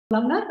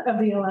Alumna of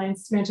the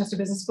Alliance Manchester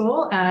Business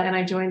School, and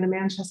I joined the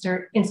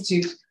Manchester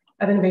Institute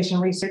of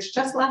Innovation Research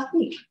just last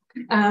week.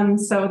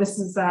 So this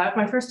is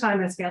my first time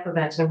at a Scale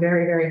event, and I'm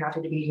very, very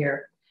happy to be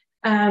here.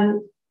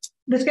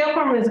 The Scale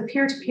Forum is a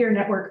peer-to-peer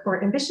network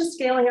for ambitious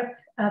scaling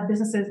up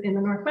businesses in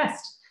the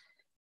Northwest.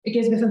 It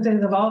gives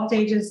businesses of all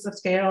stages of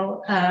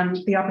scale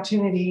the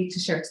opportunity to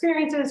share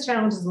experiences,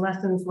 challenges, and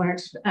lessons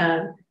learned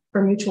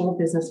for mutual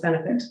business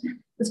benefit.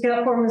 The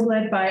Scale Forum is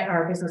led by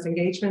our business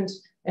engagement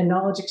and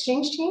knowledge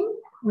exchange team,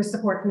 with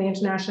support from the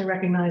internationally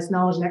recognized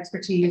knowledge and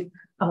expertise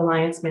of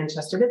Alliance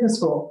Manchester Business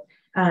School,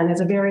 and is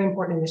a very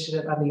important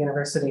initiative of the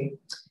university.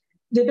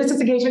 The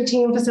business engagement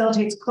team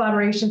facilitates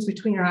collaborations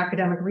between our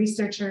academic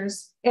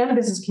researchers and the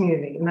business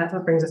community, and that's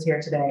what brings us here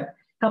today,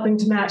 helping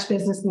to match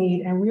business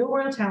need and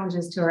real-world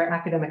challenges to our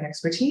academic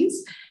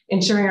expertise,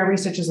 ensuring our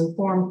research is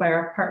informed by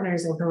our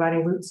partners and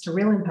providing routes to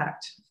real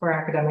impact for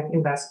academic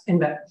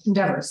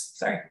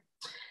endeavors.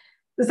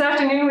 This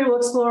afternoon, we will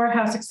explore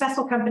how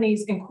successful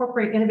companies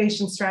incorporate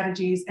innovation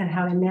strategies and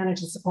how they manage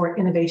and support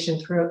innovation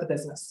throughout the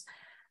business.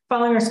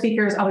 Following our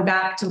speakers, I'll be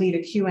back to lead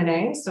a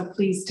Q&A, so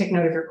please take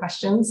note of your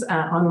questions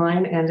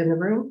online and in the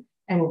room,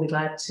 and we'll be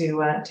glad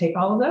to take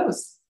all of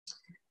those.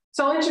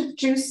 So I'll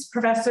introduce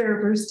Professor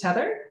Bruce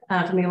Tether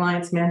from the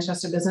Alliance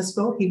Manchester Business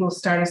School. He will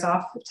start us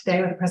off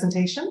today with a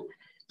presentation.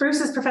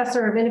 Bruce is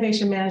Professor of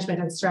Innovation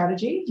Management and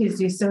Strategy. He's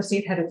the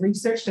Associate Head of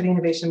Research for the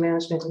Innovation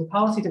Management and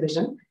Policy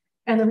Division,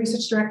 and the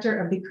Research Director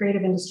of the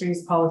Creative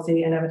Industries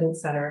Policy and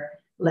Evidence Centre,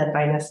 led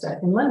by Nesta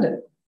in London.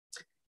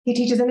 He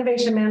teaches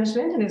innovation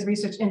management, and his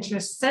research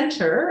interests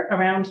center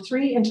around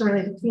three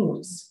interrelated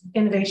themes: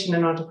 innovation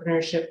and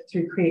entrepreneurship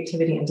through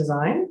creativity and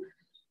design,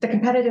 the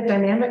competitive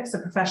dynamics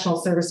of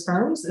professional service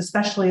firms,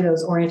 especially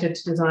those oriented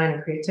to design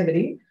and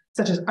creativity,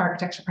 such as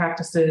architecture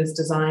practices,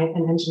 design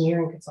and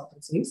engineering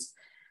consultancies,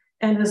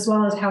 and as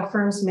well as how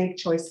firms make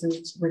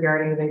choices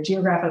regarding their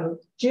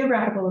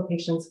geographical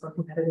locations for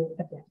competitive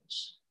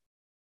advantage.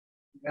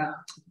 Yeah.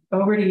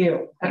 Over to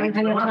you. I don't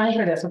have time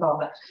for this with all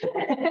that.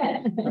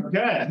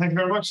 Okay, thank you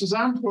very much,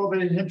 Suzanne, for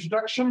the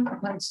introduction.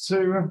 Thanks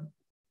to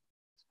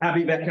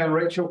Abby, Becca, and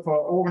Rachel for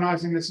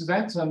organizing this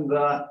event. And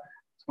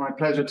it's my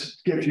pleasure to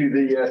give you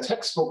the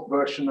textbook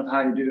version of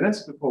how you do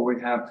this before we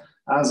have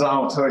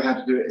Azhar tell you how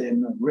to do it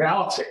in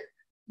reality,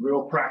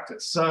 real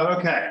practice. So,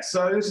 okay,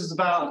 so this is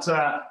about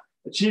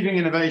achieving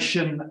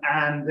innovation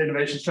and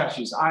innovation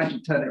strategies. I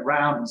actually turn it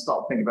around and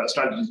start thinking about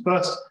strategies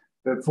first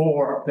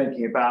before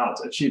thinking about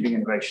achieving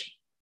innovation.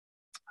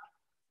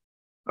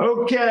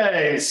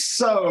 Okay,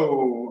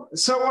 so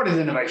what is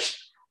innovation,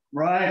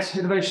 right?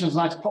 Innovation is a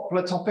nice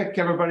popular topic.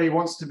 Everybody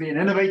wants to be an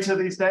innovator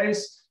these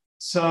days.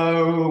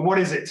 So what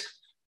is it?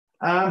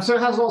 So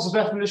it has lots of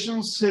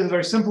definitions. Here's a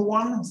very simple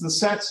one. It's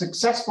the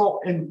successful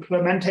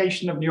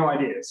implementation of new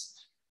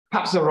ideas.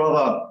 Perhaps a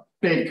rather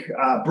big,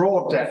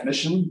 broad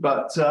definition,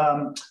 but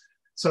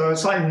so a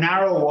slightly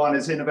narrow one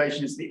is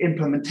innovation is the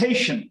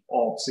implementation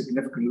of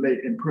significantly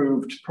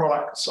improved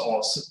products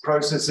or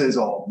processes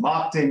or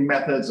marketing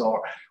methods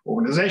or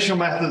organizational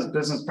methods,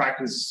 business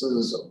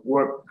practices,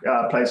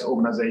 workplace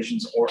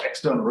organizations, or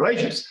external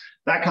relations.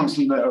 That comes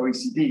from the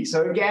OECD.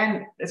 So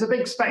again, it's a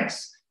big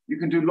space. You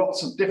can do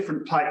lots of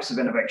different types of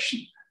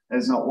innovation.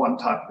 There's not one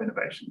type of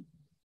innovation.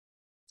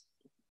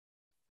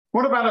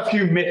 What about a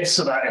few myths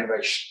about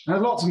innovation?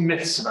 There's lots of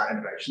myths about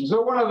innovation.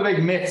 So one of the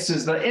big myths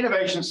is that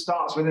innovation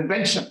starts with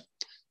invention.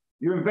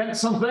 You invent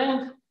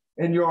something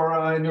in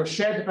your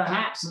shed,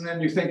 perhaps, and then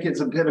you think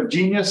it's a bit of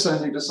genius,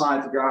 and you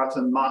decide to go out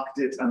and market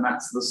it, and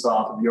that's the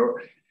start of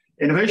your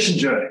innovation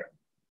journey.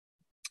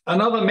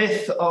 Another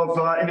myth of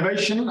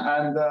innovation,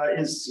 and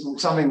is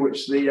something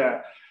which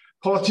the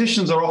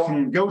politicians are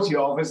often guilty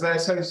of, is they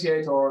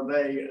associate or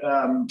they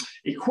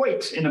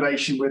equate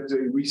innovation with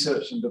doing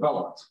research and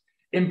development.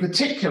 In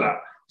particular,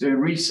 doing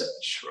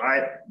research,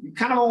 right? You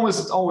kind of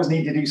always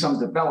need to do some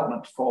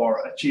development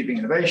for achieving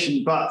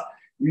innovation, but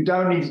you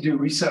don't need to do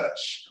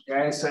research,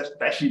 okay? So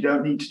especially you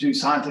don't need to do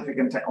scientific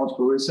and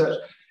technological research.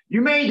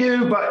 You may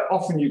do, but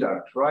often you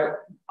don't, right?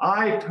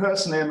 I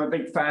personally am a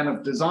big fan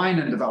of design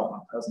and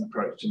development as an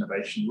approach to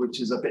innovation, which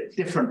is a bit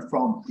different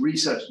from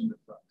research and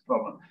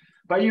development.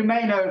 But you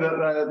may know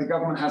that the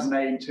government has an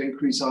aim to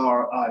increase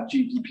our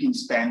GDP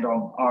spend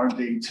on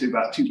R&D to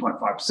about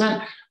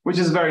 2.5%, which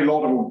is a very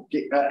laudable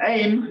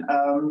aim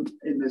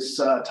in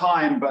this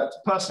time. But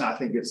personally, I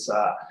think it's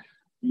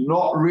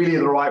not really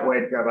the right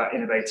way to go about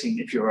innovating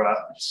if you're a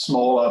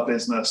smaller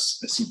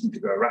business seeking to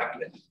grow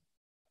rapidly.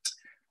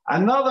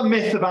 Another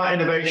myth about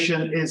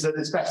innovation is that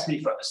it's best to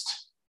be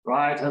first,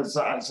 right? As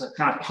a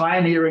kind of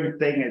pioneering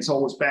thing, it's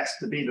always best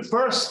to be the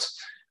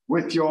first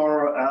with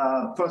your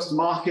first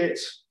market.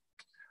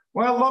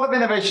 Well, a lot of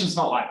innovation is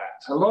not like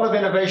that. A lot of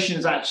innovation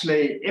is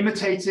actually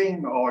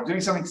imitating or doing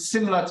something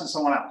similar to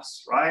someone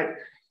else, right?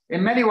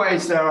 In many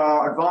ways, there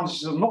are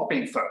advantages of not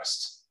being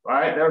first,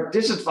 right? There are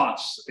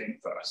disadvantages of being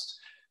first.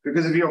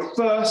 Because if you're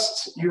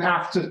first, you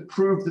have to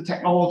prove the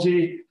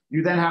technology,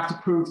 you then have to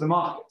prove the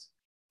market.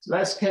 So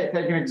let's take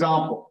an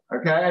example,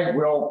 okay?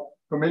 We'll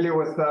familiar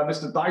with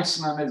Mr.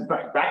 Dyson and his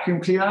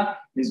vacuum cleaner,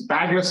 his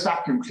bagless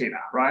vacuum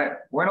cleaner, right?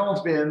 Went on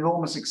to be an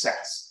enormous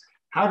success.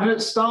 How did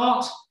it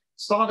start?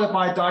 Started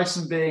by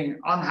Dyson being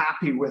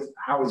unhappy with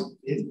how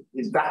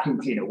his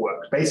vacuum cleaner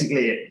worked.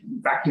 Basically,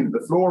 it vacuumed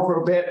the floor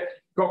for a bit,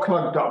 got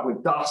plugged up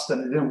with dust,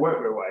 and it didn't work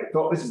very well. He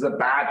thought this is a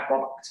bad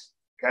product,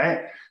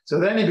 okay? So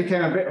then he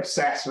became a bit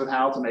obsessed with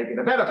how to make it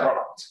a better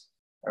product,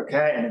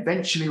 okay? And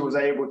eventually was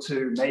able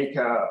to make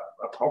a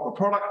proper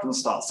product and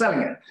start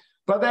selling it.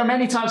 But there are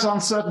many types of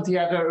uncertainty he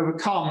had to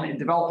overcome in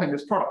developing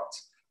this product.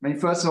 I mean,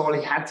 first of all,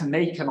 he had to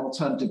make an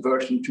alternative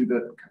version to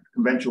the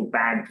conventional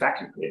bagged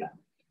vacuum cleaner.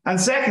 And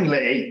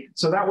secondly,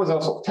 so that was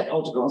a sort of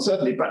technological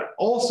uncertainty, but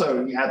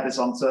also he had this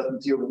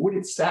uncertainty of would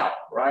it sell,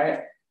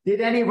 right?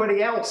 Did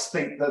anybody else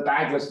think the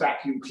bagless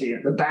vacuum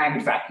cleaner, the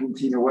bagged vacuum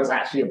cleaner was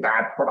actually a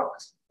bad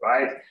product,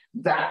 right?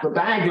 That the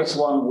bagless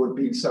one would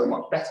be so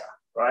much better,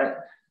 right?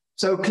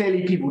 So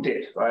clearly people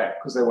did, right?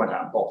 Because they went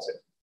out and bought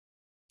it.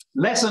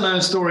 Lesser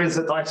known story is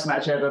that Dyson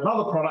actually had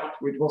another product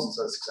which wasn't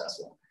so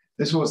successful.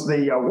 This was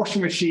the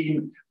washing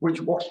machine,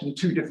 which washed in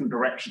two different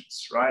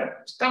directions, right?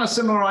 It's kind of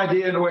similar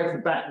idea in a way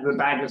to the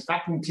bagless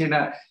vacuum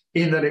cleaner,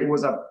 in that it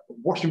was a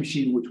washing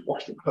machine which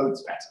washed the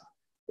clothes better.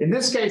 In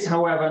this case,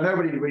 however,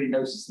 nobody really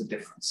noticed the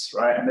difference,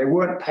 right? And they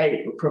weren't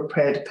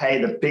prepared to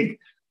pay the big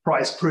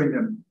price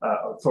premium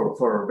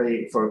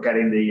for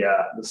getting the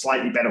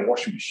slightly better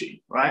washing machine,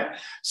 right?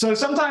 So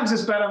sometimes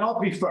it's better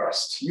not be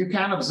first. You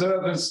can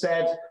observe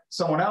instead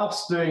someone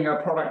else doing a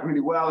product really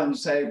well and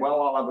say, well,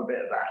 I'll have a bit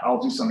of that.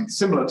 I'll do something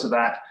similar to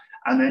that.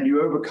 And then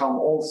you overcome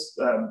all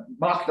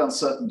market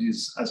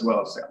uncertainties as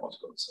well as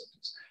technological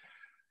uncertainties.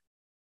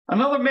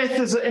 Another myth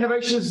is that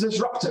innovation is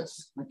disruptive,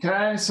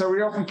 okay? So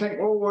we often think,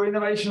 oh, well,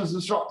 innovation is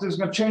disruptive, it's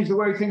going to change the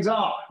way things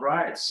are,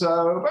 right?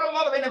 So, but a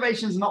lot of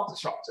innovation is not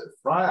disruptive,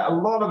 right? A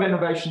lot of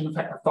innovation, in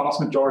fact, the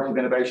vast majority of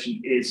innovation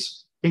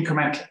is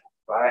incremental,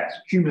 right?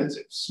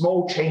 Cumulative,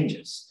 small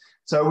changes.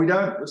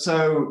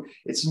 So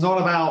it's not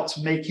about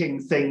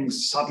making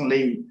things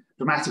suddenly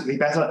dramatically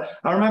better.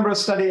 I remember a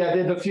study I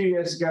did a few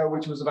years ago,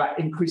 which was about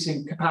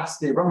increasing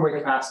capacity, runway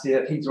capacity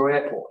at Heathrow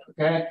Airport,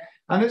 okay?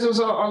 And this was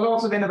a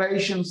lot of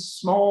innovations,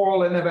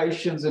 small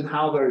innovations in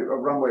how the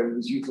runway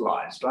was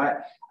utilized, right?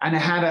 And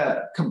it had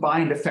a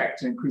combined effect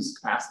to increase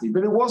capacity,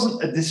 but it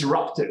wasn't a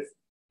disruptive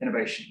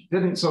innovation. It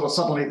didn't sort of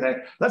suddenly think,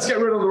 let's get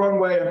rid of the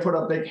runway and put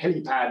a big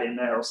helipad in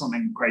there or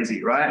something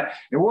crazy, right?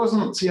 It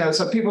wasn't,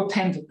 so people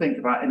tend to think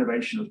about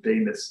innovation as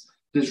being this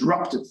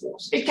disruptive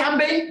force. It can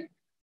be,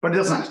 but it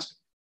doesn't have to.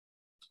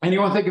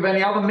 Anyone think of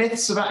any other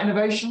myths about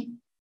innovation?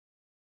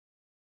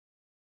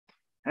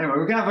 Anyway,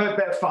 we're going to have a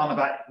bit of fun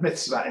about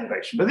myths about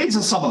innovation, but these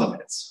are some of the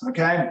myths,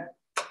 okay?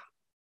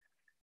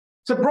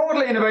 So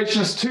broadly,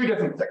 innovation is two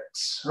different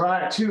things,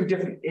 right? Two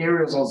different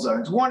areas or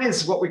zones. One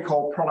is what we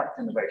call product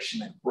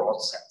innovation in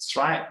broad sense,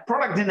 right?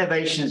 Product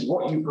innovation is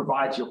what you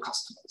provide to your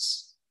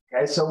customers,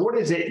 okay? So what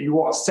is it you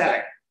are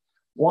selling?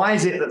 Why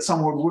is it that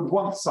someone would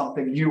want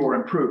something new or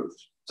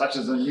improved, such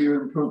as a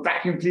new improved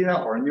vacuum cleaner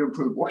or a new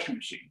improved washing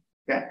machine,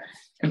 okay?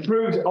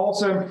 Improved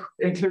also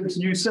includes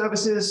new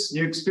services,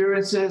 new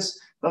experiences,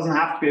 doesn't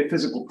have to be a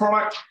physical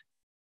product.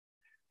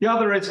 The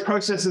other is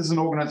processes and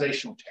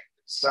organizational changes.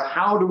 So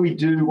how do we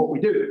do what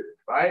we do,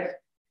 right?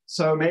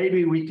 So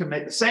maybe we can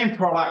make the same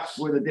product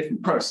with a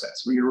different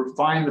process. We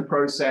refine the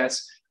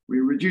process, we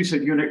reduce a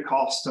unit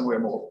cost, and we're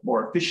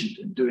more efficient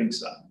in doing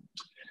so.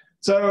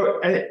 So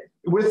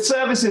with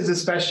services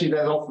especially,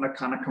 there's often a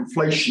kind of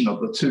conflation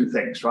of the two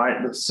things, right?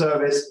 The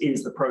service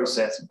is the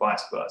process and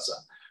vice versa.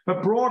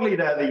 But broadly,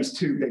 there are these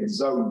two big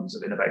zones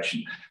of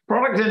innovation.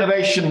 Product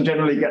innovation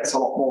generally gets a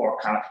lot more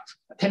kind of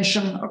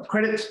attention or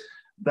credit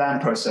than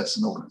process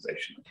and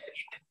organization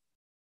innovation.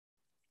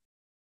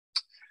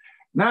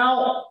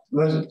 Now,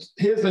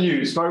 here's the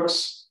news,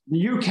 folks.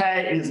 The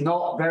UK is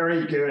not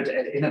very good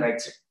at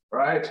innovating,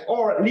 right?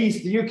 Or at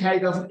least the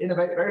UK doesn't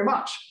innovate very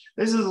much.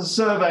 This is a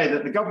survey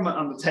that the government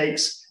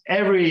undertakes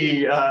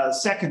every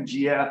second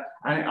year,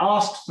 and it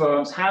asks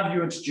firms, have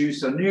you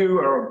introduced a new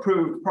or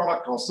improved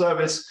product or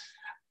service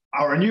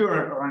or a new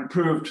or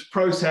improved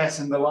process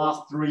in the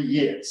last 3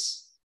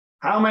 years?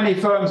 How many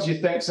firms do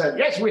you think said,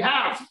 yes, we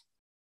have?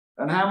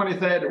 And how many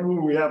said,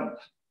 ooh, we haven't?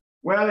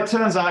 Well, it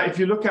turns out if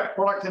you look at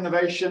product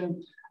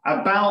innovation,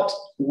 about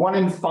 1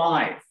 in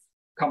 5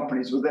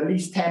 companies with at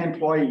least 10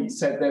 employees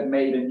said they've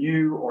made a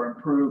new or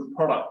improved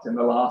product in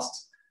the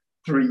last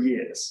 3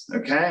 years,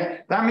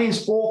 okay? That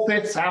means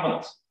 4/5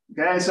 haven't,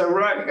 okay? So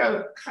right,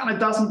 it kind of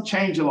doesn't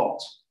change a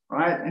lot,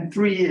 right? In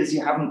 3 years,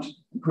 you haven't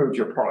improved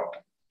your product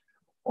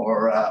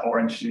or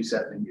introduced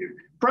something new.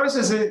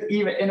 Process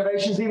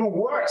innovation is even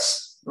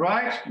worse,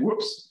 right?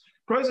 Whoops.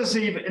 Process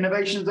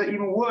innovations are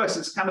even worse.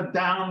 It's kind of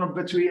down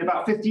between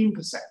about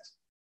 15%.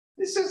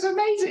 This is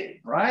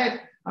amazing,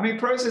 right? I mean,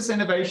 process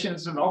innovation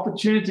is an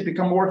opportunity to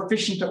become more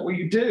efficient at what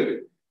you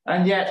do.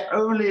 And yet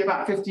only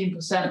about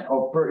 15%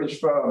 of British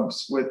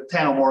firms with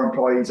 10 or more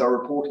employees are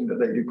reporting that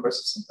they do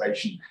process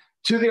innovation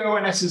to the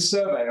ONS's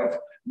survey of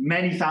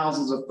many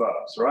thousands of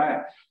firms,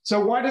 right?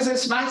 So why does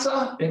this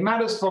matter? It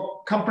matters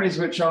for companies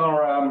which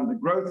are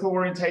growth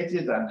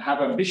orientated and have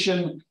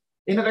ambition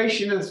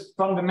Innovation is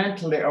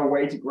fundamentally a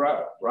way to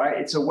grow, right?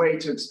 It's a way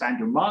to expand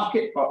your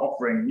market by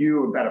offering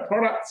new and better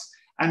products,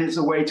 and it's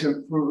a way to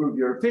improve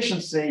your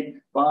efficiency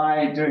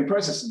by doing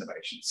process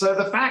innovation. So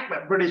the fact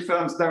that British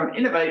firms don't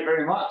innovate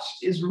very much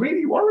is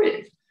really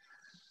worrying.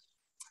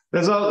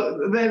 There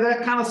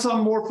are kind of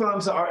some more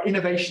firms that are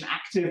innovation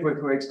active,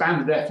 where we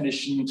expand the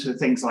definition to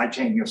things like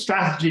changing your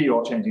strategy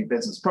or changing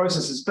business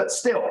processes, but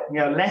still,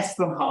 less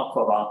than half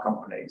of our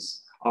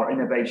companies are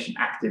innovation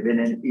active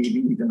in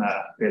even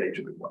a fairly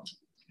good one.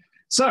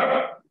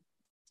 So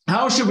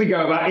how should we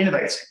go about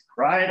innovating,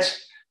 right?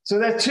 So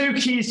there are two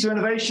keys to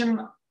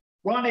innovation.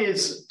 One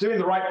is doing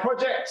the right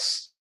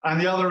projects,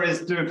 and the other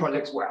is doing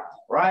projects well,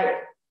 right?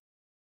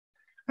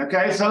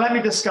 Okay, so let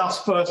me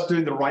discuss first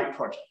doing the right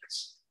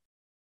projects.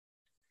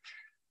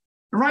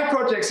 The right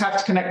projects have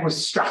to connect with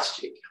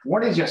strategy.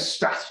 What is your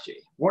strategy?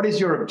 What is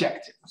your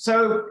objective?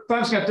 So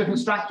firms can have different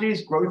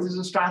strategies. Growth is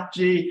a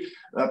strategy.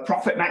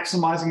 Profit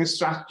maximizing is a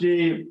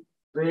strategy.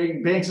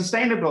 Being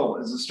sustainable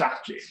is a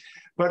strategy.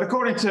 But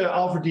according to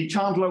Alfred D.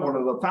 Chandler, one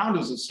of the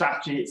founders of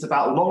strategy, it's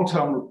about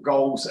long-term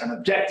goals and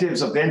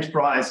objectives of the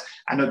enterprise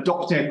and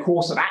adopting a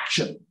course of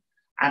action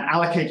and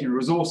allocating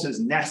resources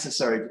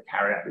necessary to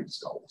carry out these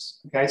goals.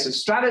 Okay, so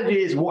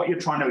strategy is what you're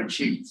trying to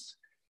achieve.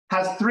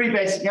 Has three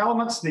basic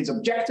elements, these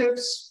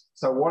objectives.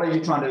 So what are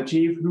you trying to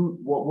achieve?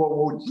 What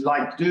would you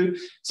like to do?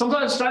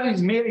 Sometimes strategy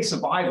is merely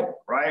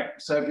survival, right?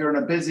 So if you're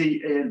in a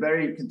busy,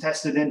 very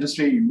contested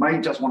industry, you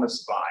may just want to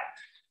survive.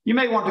 You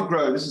may want to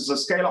grow. This is a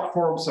scale-up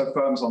forum, so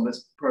firms on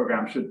this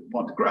program should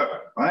want to grow,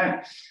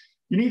 right?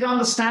 You need to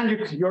understand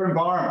your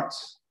environment.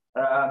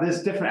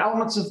 There's different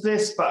elements of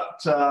this,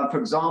 but for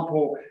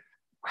example,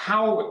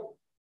 how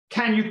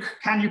can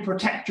you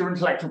protect your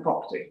intellectual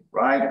property,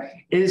 right?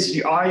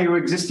 Are you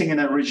existing in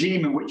a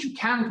regime in which you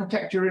can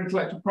protect your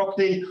intellectual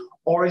property,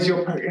 or is your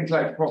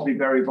intellectual property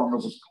very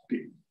vulnerable to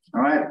copy,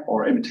 all right,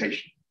 or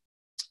imitation?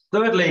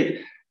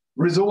 Thirdly,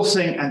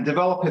 resourcing and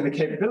developing the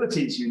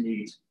capabilities you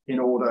need in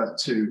order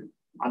to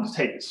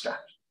undertake this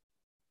strategy.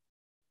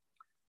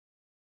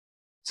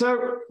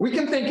 So we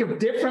can think of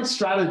different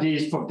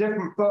strategies for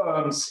different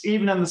firms,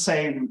 even in the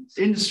same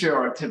industry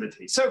or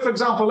activity. So for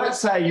example, let's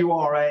say you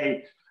are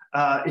a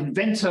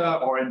inventor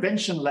or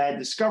invention-led,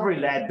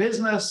 discovery-led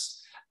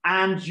business,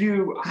 and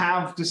you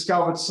have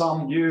discovered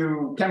some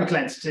new chemical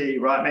entity,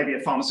 right? Maybe a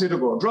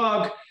pharmaceutical or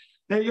drug.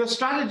 Then your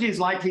strategy is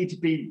likely to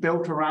be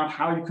built around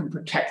how you can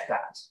protect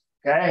that.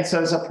 Okay,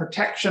 so it's a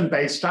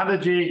protection-based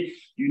strategy.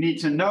 You need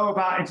to know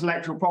about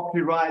intellectual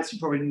property rights. You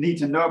probably need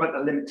to know about the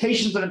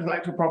limitations of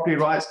intellectual property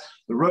rights,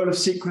 the role of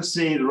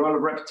secrecy, the role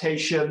of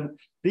reputation.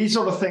 These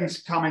sort of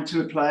things come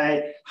into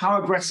play.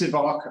 How aggressive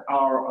are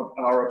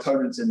our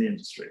opponents in the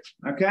industry?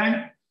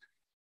 Okay.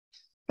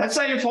 Let's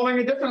say you're following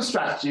a different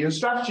strategy. Your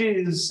strategy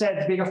is said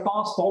to be a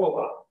fast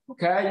follower.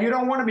 Okay, you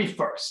don't want to be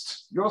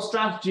first. Your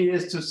strategy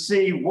is to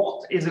see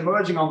what is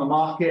emerging on the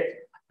market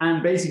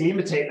and basically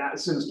imitate that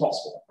as soon as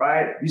possible,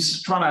 right? You're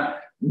just trying to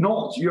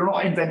you're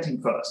not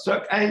inventing first.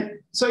 Okay,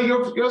 so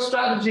your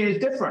strategy is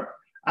different,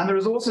 and the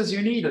resources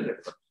you need are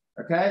different.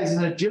 Okay, it's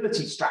an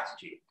agility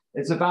strategy.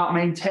 It's about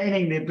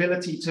maintaining the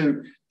ability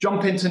to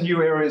jump into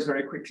new areas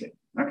very quickly.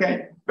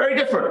 Okay, very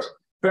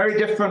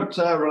different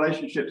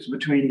relationships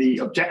between the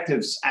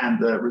objectives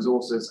and the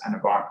resources and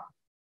environment.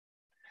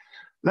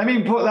 Let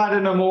me put that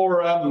in a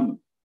more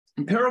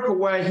empirical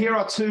way. Here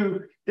are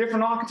two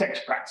different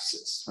architecture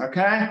practices.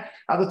 Okay,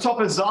 at the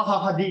top is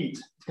Zaha Hadid.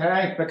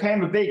 Okay,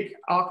 became a big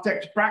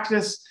architecture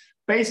practice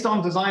based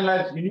on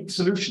design-led unique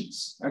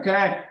solutions.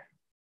 Okay,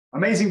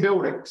 amazing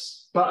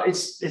buildings, but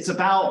it's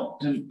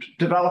about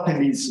developing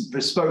these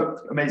bespoke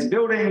amazing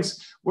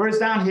buildings. Whereas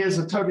down here is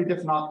a totally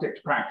different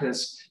architecture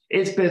practice.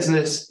 Its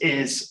business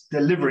is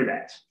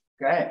delivery-led.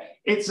 Okay,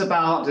 it's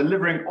about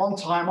delivering on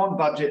time, on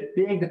budget,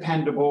 being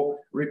dependable,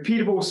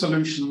 repeatable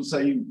solutions. So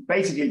you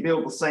basically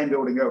build the same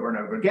building over and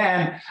over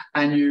again,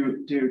 and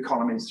you do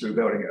economies through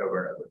building it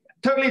over and over again.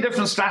 Totally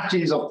different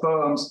strategies of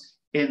firms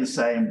in the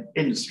same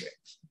industry.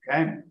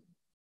 Okay.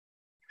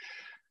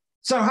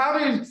 So how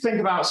do you think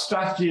about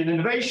strategy and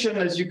innovation?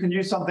 As you can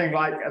use something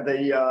like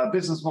the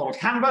business model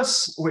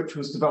canvas, which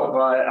was developed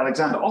by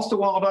Alexander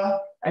Osterwalder.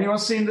 Anyone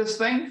seen this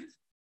thing?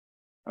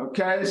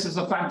 Okay, this is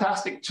a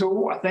fantastic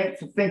tool, I think,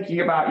 for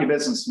thinking about your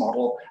business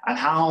model and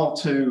how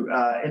to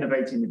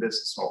innovate in your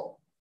business model.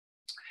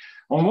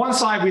 On one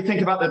side, we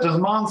think about the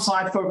demand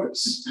side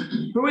focus.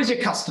 Who is your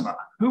customer?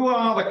 Who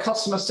are the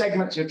customer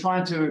segments you're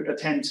trying to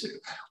attend to?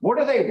 What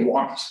do they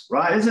want,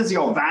 right? This is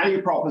your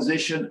value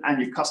proposition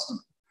and your customer.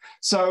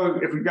 So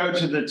if we go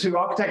to the two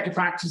architecture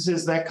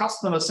practices, their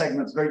customer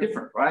segments are very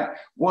different, right?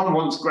 One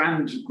wants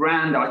grand,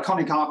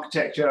 iconic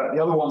architecture.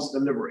 The other one's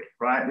delivery,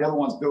 right? The other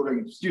one's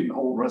building student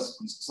hall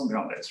residence, something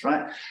like this,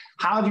 right?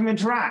 How do you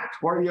interact?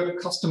 What are your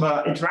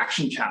customer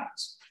interaction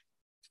channels?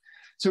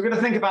 So we're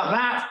going to think about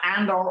that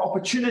and our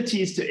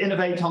opportunities to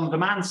innovate on the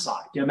demand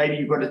side. You know, maybe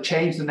you've got to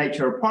change the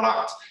nature of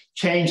product,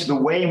 change the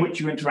way in which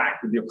you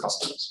interact with your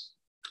customers.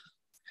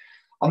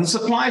 On the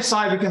supply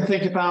side, we can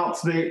think about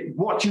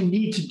what you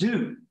need to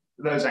do.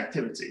 those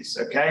activities,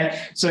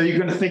 okay? So you're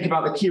going to think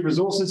about the key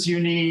resources you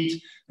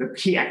need, the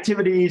key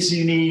activities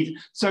you need.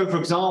 So for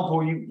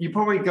example, you're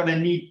probably going to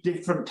need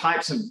different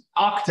types of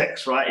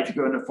architects, right? If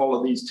you're going to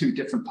follow these two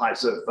different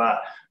types of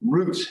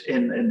route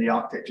in the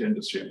architecture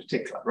industry in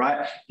particular,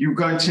 right? You're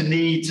going to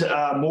need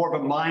more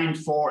of a mind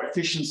for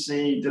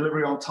efficiency,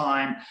 delivery on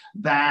time,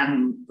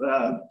 than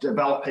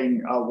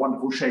developing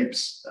wonderful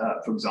shapes,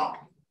 for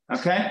example.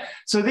 Okay,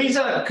 so these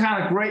are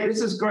kind of great. This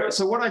is great.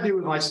 So what I do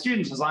with my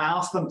students is I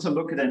ask them to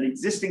look at an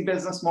existing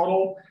business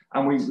model,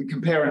 and we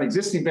compare an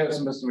existing business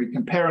model, we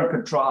compare and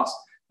contrast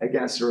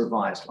against a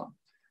revised one.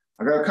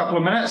 I've got a couple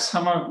of minutes.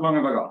 How long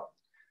have I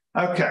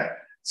got? Okay.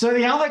 So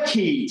the other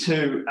key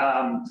to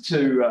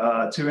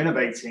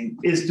innovating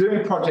is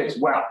doing projects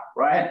well,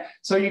 right?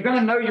 So you're going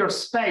to know your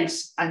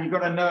space, and you've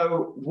got to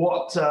know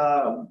what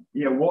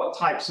what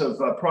types of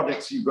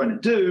projects you're going to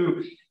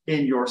do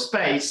in your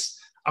space.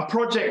 A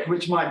project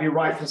which might be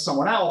right for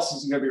someone else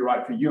isn't going to be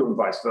right for you, and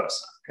vice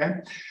versa,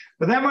 okay?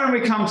 But then when we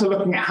come to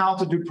looking at how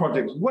to do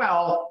projects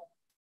well,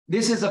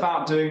 this is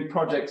about doing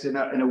projects in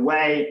a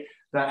way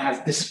that has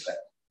discipline,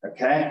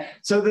 okay?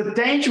 So the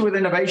danger with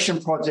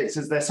innovation projects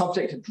is they're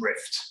subject to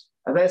drift.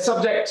 And they're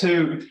subject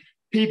to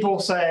people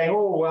saying,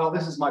 oh, well,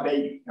 this is my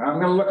baby.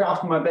 I'm going to look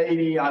after my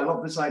baby. I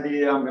love this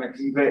idea. I'm going to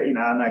keep it,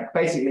 and they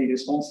basically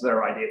just sponsor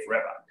their idea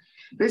forever.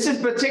 This is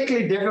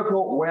particularly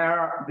difficult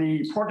where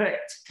the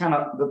project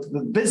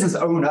the business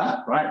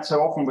owner, right?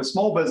 So often with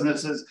small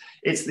businesses,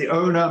 it's the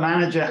owner,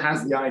 manager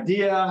has the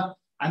idea,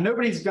 and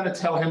nobody's going to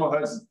tell him or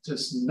her to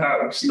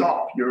no,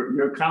 stop.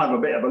 You're kind of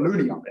a bit of a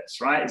loony on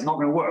this, right? It's not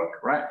going to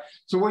work, right?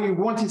 So what you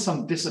want is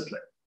some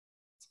discipline.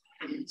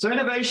 So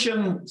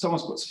innovation,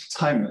 someone's put some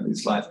time in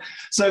these slides.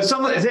 So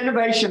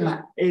innovation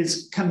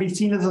can be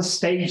seen as a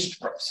staged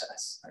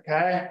process,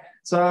 okay?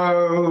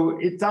 So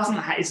it's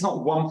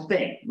not one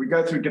thing. We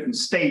go through different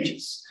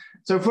stages.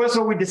 So first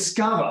of all, we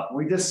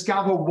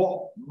discover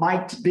what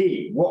might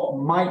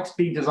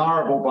be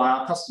desirable by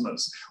our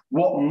customers,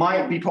 what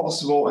might be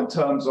possible in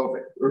terms of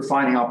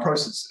refining our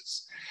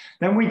processes.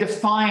 Then we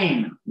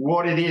define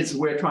what it is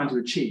we're trying to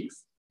achieve.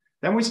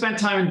 Then we spend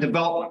time in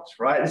development,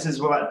 right? This is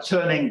about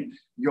turning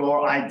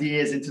your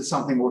ideas into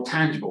something more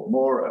tangible,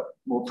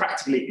 more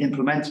practically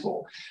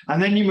implementable.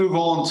 And then you move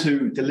on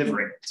to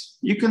delivering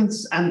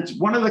it. And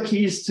one of the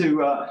keys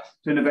to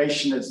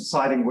innovation is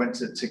deciding when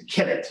to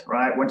kill it,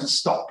 right? When to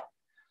stop.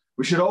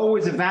 We should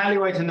always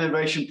evaluate an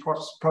innovation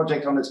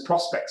project on its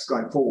prospects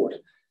going forward,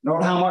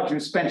 not how much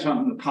you've spent on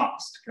it in the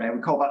past. Okay? We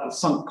call that the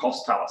sunk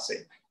cost fallacy.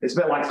 It's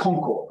a bit like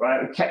Concorde,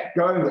 right? We kept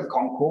going with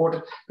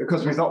Concorde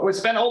because we thought we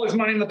spent all this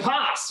money in the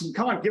past. We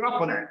can't give up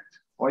on it.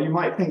 Or you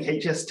might think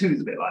HS2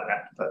 is a bit like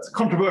that. That's a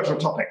controversial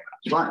topic,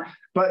 right?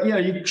 But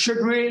you should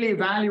really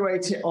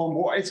evaluate it on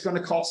what it's going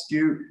to cost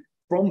you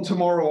from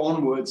tomorrow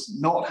onwards,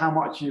 not how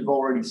much you've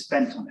already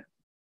spent on it.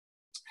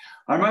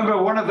 I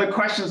remember one of the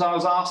questions I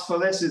was asked for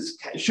this is,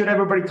 should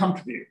everybody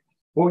contribute?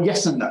 Well,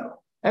 yes and no.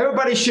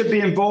 Everybody should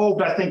be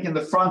involved, I think, in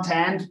the front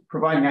end,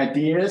 providing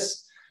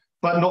ideas,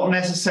 but not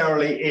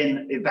necessarily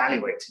in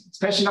evaluating,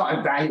 especially not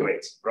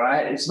evaluating,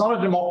 right? It's not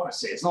a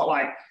democracy. It's not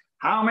like,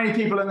 how many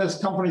people in this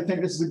company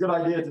think this is a good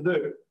idea to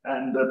do?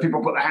 And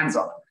people put their hands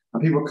up.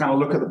 And people kind of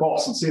look at the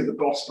boss and see if the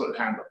boss put his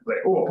hand up. They,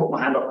 oh, I'll put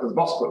my hand up because the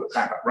boss put his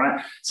hand up, right?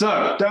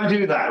 So don't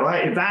do that,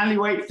 right?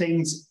 Evaluate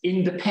things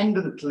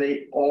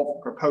independently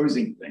of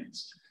proposing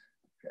things.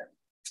 Okay.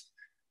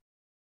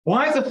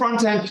 Why is the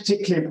front end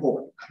particularly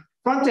important?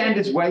 Front end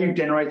is where you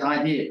generate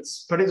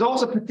ideas, but it's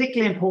also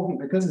particularly important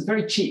because it's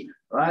very cheap,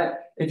 right?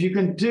 If you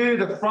can do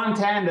the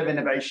front end of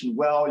innovation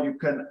well, you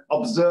can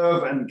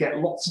observe and get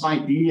lots of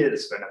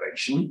ideas for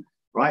innovation,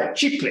 right?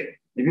 Cheaply.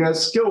 If you have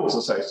skills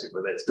associated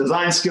with it,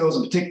 design skills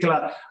in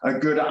particular are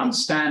good at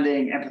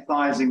understanding,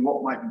 empathizing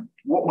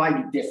what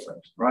might be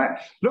different, right?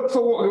 Look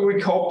for what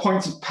we call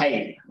points of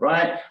pain,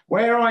 right?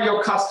 Where are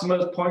your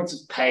customers' points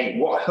of pain?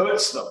 What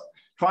hurts them?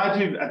 Try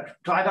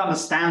to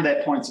understand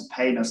their points of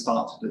pain and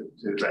start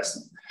to address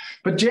them.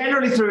 But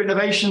generally through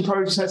innovation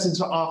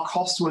processes, our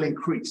costs will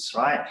increase,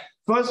 right?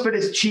 First bit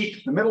is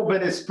cheap, the middle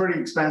bit is pretty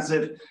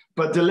expensive,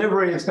 but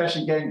delivery,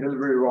 especially getting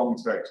delivery wrong,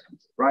 is very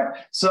expensive, right?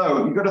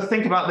 So you've got to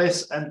think about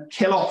this and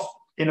kill off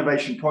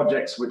innovation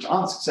projects which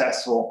aren't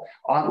successful,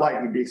 aren't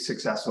likely to be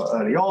successful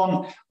early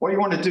on. What you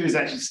want to do is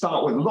actually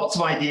start with lots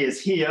of ideas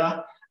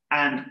here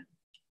and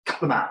cut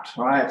them out,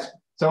 right?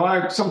 So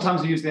I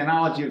sometimes use the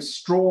analogy of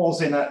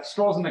straws in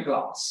a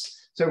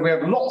glass. So if we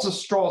have lots of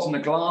straws in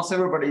a glass,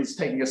 everybody's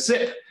taking a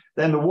sip,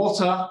 then the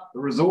water,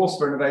 the resource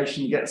for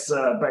innovation gets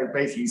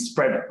basically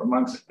spread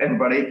amongst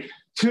everybody.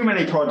 Too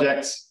many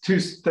projects, too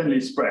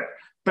thinly spread.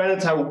 Better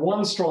to have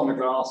one straw in the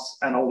glass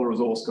and all the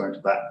resource going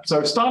to that.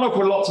 So start off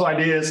with lots of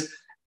ideas,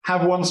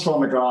 have one straw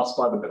in the glass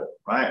by the middle,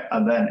 right?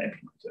 And then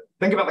implement it.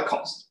 Think about the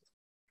cost.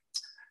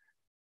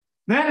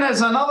 Then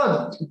there's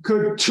another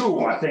good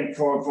tool, I think,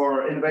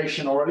 for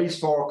innovation, or at least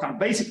for kind of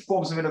basic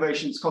forms of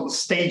innovation. It's called the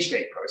stage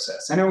gate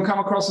process. Anyone come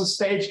across the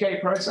stage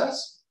gate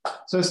process?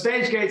 So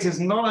stage gates is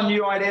not a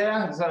new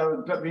idea. It's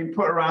been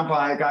put around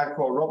by a guy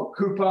called Robert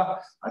Cooper,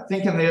 I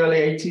think in the early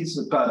 80s,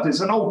 but it's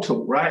an old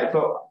tool, right?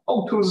 But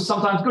old tools are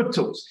sometimes good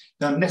tools.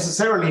 You don't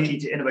necessarily need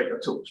to innovate your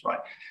tools, right?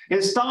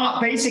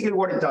 Basically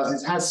what it does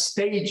is has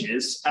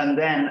stages and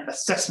then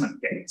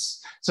assessment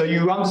gates. So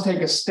you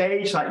undertake a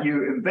stage, like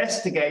you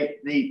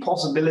investigate the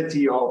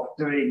possibility of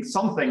doing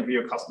something for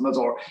your customers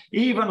or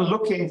even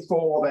looking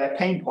for their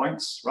pain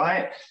points,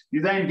 right?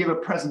 You then give a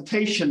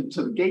presentation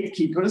to the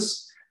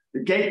gatekeepers. The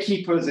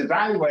gatekeepers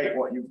evaluate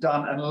what you've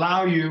done and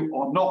allow you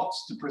or not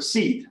to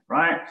proceed,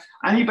 right?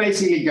 And you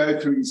basically go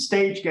through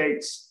stage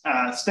gates,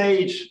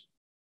 stage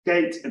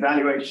gate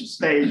evaluation,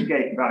 stage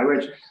gate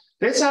evaluation.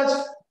 This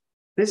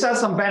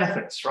has some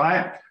benefits,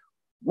 right?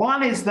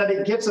 One is that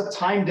it gives a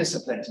time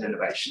discipline to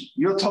innovation.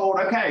 You're told,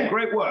 okay,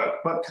 great work,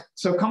 but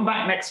so come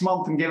back next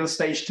month and give us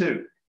stage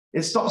 2.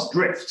 It stops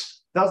drift.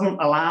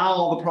 Doesn't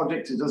allow the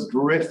project to just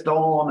drift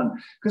on, and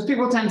because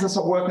people tend to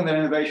start working their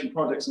innovation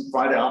projects on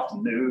Friday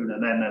afternoon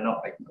and then they're not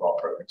making a lot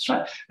of progress,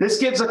 right? This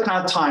gives a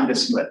kind of time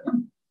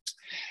discipline.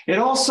 It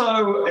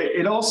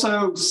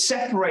also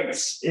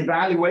separates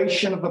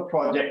evaluation of the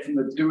project from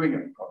the doing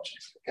of the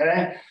project,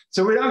 okay?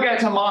 So we don't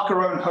get to mark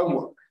our own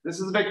homework. This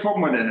is a big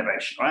problem with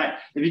innovation, right?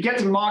 If you get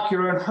to mark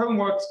your own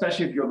homework,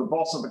 especially if you're the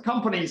boss of the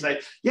company, you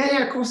say,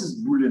 yeah, of course, it's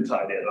a brilliant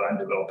idea that I'm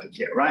developing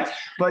here, right?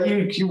 But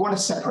you want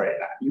to separate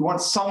that. You want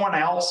someone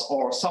else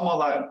or some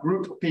other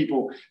group of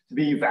people to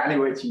be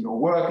evaluating your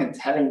work and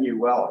telling you,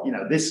 well,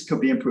 this could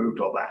be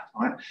improved or that,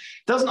 right?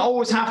 It doesn't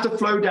always have to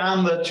flow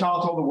down the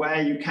chart all the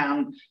way. You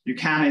can,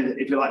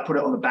 if you like, put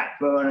it on the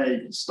back burner, you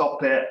can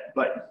stop it.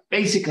 But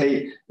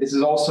basically, this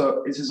is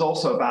also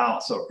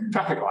about sort of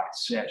traffic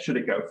lights. Yeah, should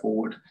it go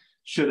forward?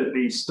 Should it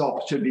be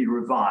stopped? Should it be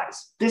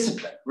revised?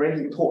 Discipline,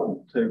 really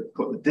important to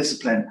put the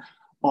discipline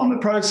on the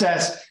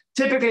process.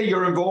 Typically,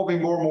 you're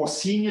involving more and more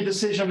senior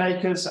decision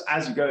makers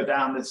as you go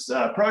down this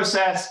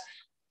process,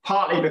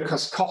 partly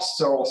because costs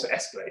are also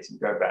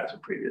escalating. Go back to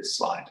the previous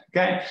slide,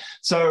 okay?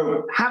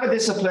 So have a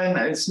discipline.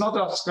 It's not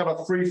just got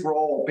a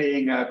free-for-all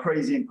being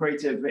crazy and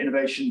creative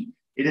innovation.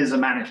 It is a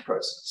managed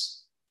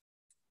process.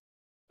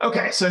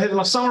 Okay, so here's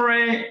my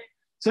summary.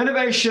 So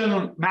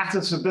innovation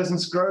matters for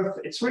business growth.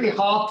 It's really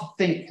hard to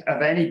think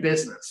of any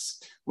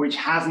business which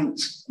hasn't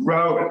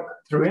grown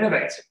through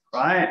innovating,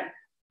 right?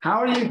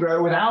 How do you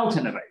grow without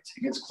innovating?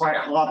 It's quite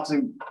hard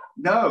to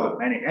know.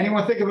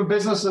 Anyone think of a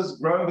business that's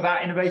grown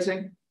without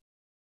innovating?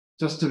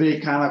 Just to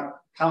be kind of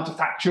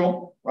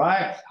counterfactual,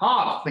 right?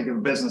 Hard to think of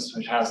a business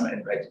which hasn't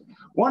innovated.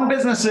 One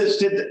business that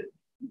did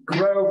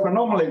grow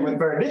phenomenally with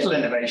very little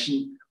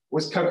innovation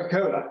was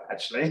Coca-Cola,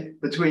 actually,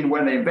 between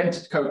when they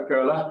invented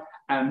Coca-Cola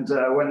and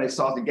when they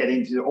started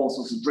getting into all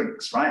sorts of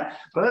drinks, right?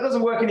 But that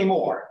doesn't work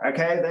anymore,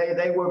 okay?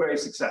 They were very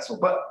successful,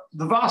 but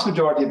the vast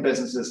majority of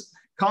businesses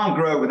can't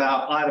grow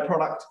without either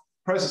product,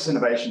 process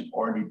innovation,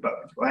 or indeed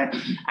both, right?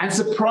 And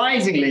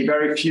surprisingly,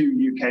 very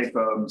few UK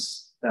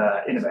firms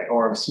innovate,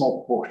 or a small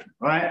proportion,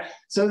 right?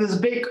 So there's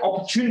a big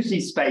opportunity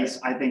space,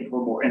 I think,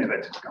 for more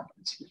innovative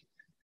companies.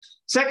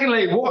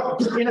 Secondly,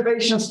 what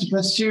innovations to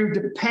pursue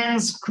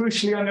depends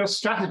crucially on your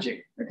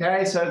strategy,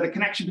 okay? So the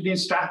connection between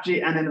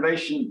strategy and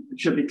innovation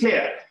should be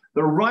clear.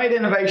 The right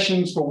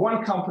innovations for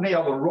one company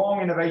are the wrong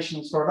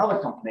innovations for another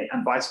company,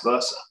 and vice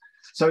versa.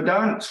 So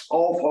don't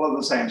all follow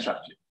the same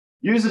strategy.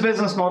 Use the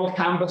business model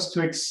canvas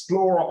to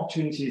explore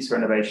opportunities for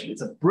innovation.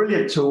 It's a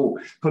brilliant tool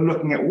for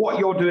looking at what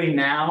you're doing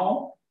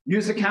now.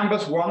 Use the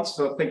canvas once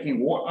for thinking,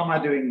 what am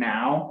I doing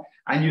now?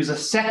 And use a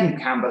second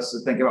canvas to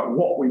think about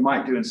what we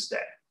might do instead.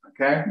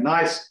 Okay,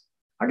 nice.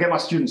 I get my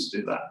students to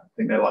do that. I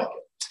think they like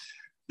it.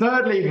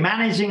 Thirdly,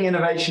 managing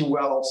innovation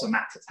well also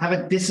matters. Have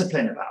a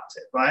discipline about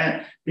it,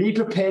 right? Be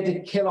prepared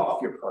to kill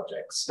off your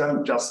projects.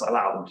 Don't just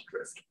allow them to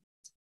drift.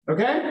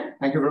 Okay,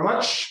 thank you very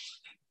much.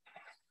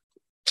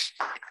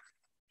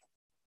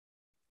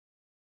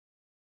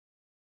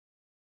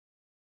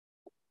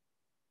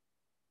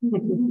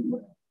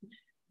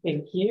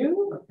 Thank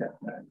you. Okay.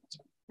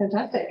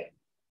 Fantastic.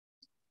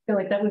 I feel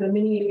like that was a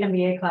mini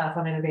MBA class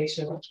on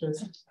innovation, which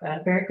was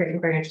very great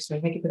and very interesting.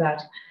 Thank you for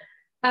that.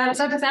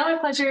 So it's now my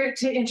pleasure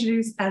to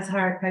introduce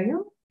Azhar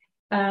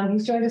Quaiyoom.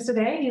 He's joined us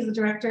today. He's the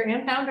director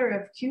and founder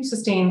of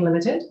QSustain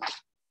Limited.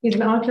 He's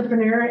an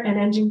entrepreneur and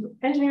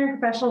engineering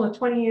professional with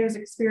 20 years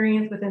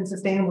experience within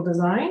sustainable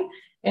design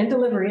and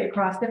delivery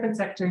across different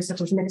sectors such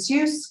as mixed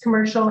use,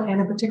 commercial,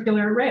 and in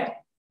particular rail.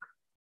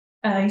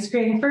 He's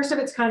creating first of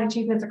its kind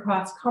achievements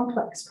across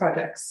complex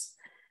projects.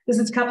 This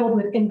is coupled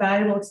with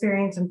invaluable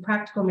experience in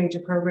practical major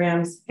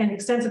programs and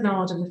extensive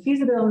knowledge of the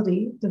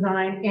feasibility,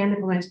 design, and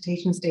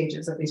implementation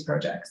stages of these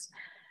projects.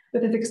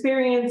 With his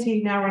experience,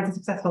 he now runs a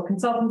successful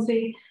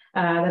consultancy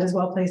that is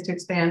well placed to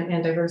expand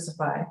and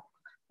diversify.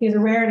 He has a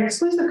rare and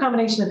exclusive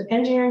combination of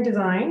engineering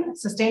design,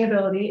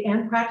 sustainability,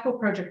 and practical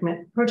project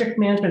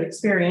management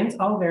experience,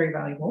 all very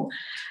valuable,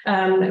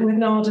 with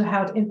knowledge of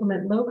how to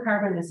implement low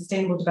carbon and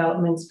sustainable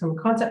developments from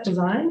concept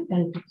design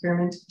and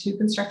procurement to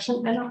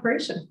construction and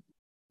operation.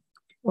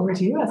 Over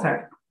to you,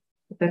 Azhar,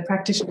 with the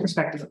practitioner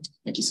perspective.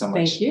 Thank you so much.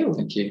 Thank you.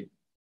 Thank you.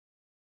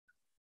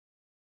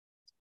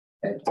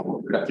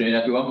 Good afternoon,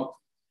 everyone.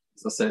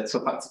 So it's a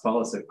tough act to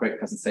follow. It's a great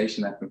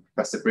presentation there from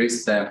Professor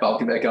Bruce, but I'll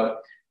give it a go.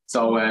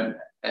 So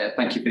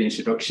thank you for the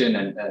introduction,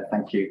 and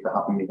thank you for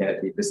having me here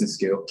at the business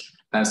school.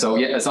 So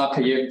yeah, Azhar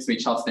Quaiyoom, I'm a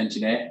chartered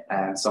engineer.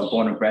 So I'm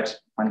born and bred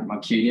in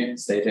Mancunia,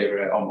 stayed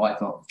here all my life,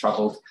 and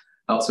travelled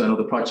elsewhere on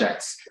other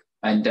projects.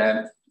 And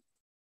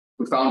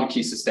we founded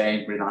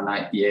QSustain. We're in our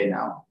 9th year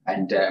now,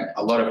 and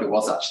a lot of it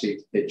was actually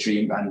the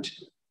dream and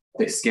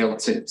the skill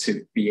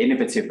to be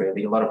innovative.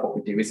 Really, a lot of what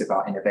we do is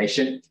about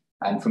innovation.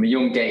 And from a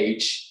young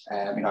age,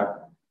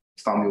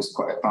 family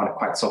found it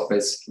quite tough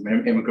as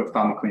an immigrant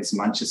family coming to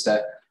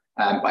Manchester.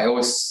 But I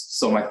always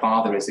saw my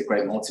father as a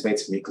great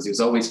motivator for me because he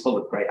was always full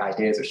of great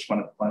ideas, which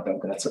one of them I'm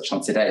going to touch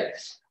on today.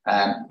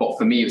 But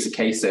for me, it was a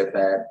case of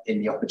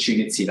in the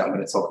opportunity that I'm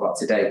going to talk about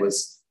today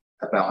was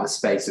about the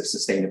space of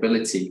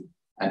sustainability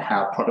and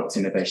how product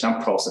innovation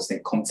and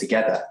processing come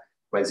together,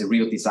 where there's a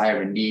real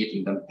desire and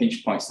need, and the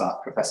pinch points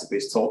that Professor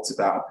Bruce talked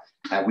about,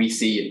 we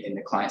see in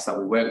the clients that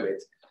we work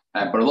with.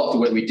 But a lot of the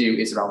work we do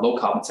is around low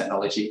carbon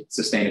technology,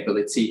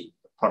 sustainability,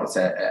 product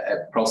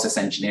process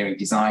engineering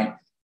design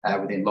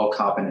within low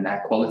carbon and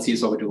air quality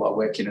is what we do a lot of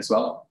work in as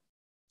well.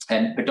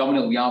 And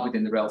predominantly we are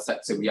within the rail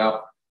sector. We have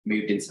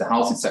moved into the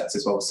housing sector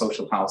as well as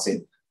social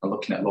housing and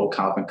looking at low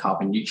carbon,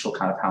 carbon neutral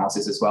kind of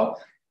houses as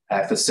well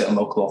for certain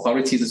local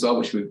authorities as well,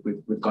 which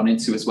we've gone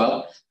into as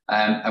well.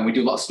 And we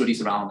do a lot of studies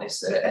around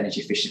this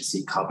energy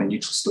efficiency, carbon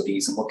neutral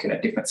studies, and looking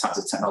at different types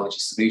of technology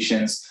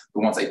solutions. The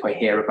ones that you probably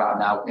hear about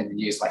now in the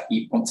news, like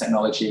heat pump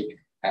technology,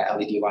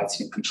 LED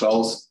lighting and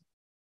controls.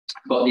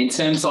 But in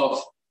terms of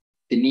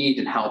the need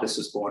and how this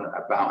was born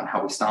about and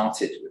how we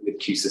started with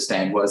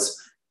QSustain was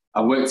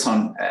I worked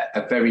on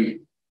a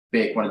very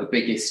big, one of the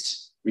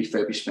biggest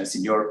refurbishments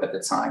in Europe at the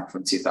time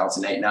from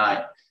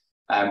 2008-9,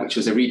 which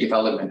was a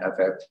redevelopment of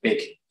a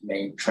big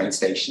main train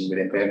station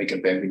within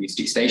Birmingham New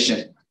Street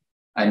Station.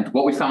 And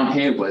what we found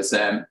here was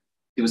there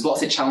was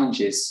lots of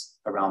challenges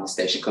around the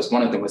station because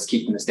one of them was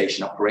keeping the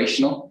station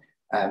operational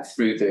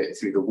through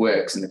the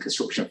works and the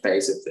construction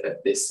phase of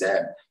this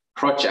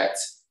project.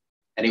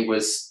 And it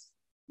was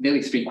nearly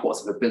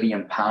 £750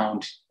 million.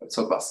 We're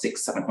talking about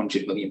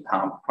 £600–700 million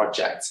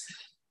project.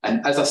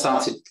 And as I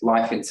started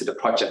life into the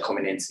project,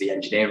 coming into the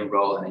engineering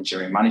role and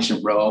engineering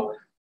management role,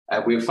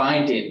 we were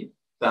finding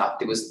that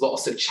there was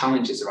lots of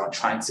challenges around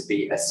trying to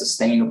be a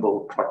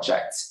sustainable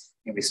project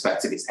in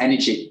respect of its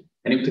energy.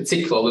 And in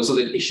particular, there's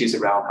other issues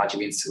around how do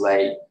you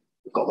insulate.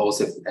 We've got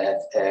loads of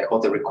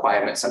other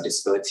requirements on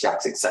Disability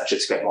Act, etc.,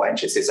 to create more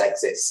entrances,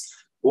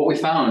 exits. What we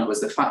found was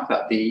the fact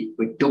that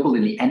we're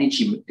doubling the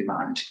energy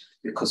demand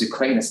because we're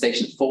creating a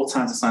station 4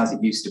 times the size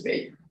it used to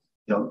be.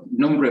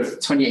 Number of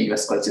 28 new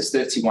escalators,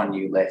 31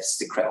 new lifts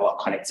to create a lot of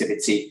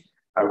connectivity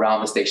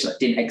around the station that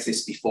didn't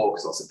exist before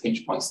because lots of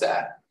pinch points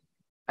there.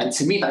 And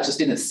to me, that just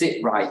didn't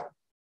sit right.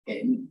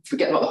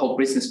 Forget about the whole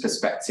business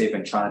perspective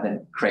and trying to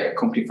then create a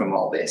company from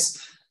all this.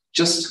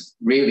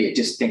 It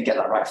just didn't get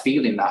that right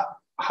feeling that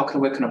how can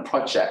I work on a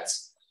project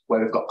where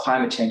we've got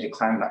climate change and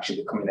climate action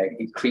becoming an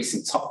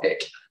increasing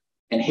topic.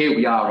 And here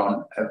we are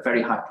on a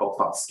very high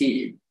profile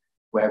scheme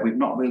where we've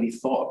not really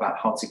thought about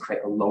how to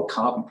create a low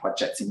carbon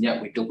project. And yet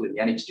we're doubling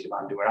the energy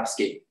demand and we're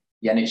asking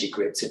the energy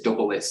grid to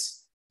double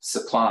this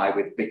supply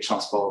with big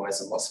transformers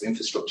and lots of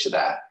infrastructure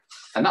there.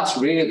 And that's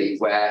really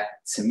where,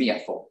 to me, I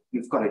thought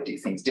we've got to do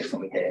things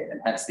differently here.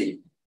 And hence the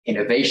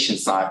innovation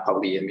side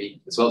probably in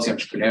me, as well as the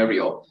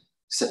entrepreneurial.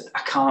 So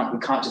we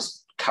can't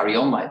just carry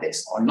on like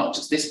this, or not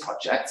just this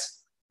project,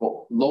 but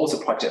loads of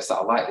projects that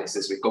are like this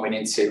as we're going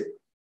into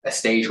a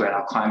stage where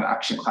our climate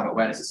action, climate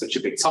awareness is such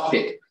a big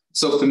topic.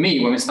 So for me,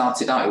 when we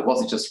started out, it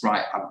wasn't just,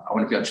 right, I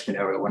want to be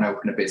entrepreneurial, I want to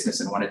open a business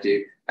and I want to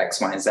do X,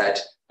 Y, and Z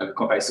and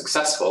become very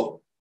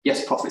successful.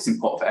 Yes, profit's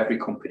important for every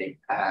company,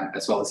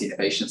 as well as the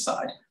innovation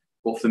side.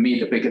 But for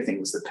me, the bigger thing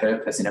was the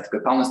purpose. And if I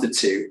could balance the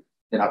two,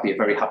 then I'd be a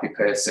very happy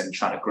person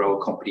trying to grow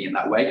a company in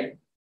that way.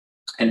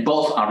 And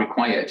both are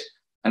required.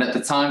 And at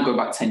the time, going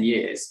back 10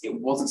 years, it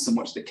wasn't so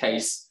much the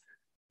case.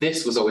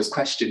 This was always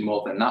questioned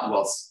more than that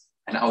was.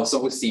 And I was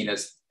always seen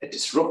as a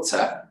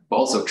disruptor, but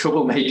also a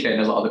troublemaker in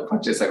a lot of the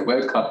projects I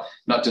work on,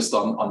 not just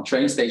on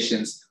train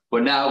stations.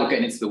 But now we're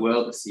getting into the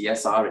world of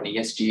CSR and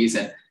ESGs,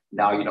 and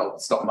now,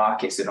 stock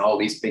markets and all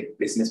these big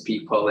business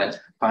people and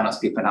finance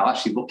people are now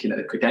actually looking at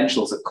the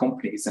credentials of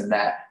companies and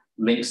their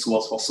links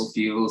towards fossil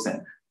fuels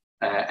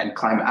and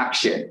climate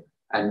action.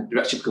 And they're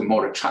actually becoming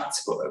more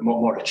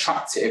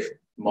attractive,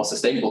 more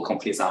sustainable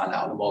companies are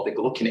now, the more they're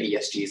looking at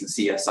ESGs and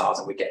CSRs,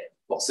 and we get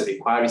lots of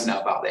inquiries now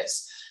about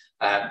this.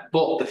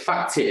 But the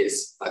fact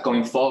is that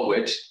going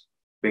forward,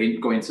 we're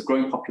going to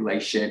growing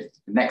population.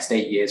 The next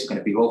 8 years, we're going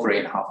to be over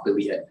 8.5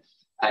 billion.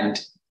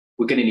 And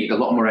we're going to need a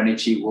lot more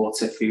energy,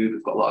 water, food.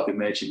 We've got a lot of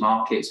emerging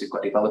markets. We've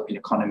got developing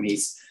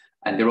economies,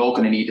 and they're all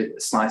going to need a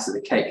slice of the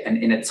cake. And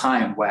in a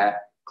time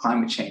where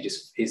climate change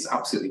is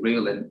absolutely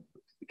real and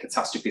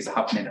catastrophes are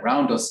happening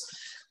around us.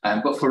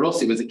 But for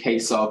us, it was a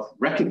case of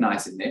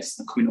recognizing this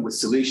and coming up with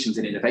solutions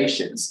and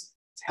innovations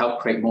to help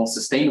create more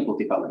sustainable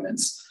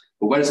developments.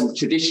 But whereas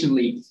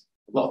traditionally,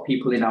 a lot of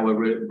people in our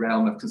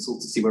realm of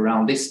consultancy were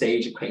around this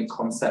stage of creating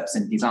concepts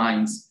and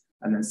designs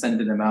and then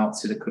sending them out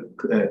to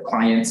the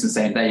clients and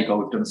saying, there you go,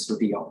 we've done a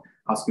study on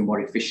how to be more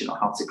efficient or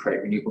how to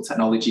create renewable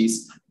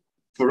technologies.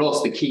 For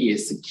us, the key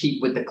is to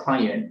keep with the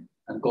client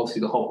and go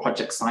through the whole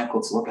project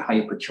cycle to look at how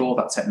you procure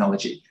that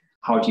technology.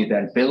 How do you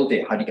then build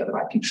it? How do you get the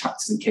right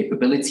contractors and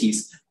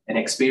capabilities and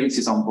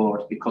experiences on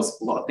board? Because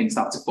a lot of things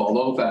start to fall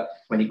over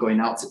when you're going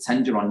out to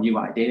tender on new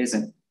ideas,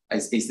 and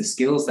is the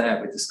skills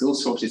there with the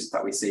skills shortages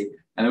that we see.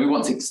 And then we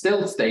want to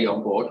still stay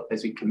on board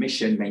as we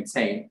commission,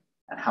 maintain,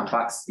 and hand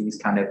back these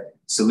kind of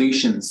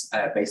solutions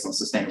based on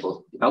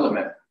sustainable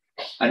development.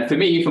 And for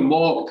me, even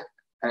more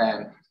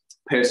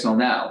personal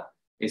now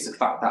is the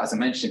fact that, as I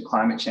mentioned,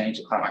 climate change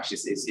and climate action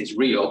is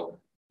real.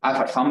 I've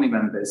had family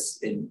members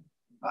in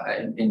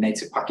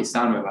native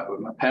Pakistan, where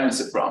my parents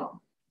are from,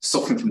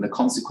 suffering from the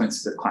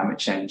consequences of climate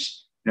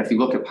change. You know, if you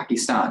look at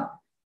Pakistan,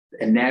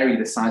 an area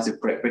the size of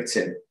Great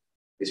Britain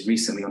is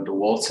recently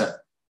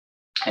underwater,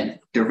 and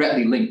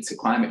directly linked to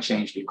climate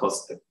change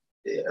because of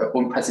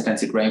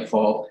unprecedented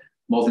rainfall,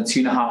 more than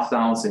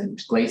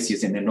 2,500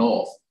 glaciers in the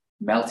north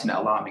melting at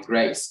alarming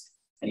rates.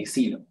 And you've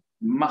seen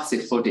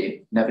massive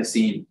flooding, never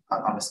seen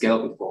on a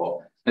scale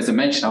before. As I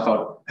mentioned, I've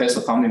had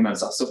personal family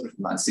members that suffer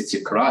from that in the city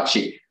of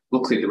Karachi.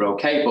 Luckily, they're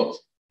okay. But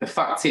the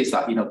fact is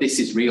that, you know, this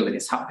is real and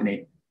it's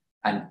happening.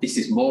 And this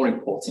is more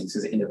important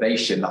as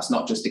innovation. That's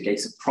not just a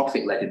case of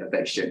profit-led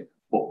innovation,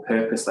 but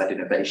purpose-led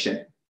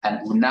innovation.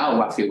 And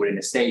now I feel we're in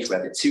a stage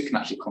where the two can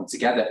actually come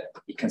together.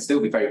 You can still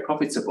be very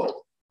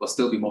profitable, but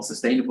still be more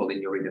sustainable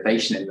in your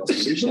innovation and your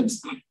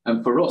solutions.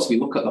 And for us, we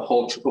look at the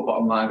whole triple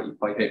bottom line that you've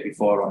probably heard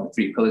before on the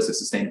 3 pillars of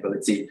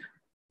sustainability.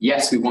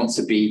 Yes, we want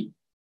to be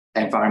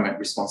environment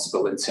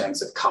responsible in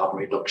terms of carbon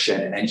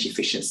reduction and energy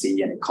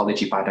efficiency and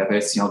ecology,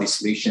 biodiversity, and all these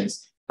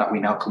solutions that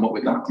we now come up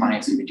with our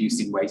clients in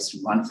reducing waste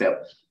from landfill.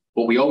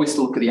 But we always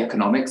look at the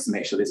economics to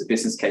make sure there's a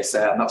business case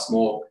there, and that's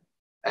more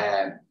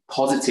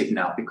positive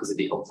now because of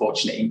the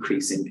unfortunate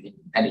increase in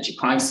energy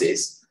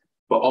prices.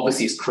 But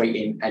obviously it's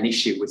creating an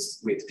issue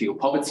with fuel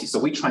poverty. So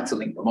we try to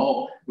link them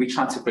all. We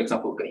try to, for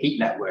example, look at heat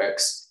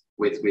networks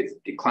with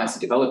the clients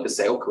and developers,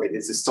 say, okay,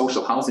 there's a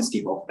social housing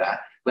scheme over there.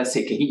 Let's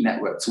take a heat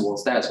network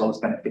towards there, as well as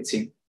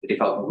benefiting the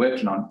development we're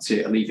working on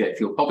to alleviate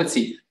fuel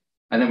poverty.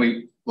 And then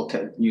we look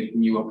at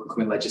new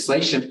upcoming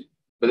legislation.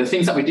 But the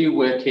things that we do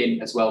work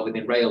in as well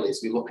within rail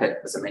is we look at,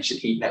 as I mentioned,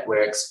 heat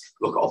networks,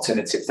 look at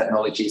alternative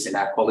technologies in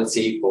air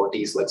quality for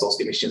diesel exhaust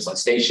emissions on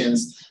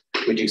stations.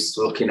 We're just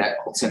looking at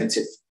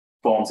alternative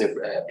forms of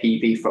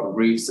PV from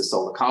roofs to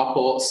solar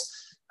carports.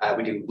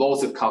 We do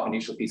loads of carbon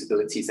neutral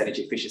feasibilities,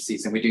 energy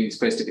efficiencies, and we're doing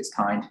first of its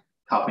kind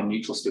carbon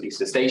neutral studies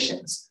for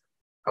stations.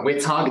 And we're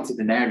targeted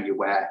an area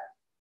where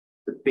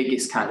the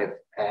biggest kind of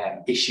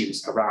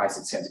issues arise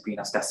in terms of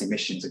greenhouse gas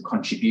emissions and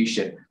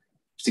contribution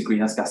to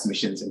greenhouse gas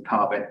emissions and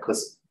carbon,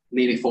 because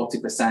nearly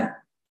 40%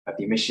 of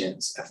the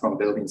emissions are from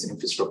buildings and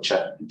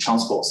infrastructure, and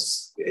transport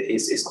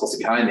is closer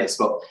behind this.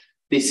 But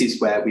this is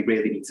where we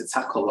really need to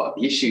tackle a lot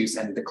of the issues.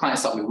 And the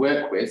clients that we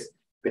work with,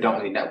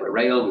 predominantly Network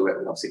Rail, we work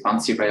with obviously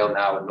Fancy Rail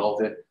now and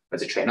Northern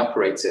as a train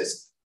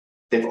operators,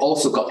 they've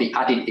also got the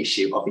added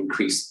issue of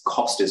increased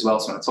cost as well.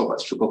 So when I talk about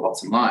the triple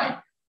bottom line,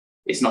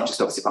 it's not just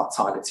obviously about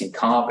targeting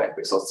carbon, but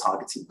it's also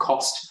targeting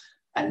cost.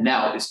 And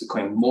now it's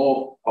becoming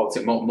more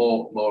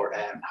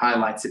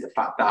highlighted the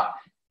fact that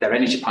their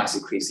energy price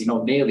increase, you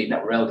know, nearly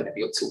Network Rail going to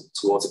be up to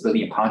towards £1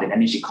 billion in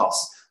energy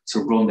costs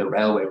to run the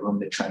railway, run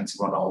the train, to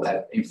run all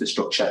their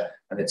infrastructure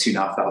and the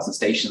 2,500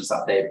 stations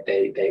that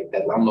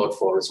they're landlord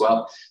for as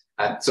well.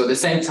 So at the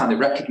same time, they're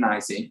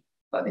recognising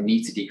that they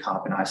need to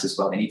decarbonise as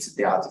well.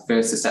 They are the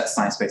first to set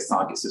science-based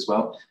targets as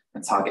well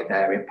and target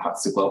their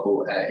impacts to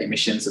global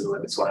emissions of the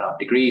limit to 1.5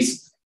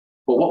 degrees.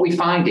 But what we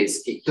find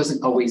is it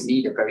doesn't always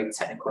need a very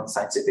technical and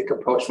scientific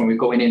approach. When we're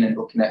going in and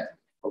looking at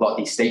a lot of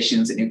these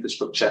stations and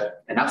infrastructure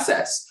and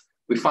assets,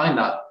 we find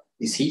that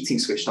there's heating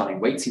switched on in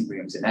waiting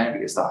rooms in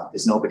areas that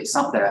there's nobody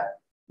sat there,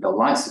 no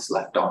lights is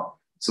left on.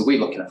 So we're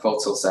looking at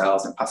photo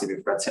cells and passive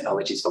infrared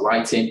technologies for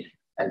lighting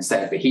and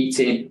same for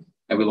heating.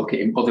 And we look at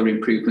other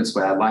improvements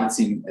where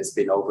lighting has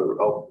been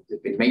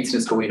there's been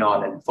maintenance going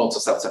on, and photo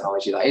cell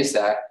technology that is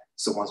there,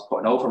 someone's put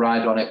an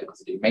override on it because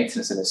they do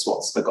maintenance and the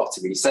SWAT's forgot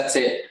to reset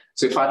it.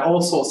 So we find all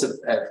sorts of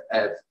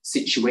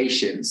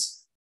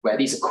situations where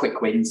these are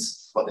quick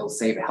wins, but they'll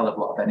save a hell of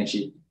a lot of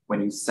energy when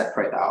you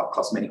separate that out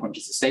across many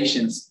hundreds of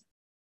stations.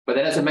 But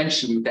then, as I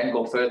mentioned, we then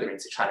go further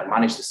into trying to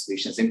manage the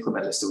solutions,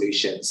 implement the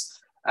solutions,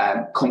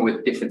 come up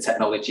with different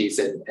technologies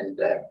and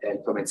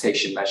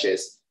implementation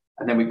measures.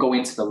 And then we go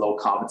into the low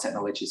carbon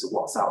technologies of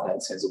what's out there in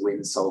terms of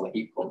wind, solar,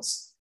 heat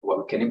pumps, what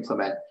we can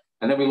implement.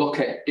 And then we look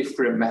at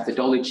different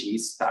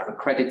methodologies that are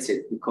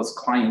accredited because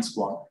clients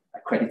want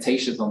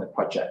accreditations on the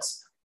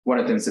projects. One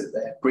of them is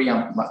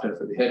BREEAM. I don't know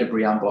if you've heard of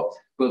BREEAM, but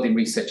Building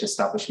Research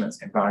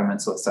Establishment's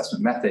Environmental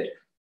Assessment Method.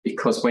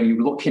 Because when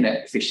you're looking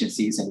at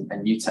efficiencies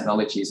and new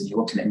technologies and you're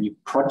looking at new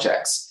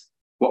projects,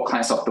 what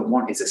clients often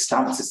want is a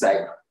stamp to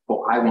say,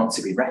 well, I want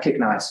to be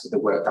recognised for the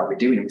work that we're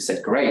doing. And we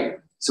said, great.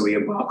 So we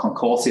embark on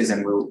courses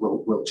and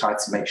we'll try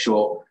to make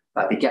sure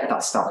that they get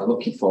that stamp they're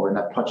looking for, and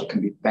that project can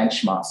be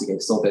benchmarked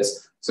against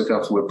others. So if you're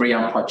a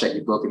BREEAM project,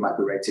 your building might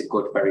be rated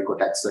good, very good,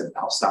 excellent,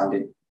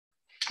 outstanding.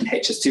 And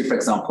HS2, for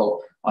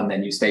example, on their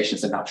new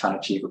stations are now trying to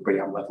achieve a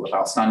BREEAM level of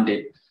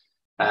outstanding.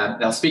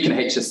 Now, speaking of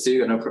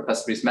HS2, I know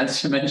Professor Bruce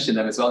mentioned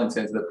them as well in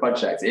terms of the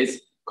project. It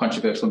is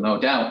controversial, no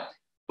doubt,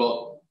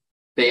 but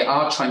they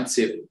are trying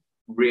to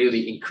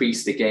really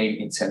increase the game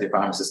in terms of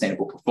environmental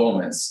sustainable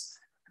performance.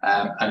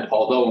 And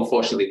although,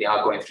 unfortunately, they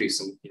are going through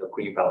some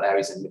green belt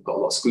areas and they've got a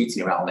lot of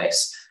scrutiny around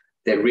this,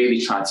 they're really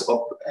trying to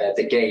up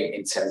the game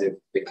in terms of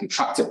the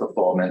contractor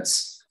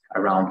performance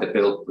around the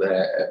build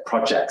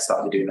projects that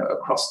they're doing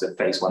across the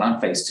phase 1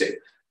 and phase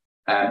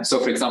 2. So,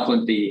 for example,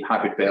 in the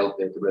hybrid bill,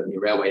 the Revenue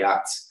Railway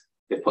Act,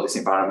 they've put this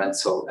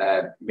environmental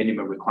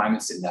minimum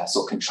requirements in there.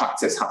 So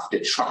contractors have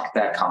to track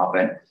their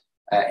carbon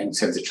in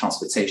terms of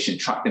transportation,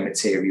 track the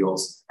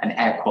materials, and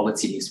air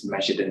quality needs to be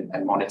measured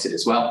and monitored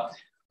as well.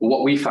 But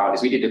what we found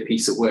is we did a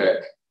piece of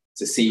work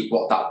to see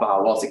what that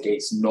bar was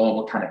against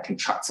normal kind of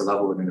contractor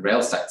level within the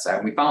rail sector.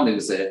 And we found there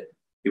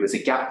was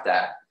a gap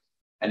there.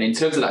 And in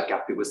terms of that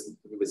gap, it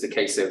was a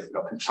case of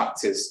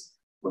contractors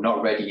were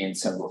not ready in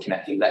terms of looking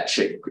at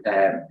electric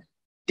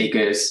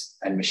diggers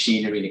and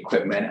machinery and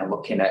equipment and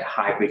looking at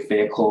hybrid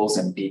vehicles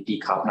and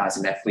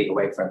decarbonising their fleet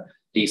away from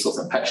diesels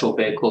and petrol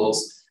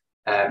vehicles.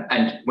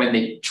 And when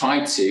they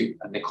try to,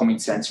 and they're coming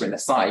to enter in a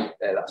site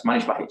that's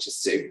managed by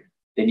HS2,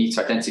 they need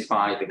to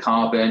identify the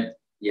carbon,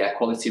 the air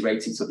quality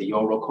rating, so the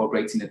Euro code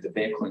rating of the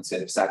vehicle in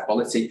terms of air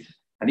quality.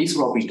 And these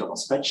were all being done on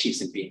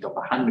spreadsheets and being done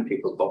by hand with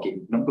people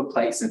logging number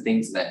plates and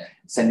things and then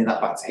sending that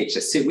back to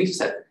HS2. We've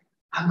said,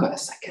 hang on a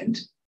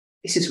second,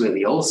 this is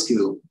really old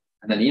school.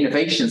 And then the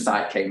innovation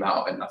side came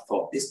out and I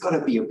thought, there's got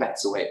to be a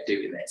better way of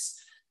doing this.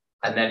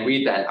 And then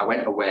I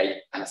went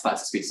away and I started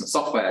to speak to some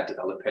software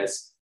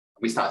developers.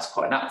 We started to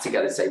put an app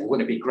together and say, well,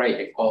 wouldn't it be great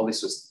if all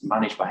this was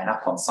managed by an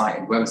app on site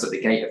and whoever's at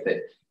the gate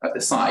of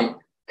the site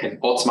can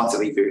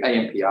automatically do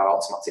AMPR,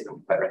 automatic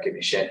number plate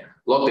recognition,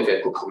 log the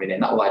vehicle coming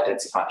in. That will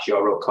identify its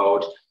Euro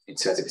code in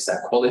terms of its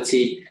air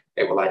quality.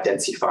 It will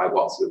identify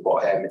what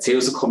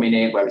materials are coming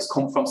in, where it's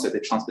come from, so the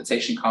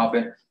transportation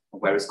carbon,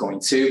 and where it's going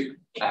to.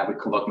 We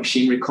can log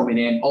machinery coming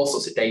in, all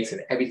sorts of data,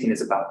 and everything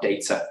is about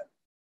data,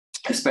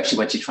 especially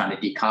when you're trying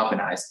to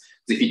decarbonize.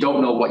 Because if you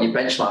don't know what your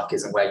benchmark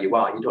is and where you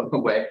are, you don't know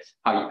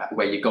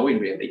where you're going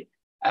really.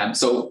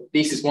 So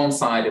this is one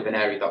side of an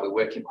area that we're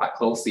working quite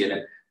closely in.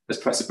 And as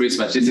Professor Bruce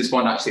mentioned, this is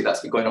one actually that's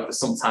been going on for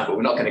some time, but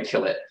we're not going to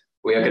kill it.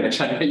 We are going to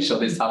try to make sure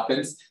this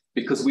happens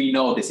because we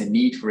know there's a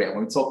need for it. And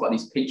when we talk about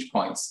these pinch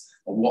points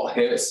and what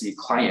hurts your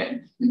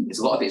client, is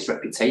a lot of its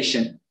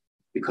reputation.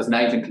 Because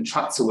now even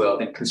contractor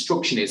world and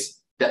construction is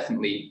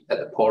definitely at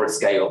the poorer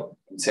scale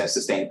in terms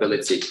of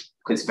sustainability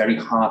because it's very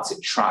hard to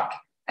track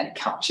and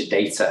capture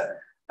data.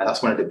 And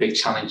that's one of the big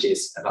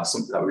challenges. And that's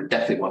something that we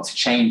definitely want to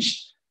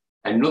change.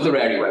 Another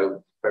area where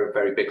we're very,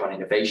 very big on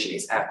innovation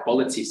is air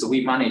quality. So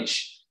we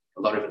manage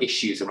a lot of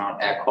issues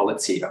around air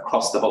quality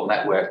across the whole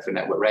network for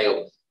Network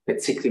Rail,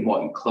 particularly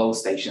more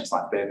enclosed stations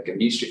like Birmingham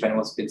New Street. If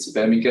anyone's been to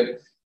Birmingham,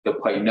 they'll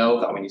probably know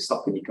that when you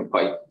stop and you can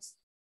probably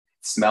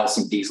smell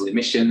some diesel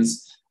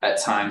emissions at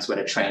times when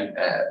a train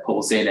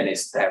pulls in and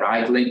it's there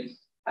idling,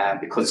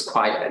 because it's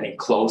quite an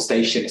enclosed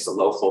station. It's a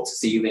low floor to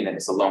ceiling and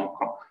it's a long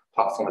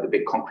platform with a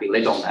big concrete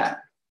lid on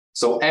there.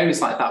 So areas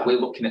like that,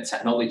 we're looking at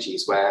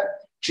technologies where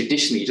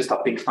traditionally you just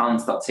have big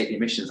fans that take the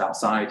emissions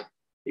outside.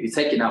 If you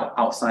take it out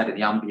outside of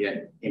the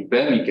ambient in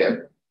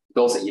Birmingham,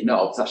 those that you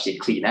know, there's actually a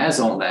clean air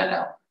zone there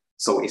now.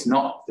 So it's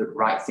not the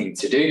right thing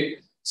to do.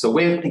 So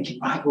we're thinking,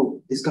 right,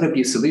 well, there's got to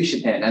be a solution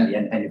here. And then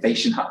the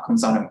innovation hat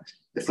comes on and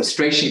the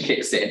frustration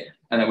kicks in.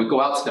 And then we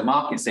go out to the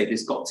market and say,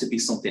 there's got to be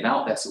something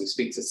out there. So we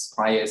speak to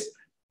suppliers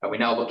and we're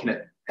now looking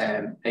at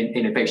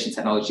innovation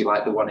technology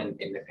like the one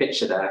in the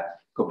picture there,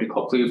 a company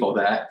called Pluvo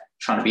there,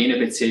 trying to be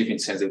innovative in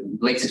terms of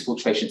latest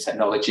filtration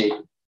technology,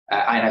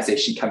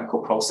 ionization chemical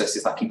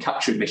processes that can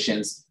capture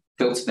emissions,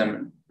 filter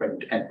them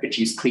and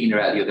produce cleaner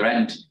air at the other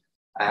end.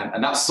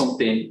 And that's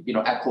something,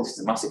 air quality is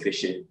a massive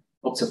issue.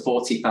 Up to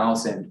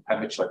 40,000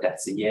 premature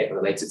deaths a year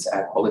related to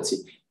air quality.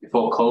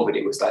 Before COVID,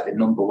 it was like the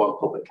 #1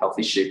 public health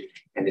issue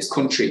in this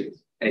country.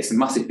 And it's a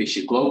massive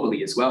issue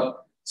globally as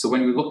well. So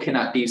when we're looking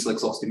at diesel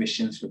exhaust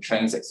emissions from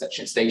trains, etc.,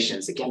 and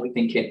stations, again, we're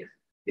thinking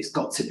there's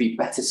got to be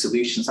better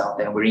solutions out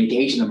there. We're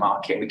engaging the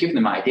market and we're giving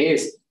them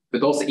ideas.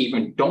 But those that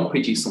even don't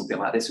produce something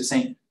like this, we're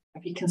saying,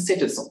 have you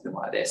considered something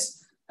like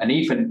this? And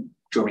even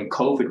during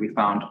COVID, we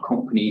found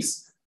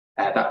companies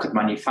that could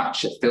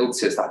manufacture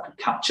filters that could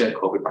capture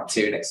COVID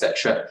bacteria,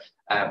 etc.,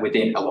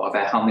 within a lot of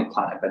air handling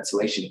plant and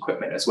ventilation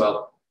equipment as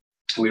well.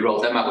 We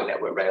rolled them out with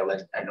Network Rail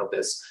and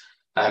others.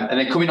 And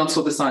then coming on to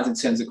other sides in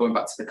terms of going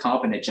back to the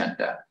carbon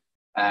agenda,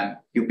 I've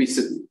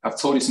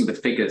told you some of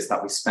the figures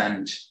that we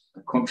spend,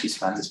 the country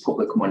spends as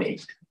public money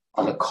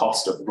on the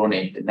cost of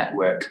running the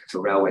network for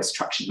railways,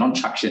 traction,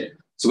 non-traction.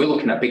 So we're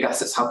looking at big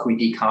assets. How can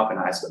we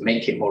decarbonise but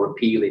make it more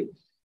appealing?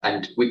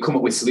 And we come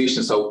up with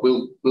solutions. So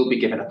we'll be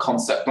given a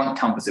concept blank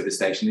canvas of a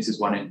station. This is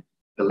one in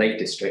the Lake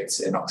District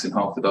in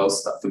Oxenholme for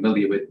those that are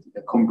familiar with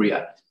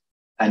Cumbria.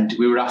 And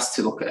we were asked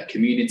to look at a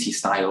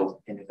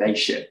community-style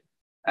innovation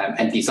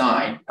and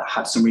design that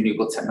had some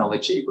renewable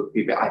technology, would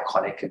be a bit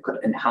iconic and could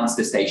enhance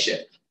the station.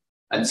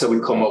 And so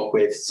we've come up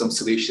with some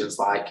solutions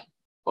like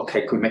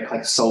okay, could we make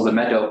like a solar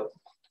meadow?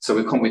 So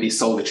we come with these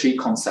solar tree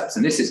concepts,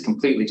 and this is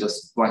completely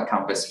just blank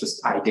canvas,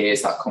 just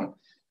ideas that come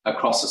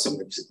across us,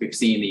 and we've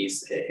seen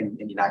these in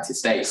the United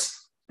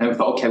States. And we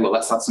thought, okay, well,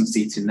 let's add some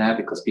seats in there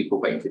because people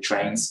are waiting for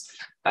trains.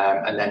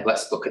 And then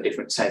let's look at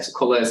different types of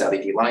colours,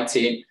 LED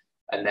lighting,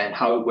 and then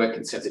how it works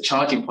in terms of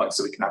charging points.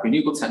 So we can have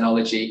renewable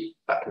technology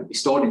that can be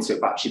stored into a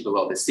battery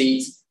below the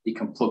seat. You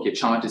can plug your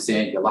chargers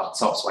in, your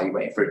laptops while you're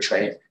waiting for a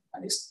train,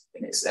 and it's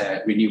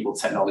renewable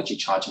technology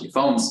charging your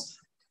phones.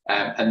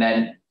 And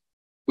then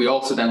we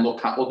also then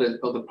look at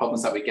other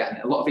problems that we get.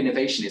 And a lot of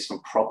innovation is from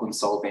problem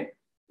solving,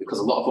 because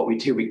a lot of what we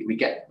do, we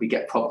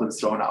get problems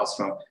thrown at us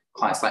from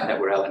clients like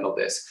NetworkRail and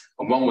others.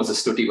 And one was a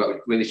study where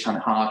we're really trying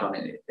hard on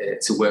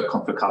it to work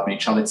on for carbon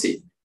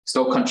neutrality.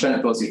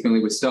 Stoke-on-Trent, for those of you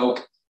familiar with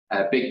Stoke,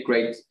 a big,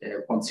 great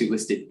 1-2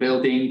 listed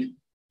building.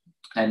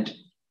 And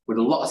with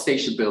a lot of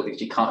station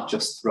buildings, you can't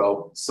just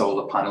throw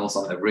solar panels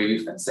on the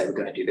roof and say, we're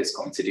going to do this,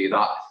 going to do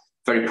that.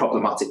 Very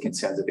problematic in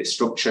terms of its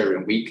structure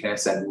and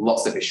weakness, and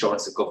lots of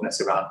assurance and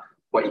governance around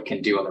what you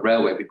can do on the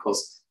railway,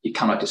 because you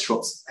cannot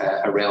disrupt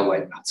a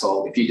railway at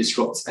all. If you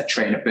disrupt a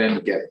train at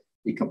Birmingham,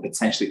 you can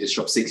potentially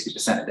disrupt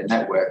 60% of the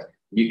network.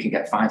 You can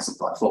get fined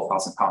something like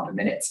 £4,000 a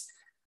minute.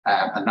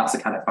 And that's the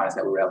kind of fines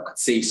that rail could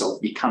see. So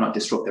you cannot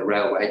disrupt the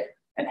railway,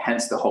 and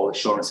hence the whole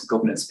assurance and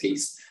governance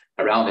piece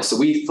around this. So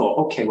we thought,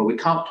 okay, well, we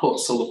can't put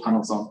solar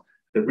panels on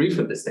the roof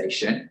of the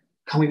station.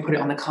 Can we put it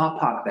on the car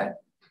park then?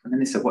 And then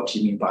they said, what do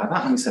you mean by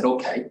that? And we said,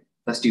 okay,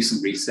 let's do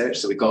some research.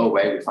 So we go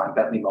away, we find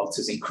Bentley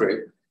Motors in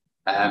Crewe.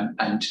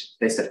 And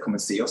they said, come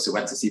and see us. So we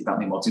went to see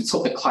Bentley Motors. We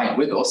took the client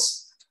with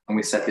us, and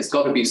we said, there's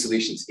got to be a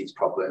solution to these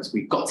problems.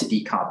 We've got to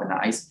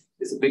decarbonise.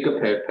 There's a bigger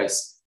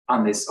purpose,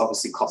 and there's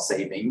obviously cost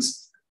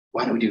savings.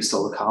 Why don't we do a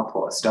solar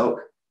carport at Stoke?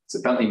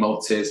 So Bentley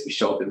Motors, we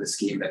showed them the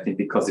scheme, I think,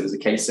 because it was a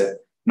case of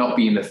not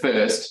being the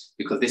first,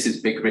 because this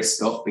is big risk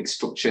stuff, big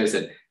structures,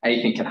 and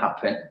anything can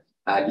happen.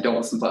 You don't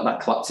want something like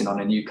that collapsing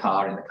on a new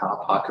car in the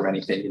car park or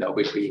anything. You know,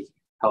 we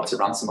held to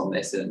ransom on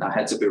this, and our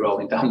heads will be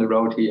rolling down the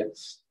road here,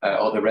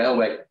 or the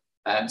railway.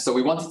 So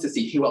we wanted to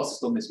see who else has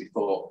done this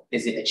before.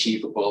 Is it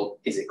achievable?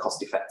 Is it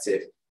cost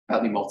effective?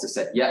 Bentley Motors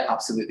said, yeah,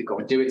 absolutely, go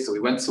and do it. So we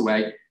went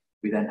away.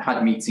 We then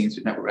had meetings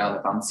with NetworkRail,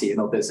 Avanti and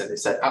others, and they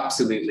said,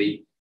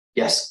 absolutely,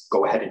 yes,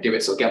 go ahead and do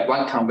it. So again,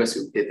 blank canvas,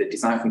 we did the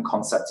design from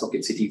concept, took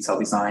it to detailed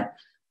design,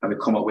 and we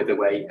come up with a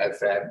way of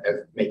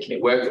making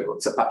it work. We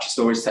looked at battery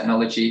storage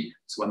technology.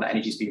 So when that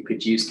energy is being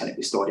produced, can it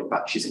be stored in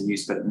batteries and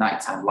used for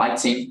nighttime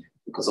lighting?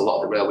 Because a lot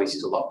of the railways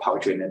use a lot of power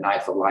during the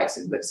night for lights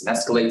and lifts and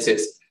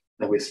escalators.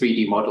 Then we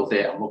 3D modeled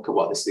it and look at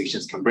what the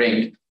solutions can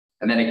bring.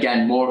 And then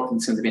again, more in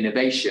terms of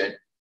innovation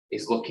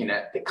is looking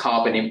at the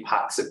carbon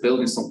impacts of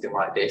building something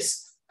like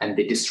this and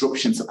the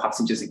disruption to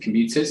passengers and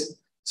commuters.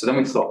 So then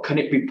we thought, can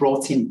it be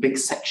brought in big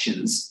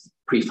sections,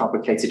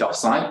 prefabricated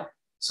offsite?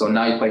 So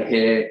now by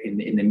here in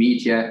the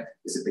media,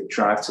 there's a big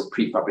drive to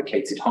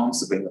prefabricated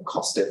homes to bring the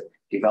cost of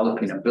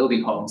developing and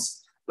building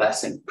homes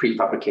less, and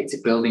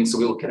prefabricated buildings. So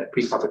we're looking at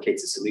prefabricated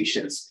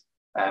solutions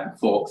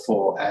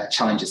for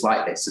challenges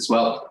like this as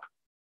well.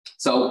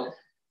 So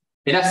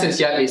in essence,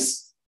 yeah,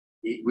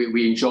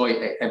 we enjoy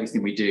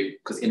everything we do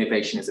because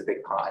innovation is a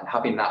big part, and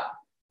having that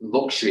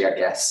luxury, I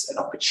guess, an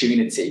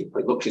opportunity,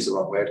 but luxury is the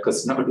wrong word because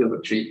it's not really a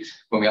luxury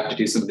when we have to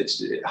do some of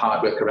the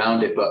hard work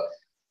around it, but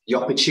the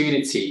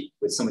opportunity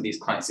with some of these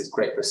clients is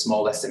great for a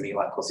small SME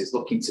like us, is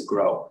looking to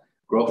grow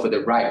for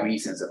the right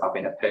reasons of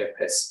having a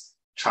purpose,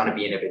 trying to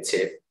be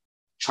innovative,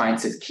 trying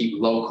to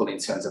keep local in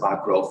terms of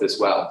our growth as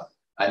well,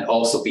 and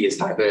also be as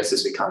diverse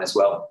as we can as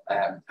well.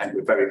 And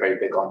we're very, very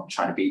big on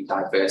trying to be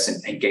diverse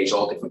and engage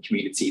all different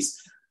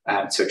communities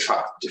to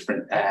attract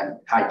different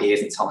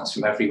ideas and talents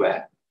from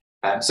everywhere.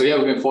 So yeah,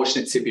 we've been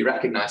fortunate to be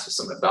recognised for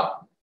some of that.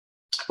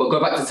 But go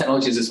back to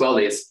technologies as well,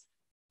 is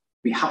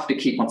we have to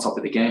keep on top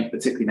of the game,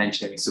 particularly in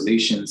engineering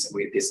solutions.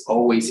 There's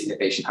always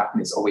innovation happening,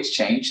 there's always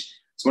change.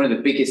 So one of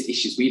the biggest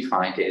issues we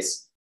find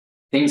is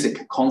things are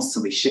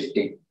constantly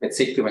shifting,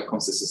 particularly when it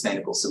comes to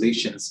sustainable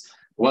solutions.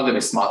 One of them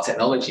is smart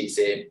technologies.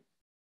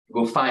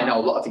 We'll find out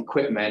a lot of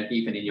equipment,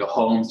 even in your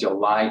homes, your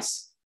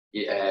lights,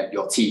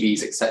 your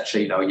TVs,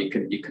 etc. You know, you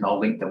can all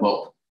link them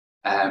up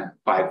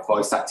by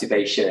voice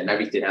activation and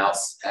everything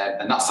else.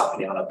 And that's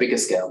happening on a bigger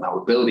scale now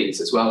with buildings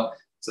as well.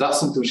 So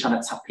that's something we're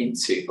trying to tap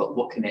into, but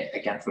looking at,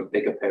 again, from a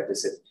bigger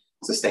purpose of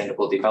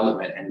sustainable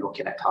development and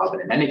looking at carbon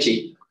and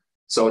energy.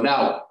 So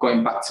now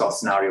going back to our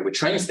scenario with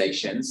train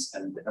stations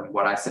and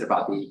what I said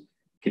about the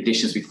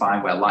conditions we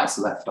find where lights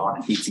are left on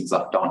and heating's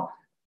left on,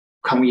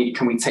 can we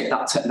take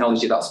that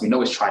technology that we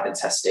know is tried and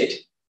tested,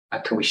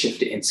 and can we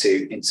shift it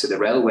into the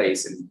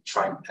railways and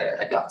try and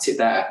adapt it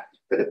there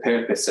for the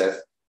purpose of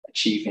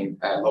achieving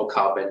low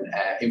carbon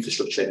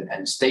infrastructure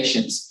and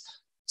stations?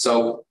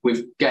 So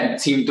we've again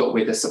teamed up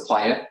with a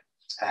supplier,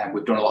 and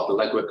we've done a lot of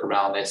the legwork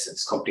around this.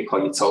 It's a company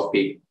called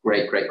Utopia,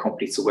 great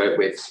company to work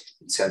with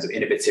in terms of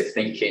innovative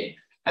thinking.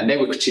 And they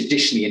were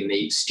traditionally in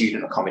the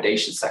student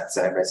accommodation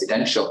sector,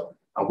 residential.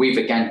 And we've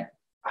again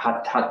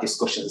had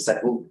discussions and said,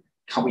 well,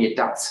 can we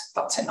adapt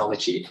that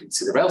technology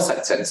to the rail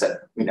sector? And said,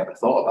 we never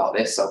thought about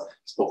this. So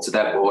spoke to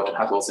their board and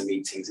had lots of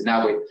meetings. And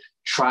now we're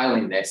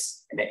trialing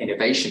this in an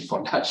innovation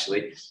fund,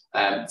 actually,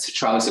 to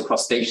trial this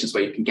across stations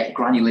where you can get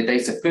granular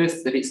data,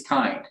 first of its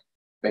kind,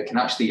 where it can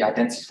actually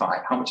identify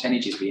how much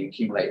energy is being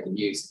accumulated and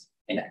used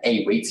in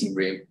a waiting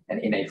room and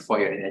in a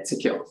foyer and in a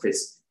ticket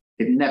office.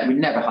 We've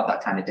never had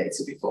that kind of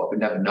data before. We've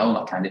never known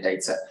that kind of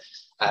data.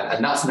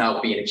 And that's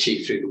now being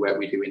achieved through the work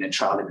we're doing and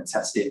trialing and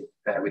testing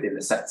within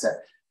the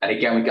sector. And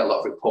again, we get a lot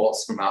of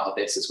reports from out of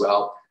this as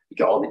well. We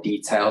get all the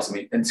details.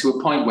 And to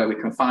a point where we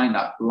can find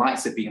that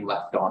lights are being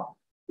left on.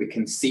 We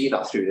can see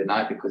that through the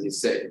night because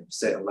there's a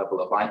certain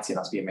level of lighting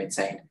that's being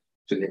maintained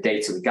through the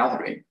data we're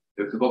gathering.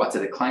 We can go back to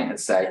the client and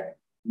say,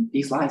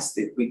 these lights,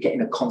 we're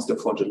getting a constant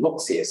 400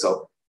 lux here.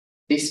 So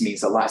this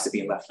means the lights are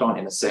being left on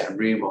in a certain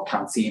room or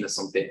canteen or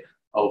something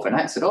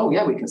overnight. Said, oh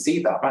yeah, we can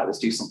see that. Right, let's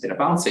do something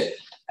about it.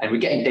 And we're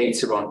getting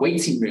data on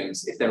waiting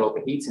rooms if they're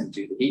overheating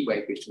due to the heat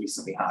wave which we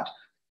recently had.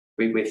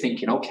 We're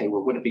thinking, okay,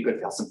 well, wouldn't it be good if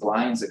we had some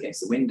blinds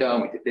against the window?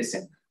 And we did this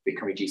and we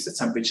can reduce the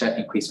temperature,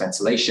 increase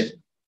ventilation.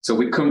 So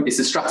it's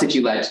a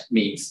strategy-led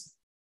means.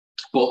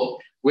 But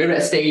we're at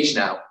a stage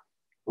now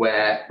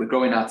where we're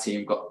growing our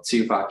team, got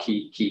two of our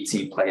key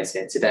team players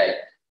here today.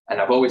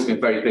 And I've always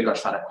been very big on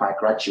trying to acquire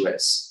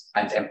graduates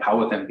and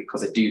empower them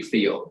because I do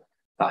feel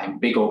that in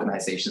big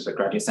organizations where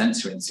graduates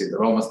enter into,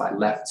 they're almost like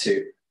left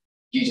to,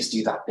 you just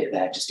do that bit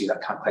there, just do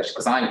that calculation.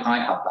 Because I had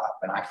that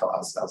when I thought I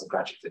was a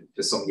graduate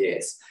for some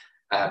years.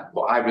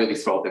 But I really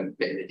throw them a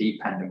bit in the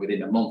deep end, and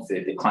within a month,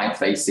 they're client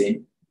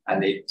facing,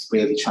 and they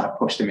really try to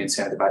push them in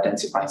terms of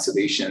identifying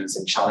solutions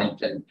and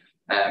challenge and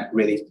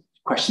really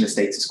question the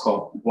status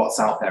quo, what's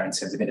out there in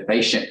terms of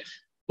innovation.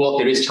 But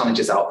there is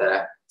challenges out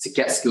there to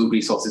get skilled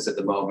resources at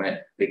the moment.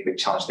 Big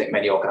challenge. I think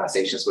many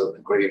organizations will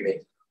agree with me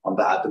on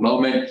that at the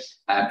moment.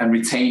 And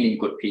retaining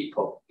good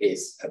people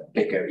is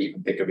a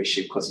even bigger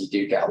issue because you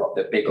do get a lot of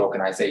the big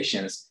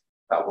organizations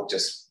that will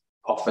just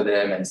offer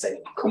them and say,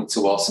 come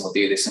to us and we'll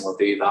do this and we'll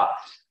do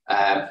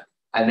that.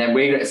 And then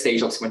we're at a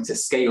stage also when to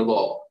scale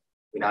up,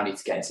 we now need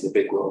to get into the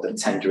big world of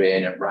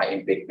tendering and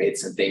writing big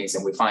bids and things.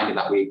 And we're finding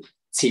that we're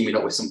teaming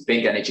up with some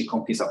big energy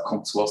companies that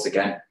come to us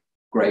again.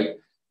 Great,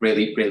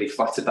 really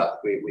flattered that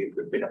we've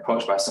been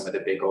approached by some of the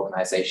big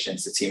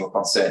organizations to team up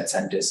on certain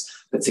tenders,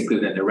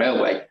 particularly within the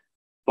railway.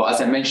 But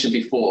as I mentioned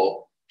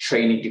before,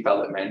 training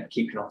development,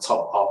 keeping on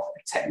top of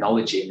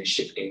technology in the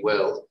shifting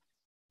world,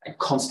 and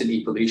constant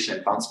evolution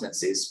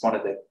advancements is one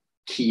of the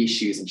key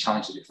issues and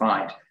challenges we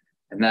find.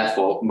 And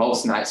therefore,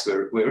 most nights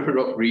we're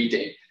up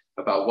reading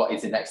about what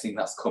is the next thing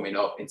that's coming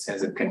up in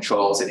terms of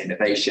controls and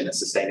innovation and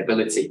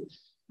sustainability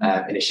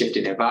in a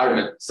shifting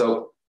environment.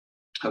 So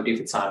how do you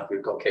for time?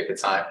 We've got okay for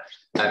time.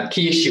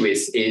 Key issue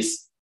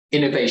is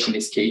innovation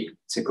is key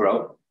to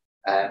grow.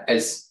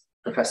 As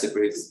Professor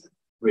Bruce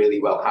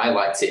really well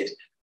highlighted,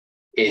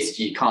 is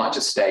you can't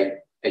just stay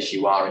as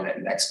you are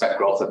and expect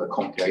growth of a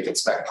company, or you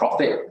expect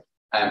profit.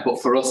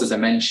 But for us, as I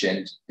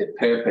mentioned, the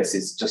purpose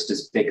is just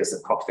as big as the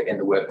profit in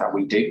the work that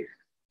we do.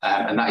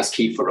 And that is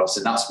key for us.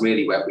 And that's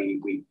really where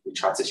we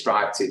try to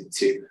strive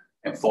to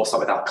enforce that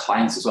with our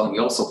clients as well. And we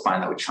also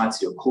find that we're trying to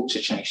do a culture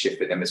change shift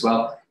with them as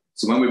well.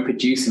 So when we're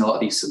producing a lot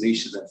of these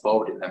solutions and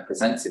forwarding them,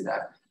 presenting them,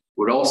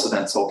 we're also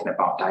then talking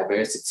about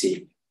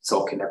diversity,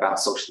 talking about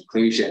social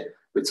inclusion.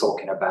 We're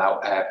talking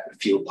about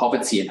fuel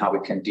poverty and how we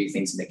can do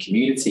things in the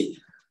community.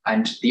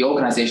 And the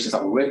organizations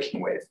that we're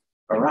working with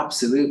are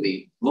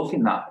absolutely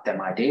loving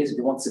them ideas.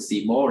 We want to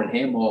see more and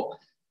hear more.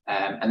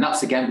 And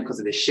that's again because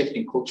of the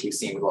shifting culture we've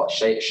seen with a lot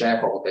of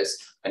shareholders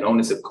and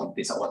owners of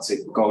companies that want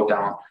to go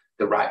down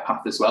the right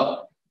path as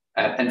well.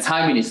 And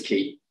timing is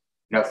key.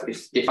 You know,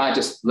 if I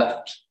just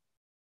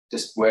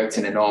worked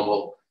in a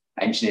normal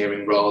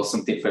engineering role,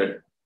 something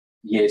for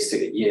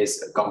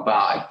years gone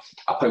by,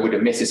 I probably would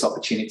have missed this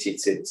opportunity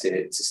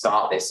to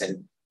start this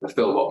and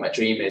fulfill what my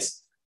dream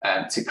is,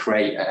 to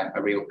create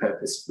a real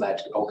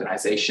purpose-led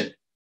organization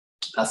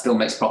that still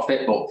makes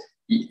profit, but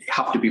you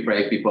have to be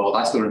brave, be bold.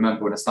 I still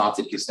remember when I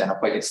started QSustain, I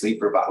played asleep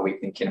for about a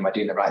week thinking, am I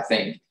doing the right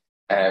thing?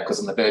 Because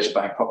I'm on the verge of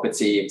buying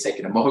property and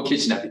taking a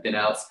mortgage and everything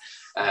else.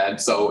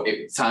 So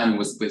time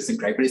wasn't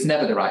great, but it's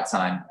never the right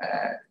time.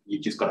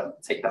 You've just got to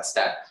take that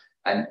step.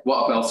 And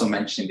what I've also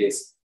mentioned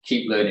is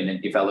keep learning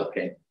and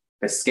developing.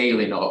 For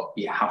scaling up,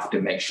 you have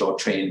to make sure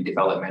training and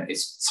development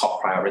is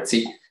top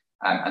priority.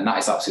 And that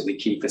is absolutely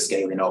key for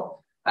scaling up.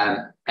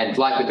 And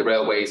like with the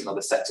railways and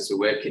other sectors we're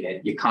working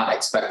in, you can't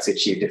expect to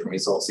achieve different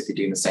results if you're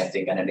doing the same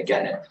thing again and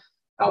again. And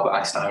Albert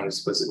Einstein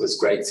was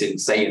great in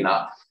saying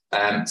that.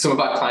 Some of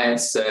our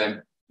clients,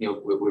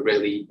 we're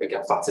really,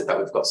 again, flattered that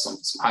we've got some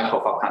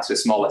high-profile clients. We're a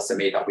small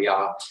SME that we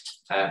are,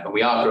 and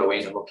we are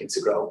growing and looking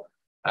to grow.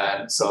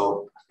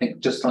 So I think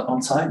just on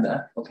time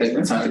there. Okay,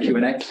 time for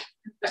Q&A.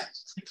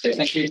 Okay,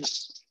 thank you.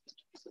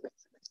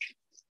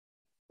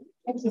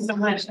 Thank you so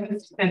much. That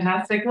was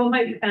fantastic. We'll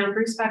invite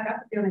Bruce back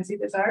up if you want to see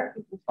this art.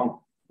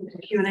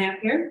 Q&A up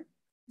here.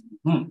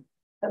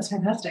 That's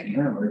fantastic.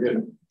 Yeah, very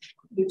good.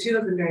 You two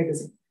have been very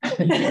busy.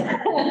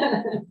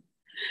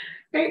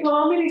 Great. Well,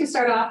 I'm ready to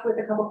start off with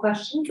a couple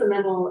questions, and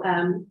then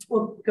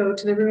we'll go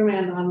to the room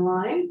and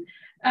online.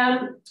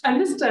 I'm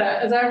just,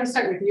 Azhar, to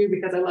start with you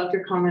because I loved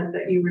your comment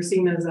that you were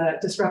seen as a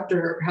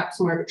disruptor or perhaps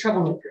more of a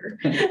troublemaker.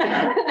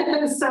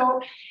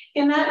 So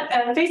in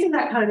that, facing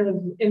that kind of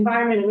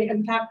environment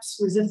and perhaps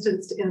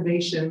resistance to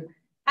innovation,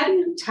 how do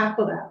you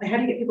tackle that? How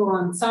do you get people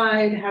on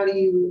side? How do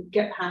you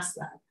get past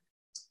that?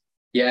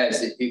 Yeah,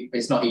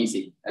 it's not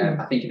easy.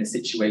 I think in a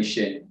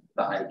situation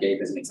that I gave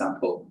as an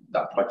example,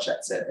 that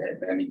project at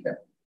Birmingham,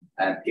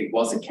 it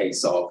was a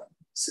case of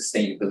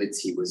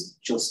sustainability was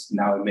just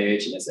now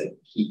emerging as a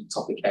key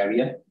topic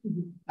area.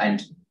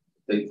 And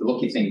the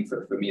lucky thing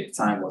for me at the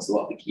time was a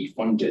lot of the key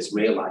funders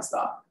realized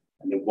that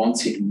and they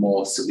wanted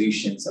more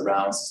solutions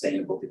around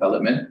sustainable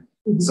development.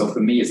 So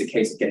for me, it's a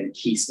case of getting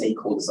key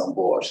stakeholders on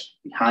board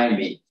behind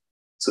me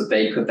so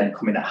they could then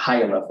come in at a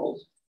higher level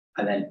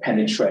and then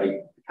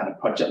penetrate the kind of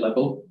project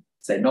level,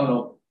 say,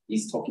 no,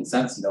 he's talking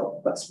sense,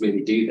 let's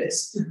really do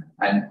this.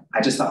 And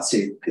I just had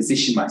to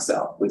position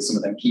myself with some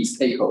of them key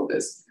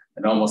stakeholders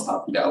and almost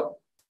have,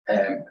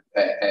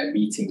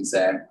 meetings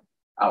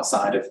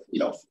outside of,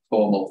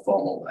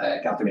 formal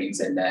gatherings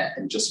in there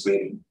and just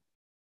really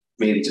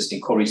just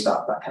encourage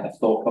that kind of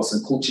thought process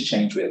and culture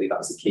change, really. That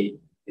was the key,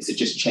 is to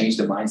just change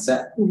the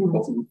mindset.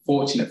 But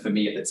fortunate for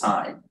me at the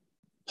time,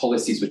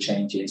 policies were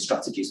changing,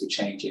 strategies were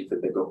changing for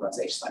big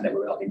organizations. I never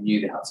really knew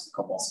they had to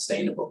become more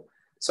sustainable.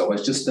 So I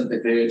was just at the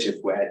verge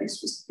of where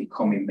this was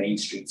becoming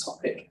mainstream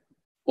topic.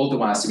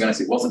 Otherwise, to be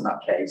honest, it wasn't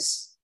that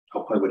case. I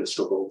probably would have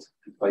struggled.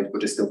 I probably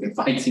would have still been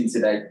fighting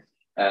today.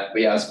 But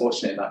yeah, I was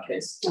fortunate in that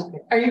case. Okay.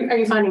 Are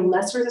you finding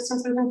less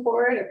resistance moving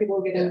forward? Are people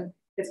getting,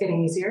 it's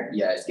getting easier?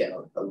 Yeah, it's getting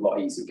a lot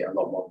easier. Getting a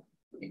lot more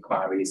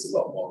inquiries, a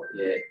lot more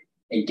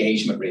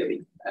engagement,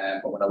 really.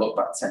 But when I look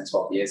back 10,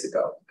 12 years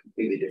ago,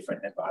 completely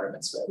different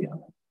environments where we are.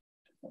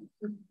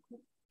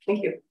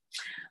 Thank you.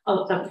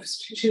 I'll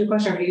shoot a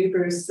question for you,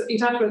 Bruce. You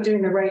talked about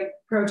doing the right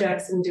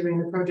projects and doing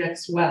the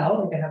projects well.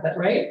 I think I have that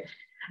right.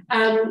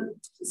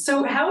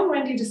 So how and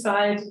when do you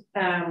decide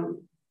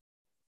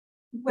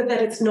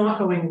that it's not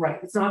going right?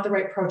 It's not the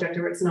right project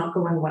or it's not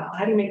going well.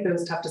 How do you make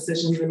those tough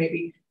decisions? And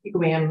maybe you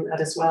go in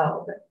that as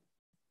well. But...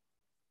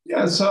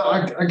 Yeah, so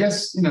I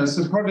guess,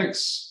 so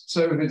projects,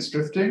 so if it's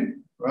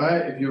drifting,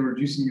 right? If you're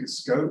reducing its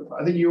scope,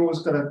 I think you always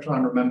got to try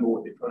and remember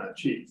what you're trying to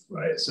achieve,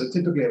 right? So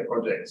typically a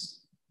project,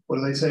 what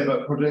do they say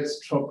about projects?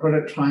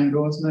 Project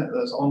triangle, isn't it?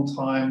 There's on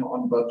time,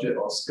 on budget,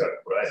 or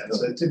scope, right? And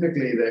so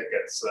typically that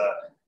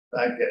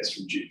gets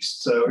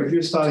reduced. So if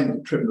you're starting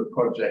to trim the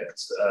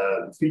project,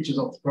 features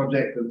of the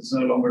project, then it's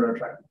no longer an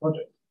attractive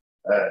project,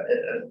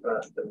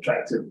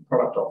 attractive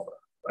product offer,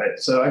 right?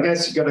 So I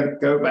guess you got to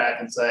go back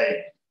and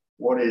say,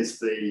 what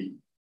is it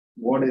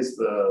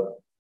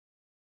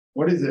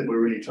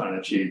we're really trying to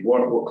achieve?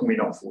 What can we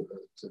not afford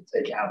to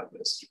take out of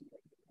this?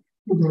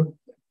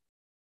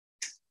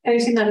 And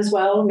you've seen that as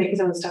well, making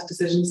some of those tough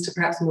decisions to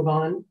perhaps move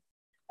on,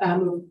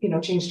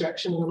 change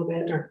direction a little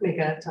bit or make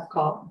a tough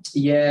call.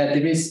 Yeah,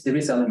 there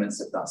is elements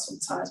of that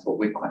sometimes, but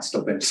we're quite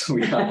stubborn, so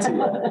we try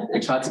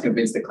to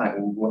convince the client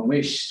when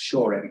we're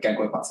sure. And again,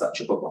 going back to that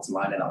triple bottom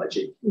line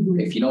analogy,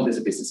 if you know there's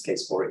a business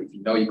case for it, if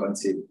you know you're going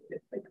to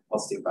make a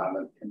positive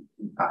environment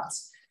impact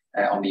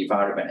on the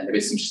environment, and there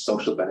is some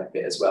social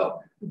benefit as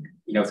well,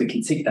 if we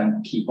can tick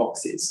down key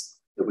boxes,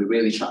 that we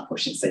really try and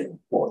push and say,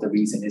 what the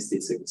reason is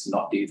this to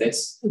not do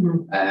this?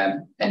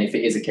 And if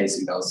it is a case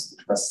of, the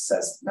professor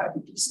says, that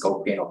would be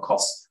scoping or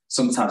cost,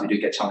 sometimes we do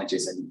get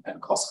challenges and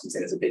cost comes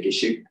in as a big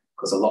issue,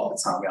 because a lot of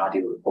the time we are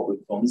dealing with public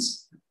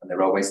funds and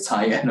they're always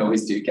tight and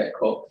always do get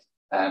cut.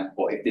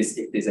 But if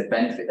there's a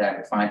benefit there,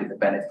 we find that the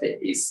benefit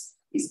is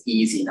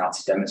easy now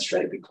to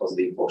demonstrate because of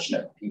the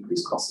unfortunate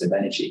increased cost of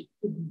energy.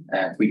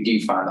 We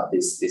do find that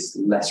there's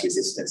less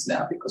resistance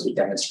now because we're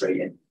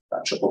demonstrating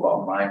that triple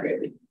bottom line,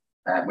 really.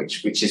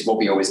 Which is what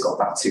we always go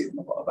back to from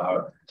a lot of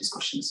our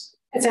discussions.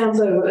 It sounds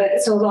like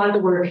so a lot of the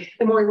work,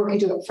 the more work you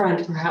do up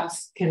front,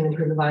 perhaps can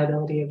improve the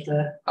viability of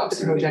the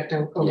project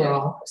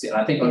overall. Yeah,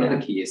 and I think another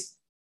key is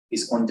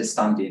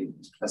understanding,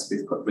 as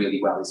we've got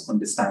really well, is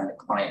understanding the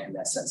client and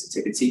their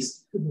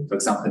sensitivities. For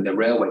example, in the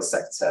railway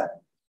sector,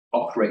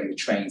 operating the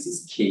trains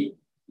is key.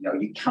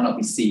 You cannot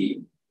be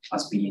seen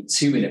as being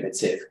too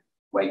innovative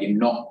where you're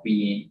not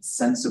being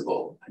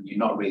sensible and you're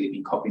not really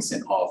being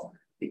cognizant of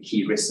the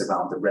key risks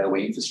around the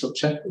railway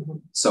infrastructure.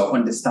 So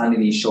understanding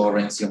the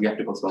insurance, we have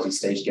to go through all these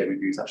stage gate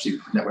reviews. Actually,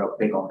 we're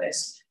big on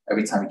this.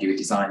 Every time we do a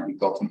design, we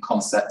go from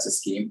concept to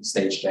scheme,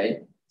 stage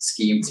gate,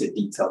 scheme to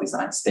detail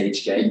design,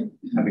 stage gate,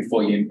 and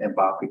before you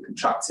embark with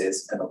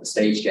contractors, another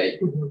stage gate.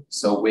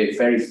 So we're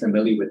very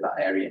familiar with that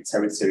area and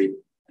territory.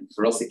 And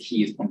for us, the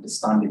key is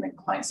understanding the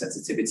client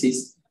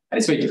sensitivities. And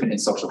it's very different in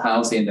social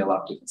housing. There'll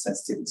have different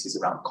sensitivities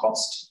around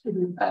cost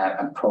and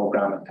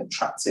program and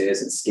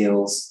contractors and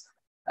skills.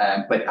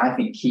 But I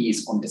think key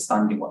is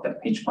understanding what the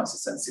pinch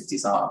points and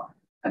sensitivities are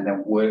and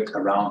then work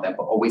around them,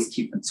 but always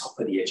keep on top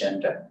of the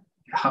agenda.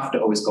 You have to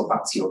always go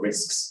back to your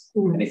risks.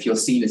 And if you're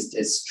seen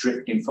as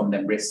drifting from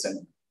them risks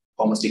and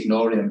almost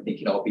ignoring them,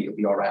 thinking, oh, it'll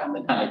be all right on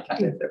the night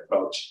kind of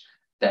approach,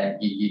 then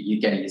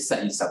you're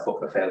setting yourself up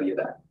for failure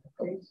there.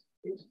 Great.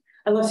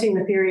 I love seeing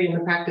the theory and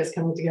the practice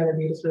coming together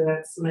beautifully.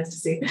 That's nice to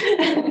see.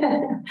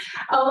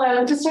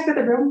 I'll just check out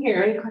the room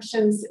here. Any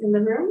questions in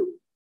the room?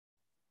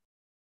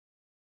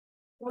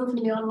 One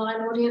from the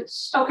online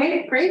audience.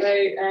 Okay, great. So,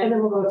 and then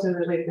we'll go to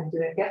the lady and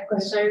do it. Yeah.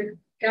 So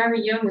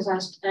Gary Young has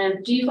asked,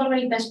 do you follow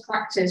any best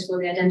practice for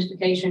the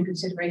identification,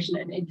 consideration,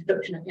 and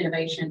introduction of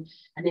innovation?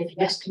 And if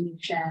yes, can you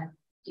share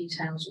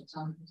details or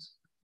examples?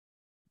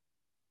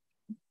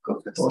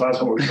 Well,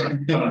 that's what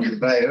we've done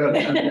today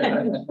earlier,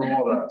 in a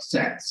broader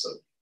sense.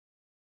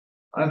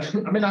 I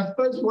mean, I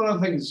suppose one of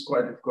the things that's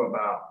quite difficult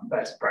about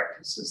best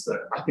practice is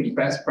that I think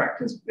best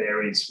practice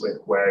varies with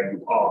where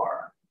you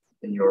are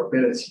in your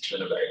ability to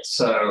innovate.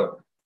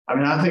 So, I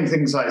mean, I think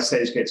things like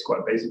StageGate is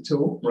quite a basic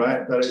tool,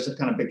 right? But it's a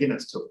kind of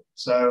beginner's tool.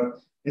 So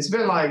it's a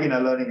bit like, you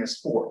know, learning a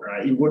sport,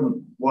 right? You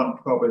wouldn't want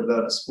to probably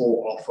learn a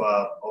sport off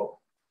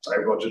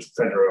Roger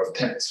Federer of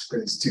tennis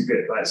because it's too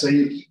good, right? So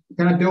you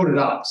kind of build it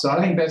up. So I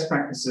think best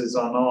practices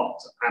are not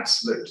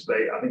absolute.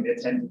 I think they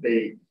tend to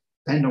be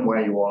depend on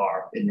where you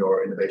are in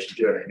your innovation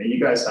journey. I mean, you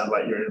guys sound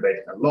like you're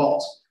innovating a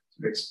lot,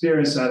 you've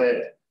experienced at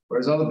it,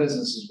 whereas other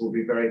businesses will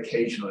be very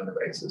occasional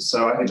innovators.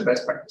 So I think the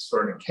best practice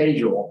for an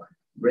occasional,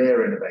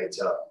 rare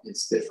innovator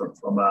is different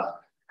from a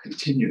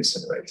continuous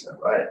innovator,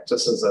 right?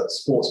 Just as a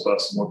sports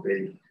person would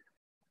be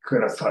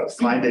kind of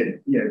find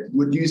it, you know,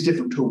 would use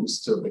different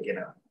tools to a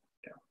beginner.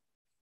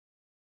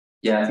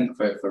 Yeah, I think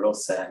for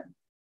us, I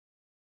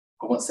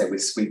won't say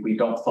we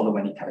don't follow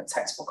any kind of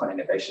textbook on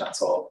innovation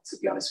at all, to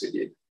be honest with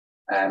you.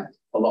 A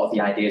lot of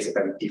the ideas are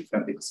very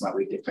different because we have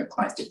really different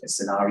clients, different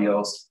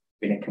scenarios,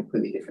 in a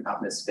completely different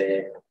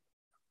atmosphere,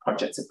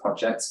 project to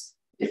project,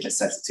 different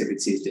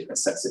sensitivities, different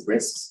sets of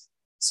risks.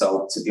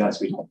 So to be honest,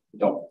 we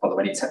don't follow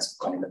any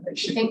textbook on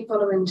innovation. I think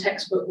following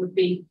textbook would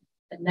be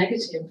a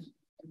negative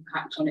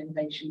impact on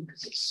innovation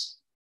because it's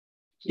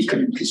you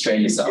can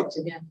constrain yourself.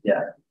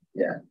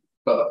 Yeah.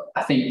 But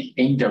I think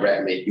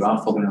indirectly, you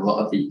are following a lot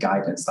of the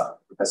guidance that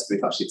Professor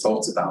Booth actually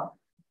talked about,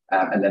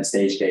 and then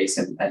stage gates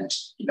and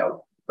you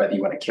know, whether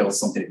you want to kill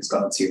something if it's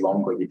gone too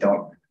long or you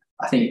don't.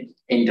 I think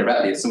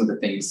indirectly, some of the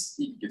things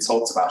you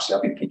talked about, actually,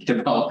 I've been thinking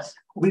about,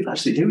 we're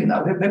actually doing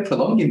that. We're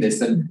prolonging this,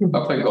 and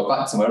I'll probably go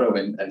back tomorrow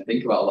and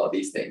think about a lot of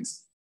these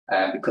things,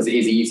 because it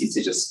is easy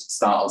to just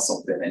start on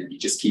something and you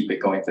just keep it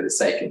going for the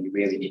sake, and you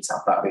really need to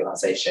have that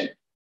realization.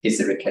 Is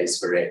there a case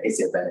for it? Is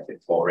there a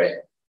benefit for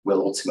it?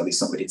 Will ultimately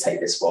somebody take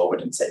this forward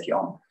and take it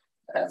on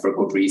for a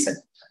good reason?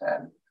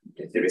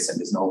 If there isn't,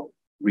 there's no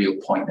real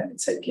point then in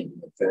taking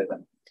it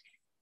further.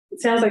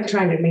 It sounds like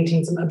trying to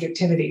maintain some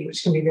objectivity,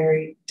 which can be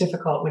very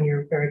difficult when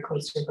you're very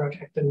close to your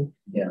project. And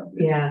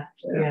yeah,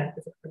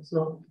 it's a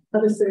personal.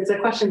 There's a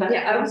question that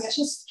I was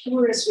just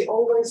curious. We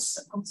always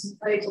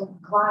concentrate on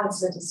client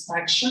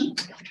satisfaction.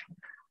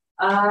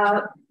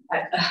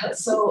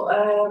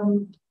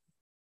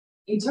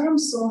 In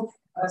terms of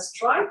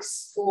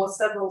strikes for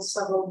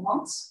several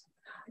months,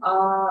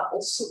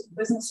 also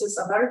businesses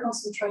are very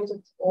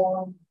concentrated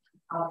on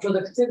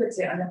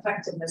productivity and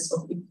effectiveness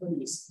of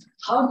employees.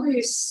 How do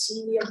you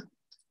see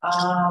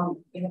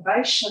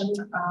innovation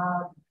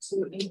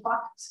to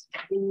impact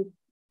the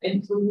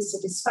employee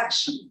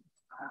satisfaction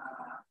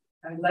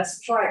and less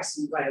strikes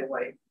right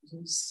away? Do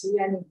you see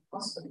any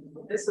possibility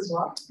for this as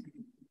well?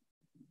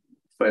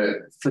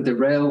 For the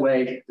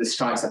railway, the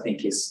strikes, I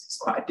think, is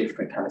quite a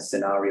different kind of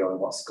scenario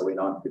and what's going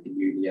on with the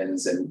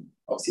unions and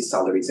obviously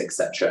salaries,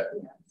 etc.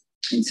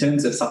 Yeah. In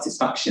terms of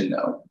satisfaction,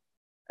 though,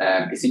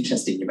 it's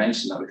interesting you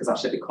mentioned that because I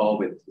actually had a call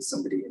with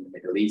somebody in the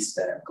Middle East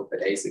a couple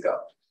of days ago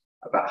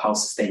about how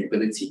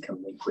sustainability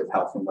can link with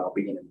health and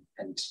well-being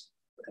and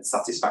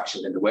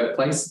satisfaction in the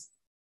workplace.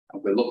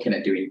 And we're looking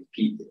at doing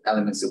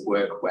elements of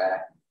work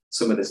where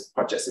some of the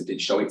projects that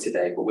didn't show it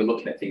today, but we're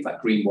looking at things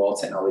like green wall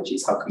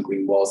technologies. How can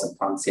green walls and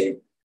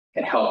planting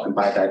can help in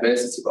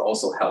biodiversity, but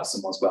also help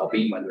someone's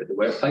well-being when they're at the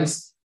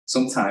workplace?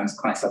 Sometimes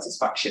client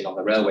satisfaction on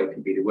the railway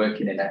can be they're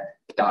working in a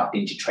dark,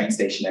 dingy train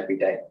station every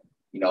day.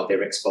 You know,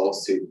 they're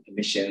exposed to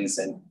emissions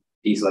and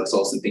diesel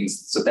exhaust and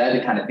things. So they're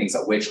the kind of things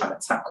that we're trying to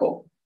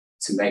tackle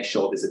to make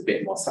sure there's a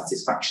bit more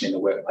satisfaction in the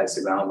workplace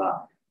around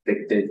that.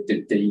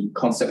 The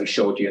concept we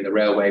showed you in the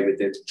railway with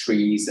the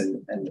trees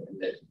and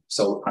the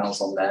solar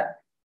panels on there,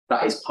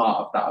 that is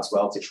part of that as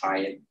well, to try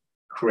and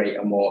create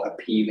a more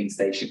appealing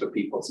station for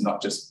people to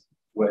not just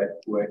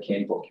work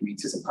in, but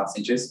commuters and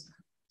passengers.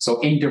 So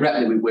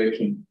indirectly, we're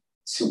working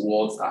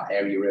towards that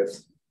area of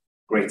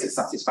greater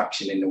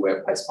satisfaction in the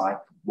workplace by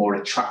more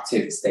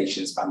attractive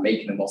stations, by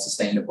making them more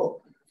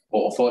sustainable.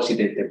 But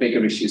unfortunately, the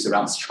bigger issues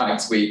around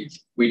strikes, we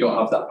don't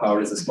have that power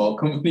as a small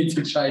company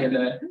to try and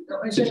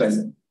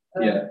looking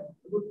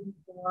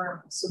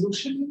for a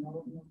solution,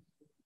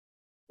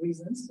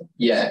 reasons.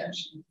 Yeah.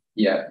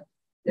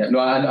 No,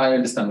 I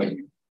understand what you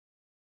mean.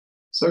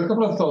 So a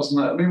couple of thoughts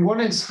on that. I mean, one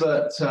is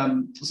that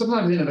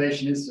sometimes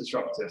innovation is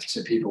disruptive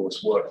to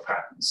people's work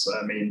patterns.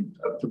 I mean,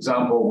 for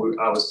example,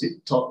 I was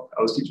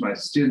teaching my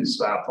students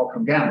about Procter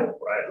 & Gamble,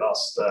 right,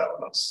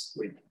 last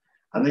week,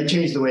 and they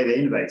changed the way they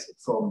innovated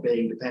from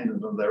being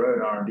dependent on their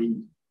own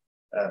R&D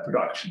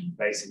production,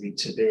 basically,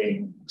 to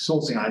being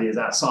sourcing ideas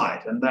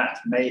outside. And that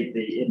made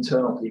the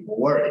internal people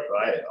worried,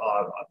 right?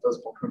 Does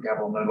Procter &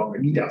 Gamble no longer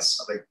need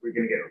us? Are we're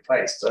going to get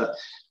replaced?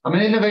 I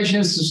mean,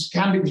 innovation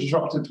can be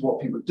disruptive to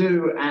what people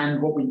do.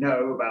 And what we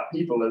know about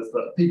people is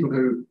that people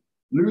who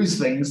lose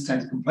things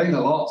tend to complain a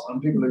lot,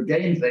 and people who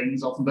gain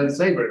things often don't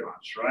say very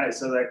much, right?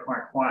 So they're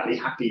quite quietly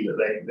happy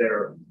that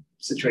their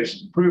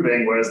situation's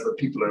improving, whereas the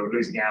people who are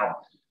losing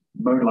out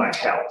moan like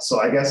hell. So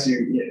I guess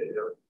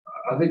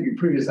I think your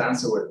previous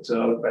answer to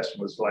another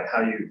question was like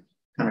how you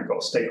kind of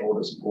got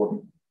stakeholders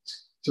important,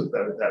 took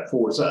that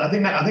forward. So I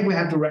think we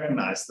have to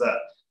recognize that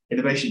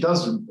innovation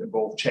does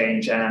involve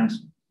change, and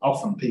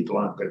often people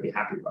aren't going to be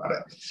happy about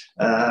it.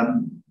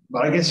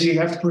 But I guess you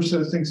have to push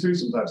those things through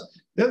sometimes.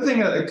 The other thing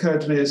that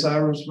occurred to me is I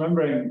was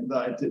remembering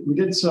that we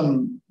had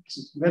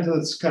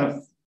this kind of,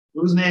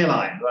 it was an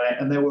airline, right?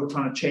 And they were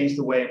trying to change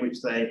the way in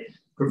which they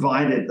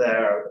provided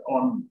their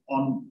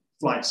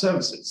on-flight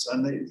services.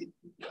 And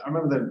I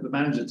remember the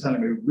manager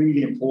telling me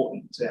really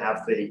important to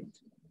have the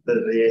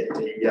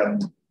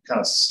kind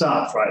of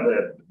staff, right?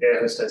 The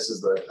air hostesses,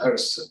 the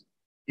hosts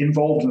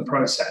involved in the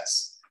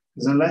process.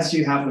 Because unless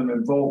you have them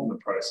involved in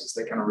the process,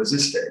 they kind of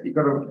resist it. You've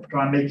got to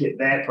try and make it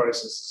their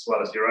process as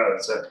well as your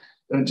own. So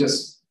don't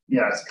just,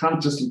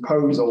 can't just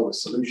impose all the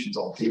solutions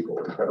on people.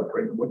 You've got to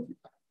bring them with you.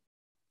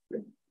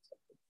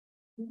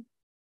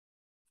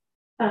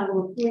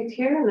 We'll wait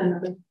here and then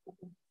another.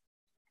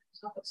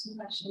 So I've got some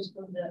questions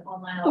from the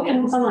online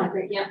audience. Online,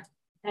 great, yeah.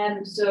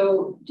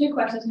 So two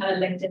questions kind of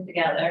linked in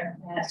together.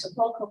 So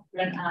Paul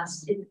Cochran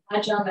asked, is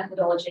agile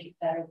methodology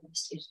better than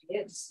stage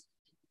gates?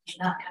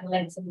 And that kind of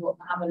links into what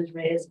Mohammed has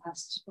raised,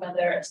 asked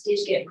whether a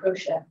stage gate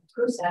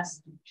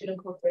process should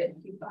incorporate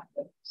the feedback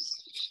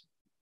loops.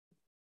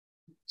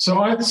 So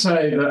I'd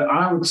say that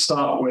I would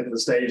start with the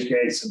stage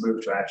gates and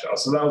move to agile.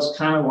 So that was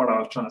kind of what I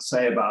was trying to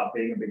say about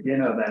being a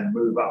beginner, then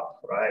move up,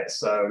 right?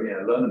 So,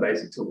 learn the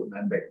basic tool and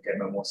then get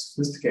more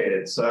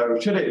sophisticated. So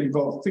should it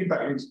involve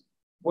feedback loops?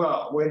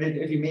 Well, if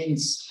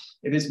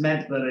it is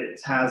meant that it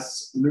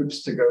has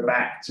loops to go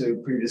back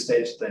to previous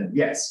stages, then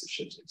yes, it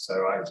should.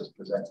 So I just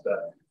presented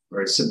a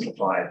very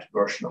simplified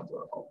version of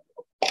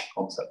the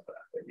concept there.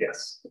 But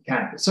yes,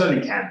 it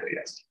certainly can do,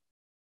 yes.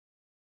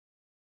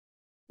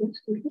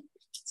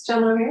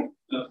 John over here.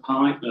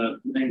 Hi, my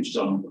name's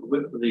John. I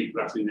work for the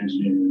Graphene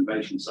Engineering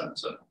Innovation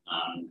Centre,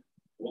 and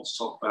I want to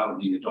talk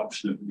about the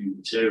adoption of new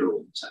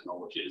material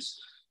technologies.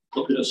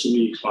 Looking at some of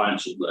your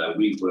clients up there,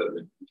 we've worked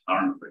with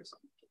Aaron, for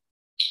example,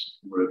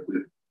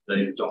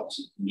 they've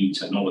adopted new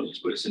technologies,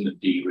 but it's in a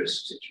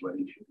de-risk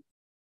situation.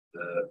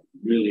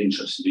 Really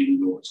interested in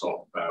your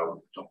talk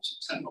about adopting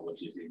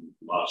technology in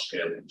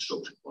large-scale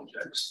infrastructure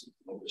projects.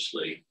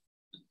 Obviously,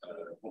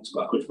 want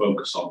to quick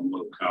focus on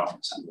low carbon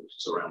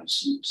technologies around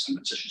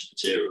cementitious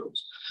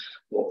materials.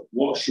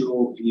 What's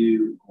your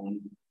view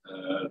on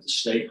the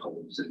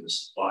stakeholders in the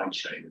supply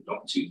chain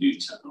adopting new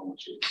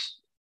technologies,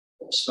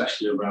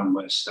 especially around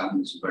where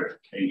standards and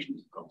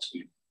verifications have got to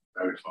be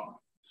verified?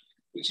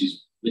 This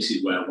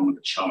is where one of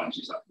the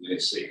challenges that we're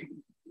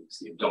seeing is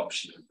the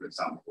adoption of, for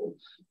example,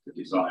 the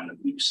design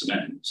of new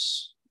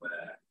cements,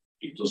 where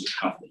it doesn't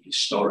have the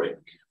historic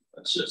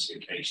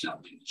certification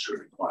that the industry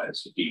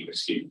requires for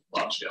de-risking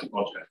large-scale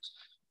projects.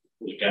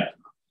 We get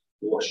that.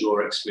 What's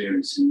your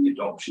experience in the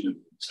adoption of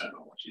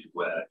technology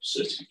where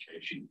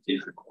certification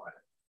is required?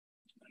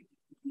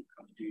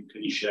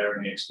 Can you share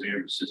any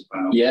experiences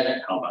about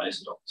how that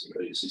is adopted?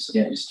 It's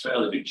a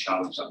fairly big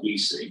challenge that we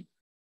see.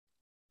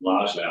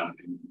 Largely, I'm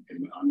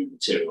in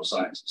material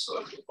sciences, so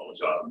I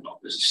apologise, I'm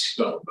not business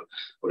developer,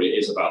 but it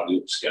is about the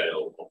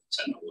upscale of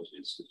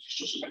technologies, which is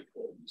just as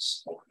important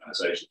as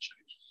organisation change.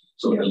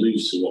 So it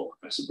alludes to what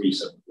Professor Bruce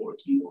said before,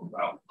 it's more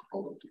about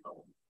product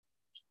development.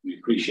 We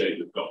appreciate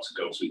we've got to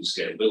go through the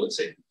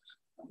scalability,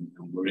 and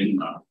we're in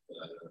that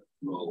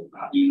role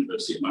at the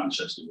University of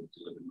Manchester with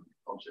delivering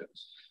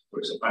projects. But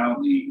it's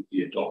about the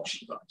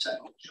adoption of that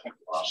technology on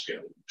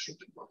large-scale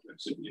infrastructure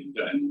projects. Can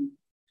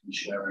you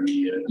share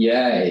any?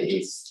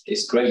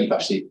 It's great you've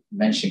actually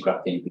mentioned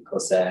graphene,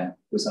 because I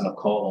was on a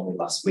call only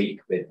last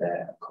week with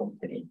a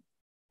company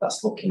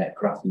that's looking at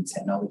graphene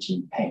technology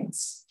in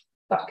paints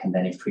that can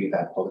then improve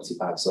air quality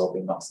by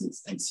absorbing NOx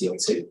and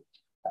CO2.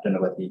 I don't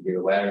know whether you're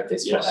aware of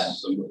this.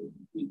 Yes, so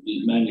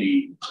there's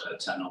many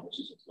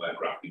technologies where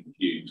graphene is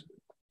used.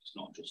 It's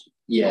not just,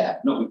 we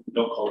don't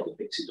call it the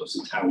pixie dust,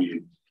 it's how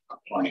you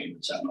apply it in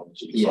the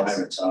technology.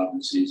 Fire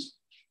retardants is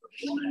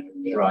one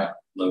area, right.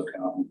 Low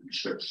carbon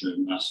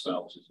construction,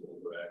 asphalt is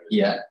another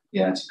area,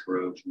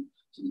 anti-corrosion.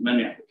 So there's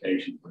many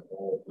applications, but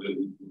we're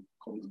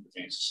coming up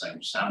against the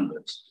same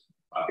standards,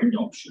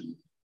 adoption,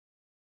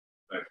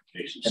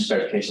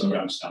 verification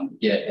around standards.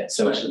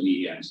 So especially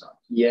the EN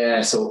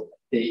standards. So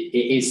it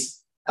is,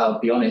 I'll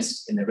be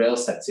honest, in the rail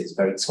sector it's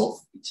very tough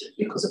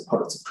because the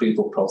product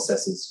approval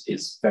process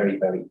is very,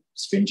 very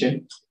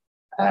stringent.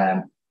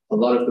 A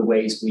lot of the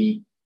ways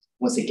we,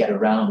 once they get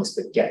around this,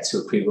 but get to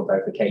approval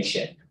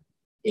verification,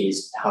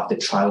 is have the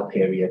trial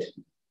period.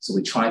 So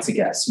we try to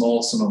get a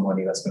small sum of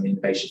money that's from an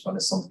innovation fund or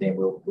something.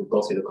 We'll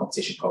go through the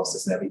competition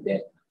process and everything.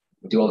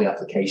 We do all the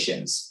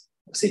applications.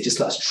 say, just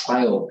let's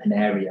trial an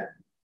area.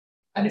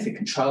 And if we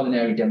can trial an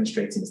area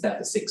demonstrating it's there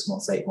for 6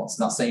 months, 8 months,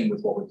 not saying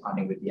with what we're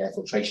planning with the air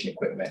filtration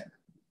equipment,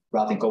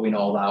 rather than going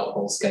all out,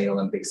 whole scale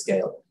and big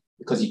scale.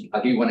 Because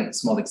I do want a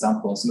small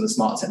example on some of the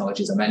smart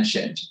technologies I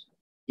mentioned,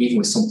 even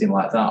with something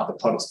like that, the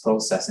products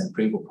process and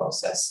approval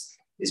process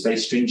is very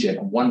stringent.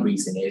 And one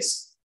reason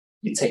is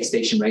you take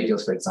station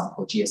radios, for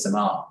example,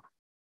 GSMR,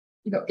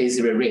 is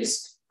there a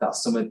risk that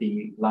some of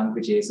the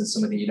languages and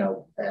some of the,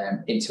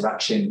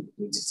 interaction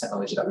with the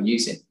technology that we're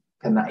using,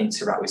 can that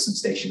interact with some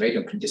station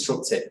radio? Can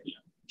disrupt it?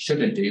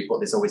 Shouldn't do, but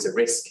there's always a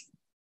risk.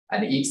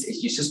 And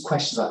it's just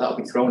questions like that will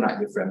be thrown at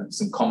you from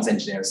some comms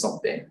engineer or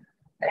something.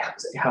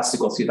 It has to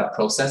go through that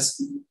process.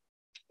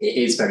 It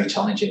is very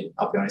challenging,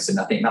 I'll be honest. And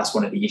I think that's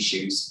one of the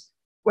issues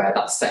where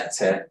that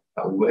sector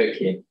that we work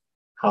in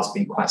has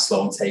been quite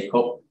slow in take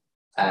up.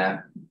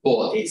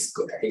 But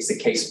it's a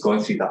case of going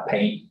through that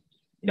pain.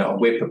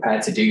 We're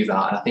prepared to do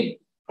that. And I think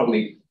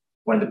probably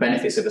one of the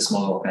benefits of a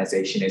smaller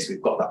organization is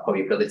we've got that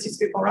probably ability to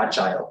be more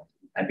agile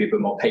and be a bit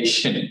more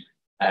patient,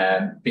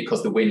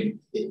 because the win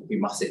will be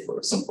massive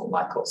for something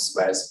like us,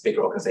 whereas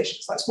bigger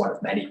organizations, that's one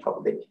of many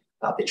probably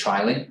that they're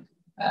trialing.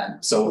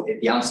 So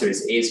the answer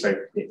is it is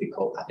very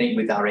difficult. I think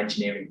with our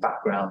engineering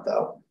background,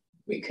 though,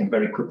 we can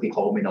very quickly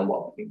home in on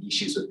what the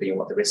issues would be and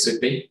what the risks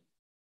would be.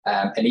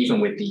 And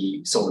even with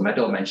the solar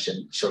meadow I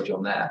mentioned, showed you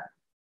on there,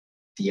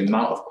 the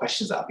amount of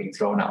questions that have been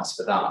thrown at us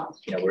for that,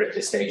 we're at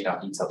this stage now,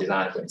 detailed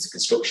design, going into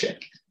construction.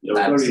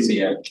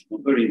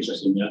 Very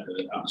interesting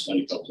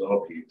outstanding topic you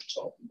were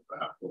talking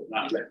about, but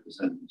that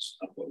represents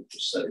what you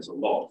just said, is a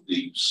lot of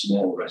the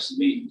smaller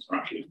SMEs are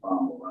actually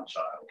far more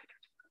agile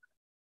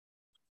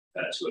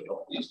to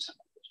adopt these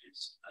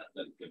technologies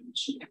than given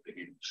some of the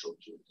big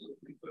infrastructure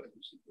delivery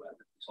firms where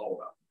it's all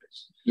about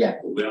this. Yeah.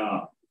 But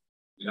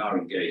we are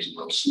engaged in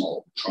those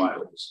small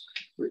trials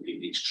with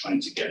it's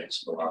trying to get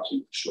to the large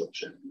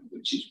infrastructure,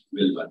 which is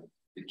really where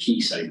the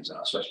key savings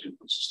are, especially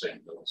for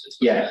sustainability. So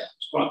yeah.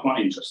 It's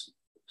quite interesting.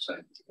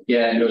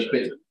 Yeah, no,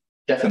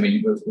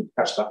 definitely we'll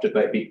catch up after,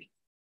 but with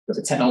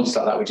the technologies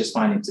like that, we're just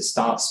finding to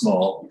start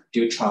small,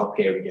 do a trial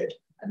period,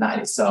 and that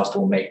in itself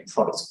will make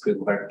product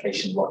approval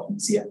verification a lot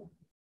easier,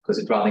 because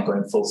it's rather than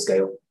going full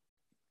scale.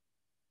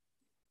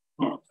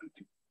 Oh, thank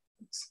you.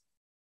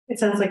 It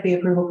sounds like the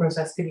approval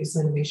process could use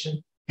some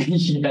innovation.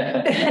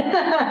 Yeah.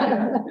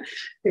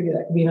 Maybe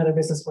that could be another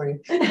business for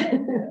you.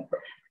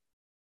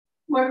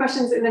 More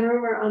questions in the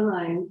room or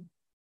online?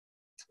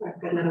 I've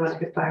got another one I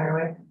could fire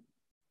away.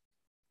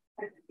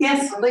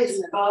 Yes, please.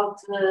 About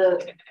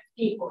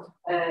people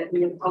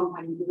in your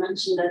company, you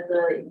mentioned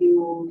that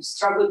you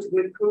struggle to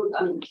recruit.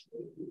 I mean,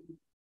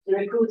 the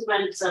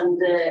recruitment and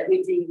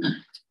with the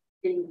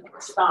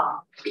staff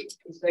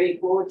is very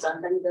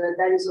important, and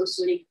that is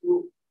also linked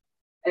to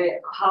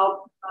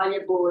how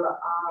valuable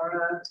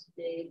are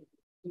the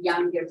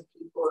younger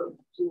people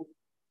to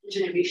the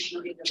generation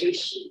of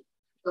innovation.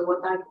 So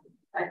what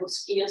type of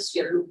skills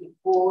you're looking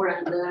for,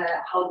 and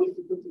how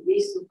difficult it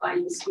is to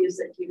find the skills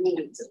that you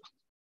need,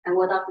 and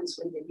what happens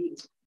when they leave.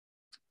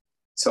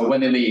 So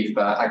when they leave,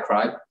 I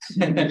cry.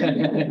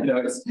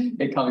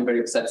 It can be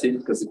very upsetting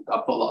because I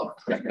put a lot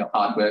of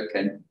hard work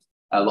and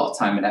a lot of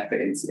time and effort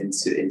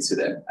into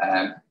them.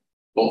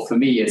 But for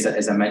me,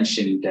 as I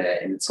mentioned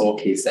in the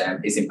talk, is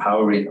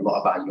empowering a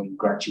lot of our young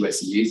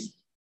graduates and youth,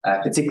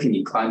 particularly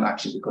in climate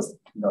action, because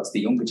it's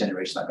the younger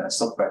generation that are going to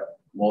suffer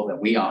more than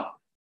we are.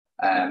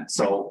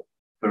 So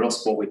for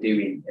us, what we're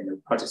doing in the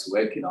projects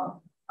we're working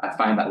on, I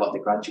find that a lot of the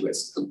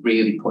graduates are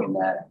really putting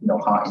their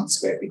heart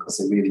into it because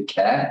they really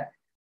care.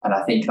 And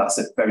I think that's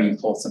a very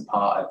important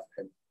part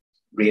of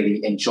really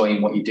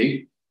enjoying what you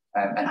do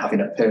and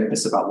having a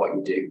purpose about what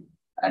you do,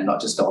 and not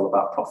just all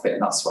about profit.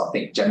 And that's what I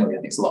think generally,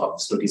 I think there's a lot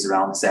of studies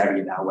around this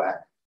area now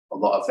where a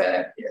lot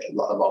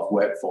of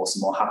workforce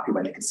are more happy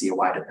when they can see a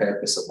wider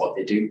purpose of what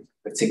they do,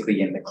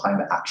 particularly in the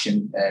climate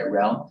action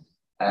realm.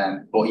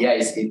 But yeah,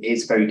 it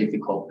is very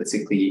difficult,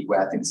 particularly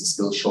where I think there's a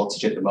skills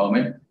shortage at the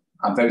moment.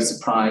 I'm very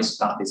surprised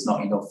that there's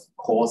not enough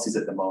courses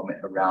at the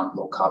moment around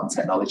low carbon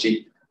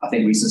technology. I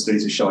think recent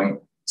studies are showing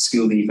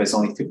school leavers,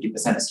 only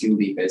 50% of school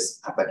leavers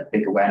have a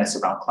big awareness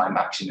around climate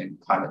action and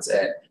climate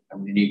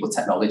and renewable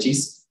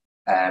technologies.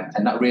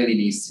 And that really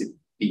needs to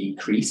be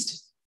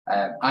increased.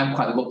 I'm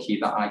quite lucky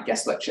that I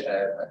guest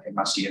lecture in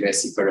Manchester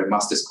University for a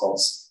master's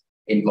course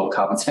in low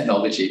carbon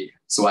technology.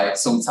 So I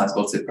sometimes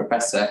go to the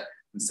professor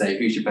and say,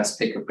 who's your best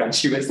pick of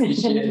graduates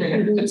this year?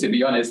 And to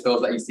be honest,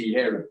 those that you see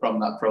here are from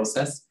that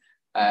process.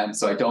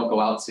 So I don't go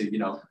out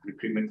to,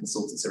 recruitment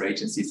consultants or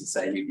agencies and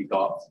say, who you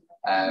got.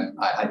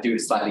 I do it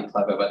slightly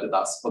clever, whether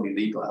that's fully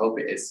legal. I hope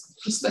it is.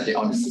 Just let it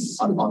on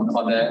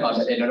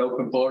in an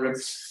open forum.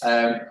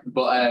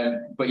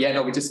 But yeah,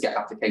 no, we just get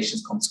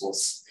applications come to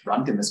us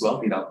random as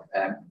well.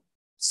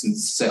 Some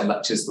certain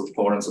lectures, the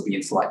forums will be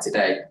into like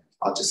today.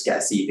 I'll just get a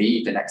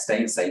CV the next day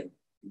and say,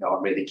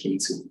 I'm really keen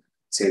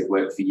to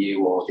work for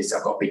you, or this,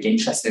 I've got a big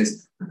interest.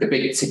 The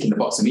big tick in the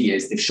box for me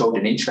is they've showed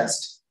an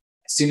interest.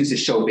 As soon as they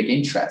show a big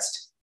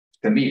interest,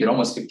 for me, they're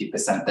almost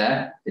 50%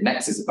 there. The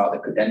next is about the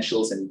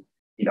credentials and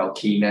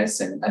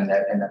keenness and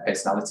their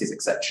personalities,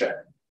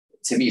 etc.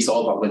 to me, it's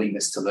all about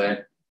willingness to learn.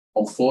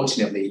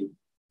 Unfortunately,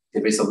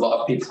 there is a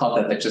lot of people out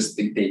there that just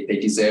think they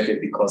deserve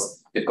it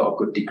because they've got a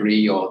good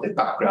degree or their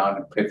background,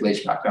 a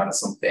privileged background or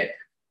something.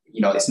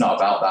 It's not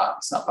about that.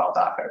 It's not about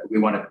that. We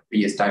want to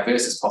be as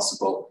diverse as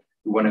possible.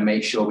 We want to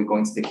make sure we go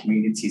into the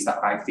communities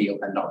that I feel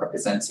are not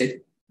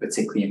represented,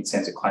 particularly in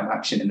terms of climate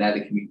action, and they're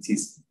the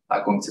communities that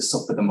are going to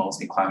suffer the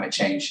most in climate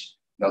change.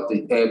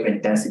 The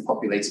urban, densely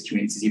populated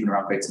communities, even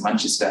around Greater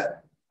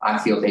Manchester, I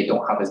feel they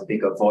don't have as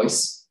big a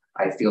voice.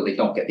 I feel they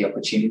don't get the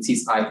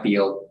opportunities. I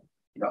feel,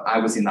 I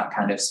was in that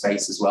kind of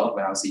space as well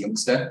when I was a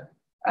youngster.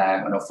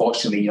 And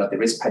unfortunately,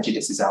 there is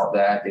prejudices out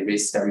there, there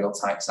is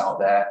stereotypes out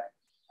there,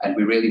 and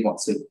we really want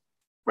to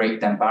break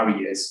them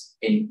barriers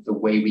in the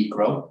way we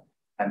grow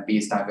and be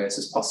as diverse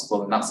as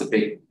possible. And that's a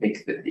big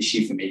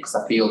issue for me, because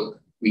I feel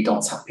we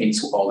don't tap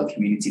into all the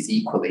communities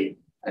equally,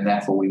 and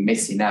therefore we're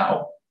missing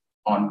out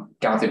on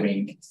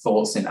gathering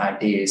thoughts and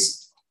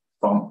ideas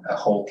from a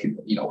whole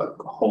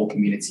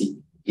community.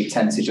 You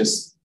tend to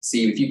just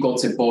see, if you go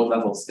to board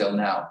level still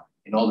now,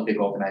 in all the big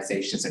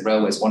organisations, and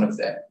railway is one of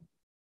them,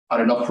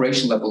 on an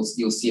operational level,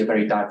 you'll see a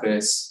very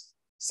diverse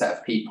set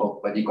of people.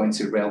 Whether you go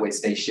into a railway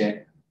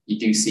station, you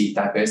do see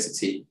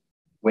diversity.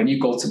 When you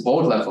go to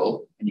board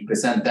level and you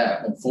present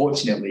there,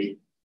 unfortunately,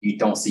 you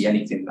don't see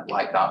anything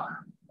like that.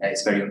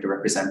 It's very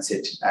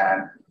underrepresented.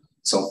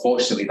 So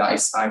unfortunately, I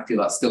feel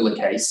that's still the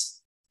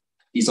case.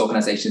 These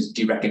organisations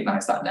do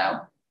recognise that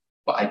now,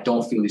 but I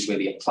don't feel there's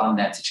really a plan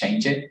there to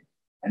change it.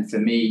 And for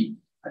me,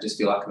 I just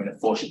feel like I'm in a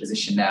fortunate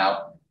position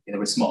now.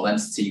 We're a small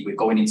entity. We're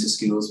going into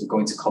schools, we're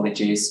going to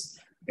colleges.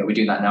 We're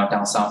doing that now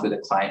down south with a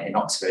client in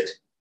Oxford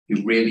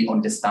who really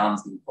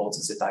understands the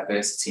importance of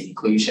diversity and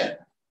inclusion.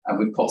 And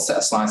we've put a set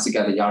of slides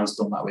together. Yara's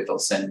done that with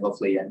us, and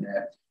lovely. And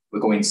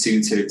we're going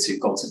soon to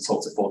go to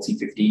talk to 14,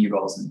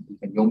 15-year-olds and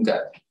even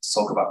younger to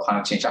talk about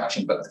climate change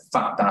action. But the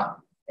fact that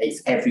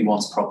it's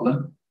everyone's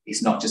problem,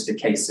 it's not just a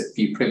case of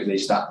few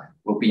privileged that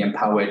will be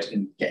empowered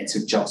and get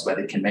into jobs where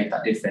they can make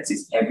that difference.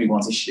 It's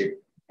everyone's issue,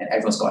 and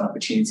everyone's got an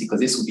opportunity, because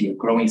this will be a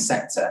growing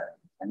sector,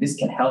 and this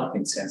can help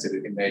in terms of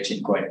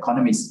emerging growing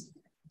economies.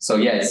 So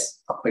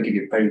yes, I'll give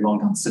you a very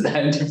long answer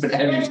there in different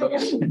areas.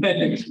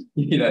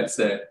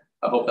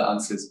 I hope that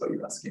answers what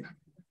you're asking.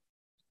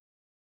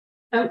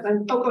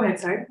 Go ahead,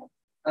 sorry.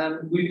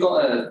 We've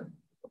got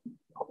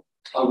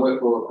I work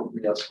for a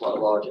company that's quite a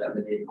large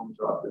M&A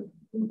contract, and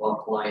one of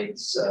our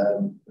clients,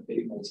 a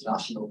big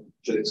multinational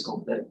insurance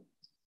company,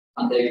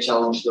 and they've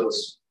challenged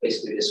us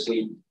basically this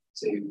week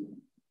to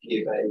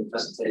give a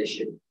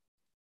presentation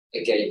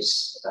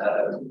against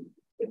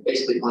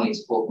basically planning to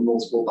support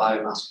multiple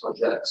biomass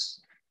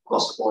projects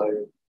across the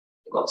globe.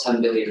 They've got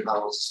 £10 billion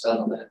to spend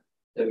on it.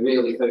 They're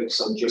really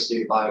focused on just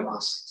doing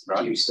biomass to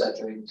reduce their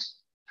dreams.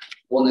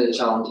 One of the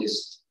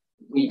challenges,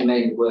 we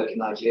mainly work in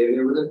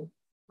Nigeria with them,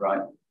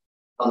 right?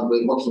 And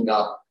we're looking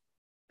at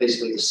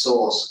basically the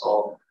source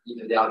of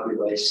the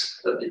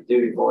agri-waste that they're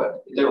doing for it.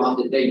 They don't have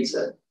the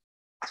data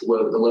to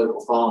work with the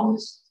local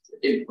farmers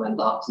to implement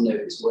that, to know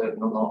if it's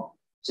working or not.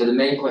 So the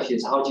main question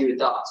is, how do you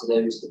adapt to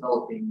those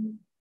developing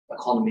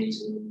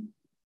economies and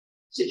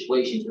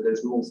situations where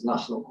those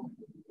multinational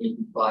companies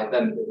can provide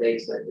them with the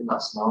data in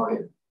that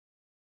scenario?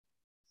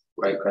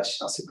 Great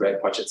question. That's a great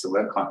project to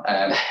work on.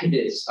 It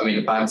is. I mean,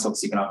 the biomass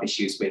obviously going to have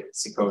issues with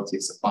security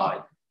of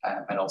supply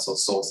and also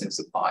sourcing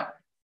supply.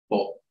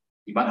 But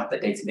you might have the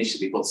data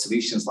initially, but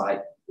solutions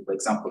like the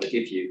example I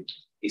give you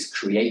is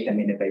create them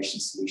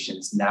innovation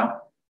solutions now.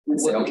 And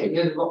say, okay,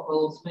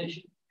 Rockwell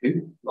Automation.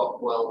 Who?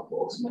 Rockwell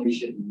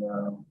Automation.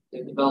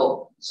 They've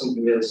developed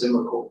something really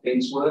similar called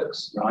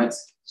ThingsWorks. Right.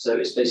 So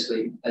it's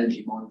basically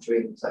energy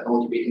monitoring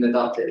technology. We can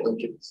adapt it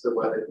to the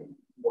weather.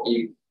 What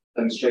you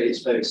demonstrate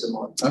is very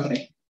similar.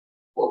 Okay.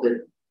 But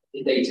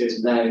the data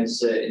is now in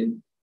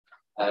certain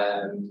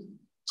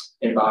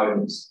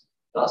environments.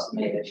 That's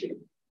the main issue.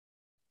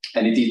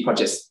 And are these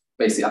projects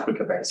basically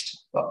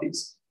Africa-based, a lot of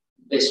these?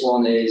 This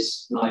one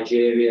is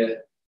Nigeria,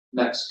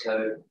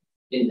 Mexico,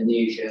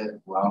 Indonesia.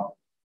 Wow.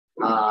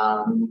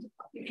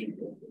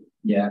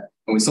 Yeah.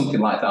 And with something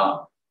like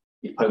that,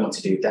 you probably want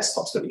to do a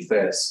desktop study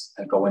first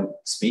and go and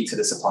speak to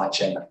the supply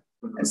chain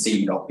and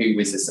see, who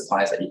is the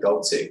suppliers that you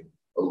go to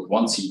or would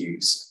want to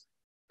use,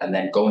 and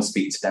then go and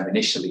speak to them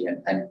initially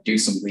and do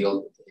some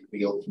real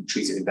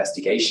intrusive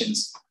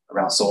investigations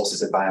around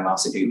sources of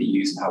biomass and who they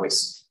use and how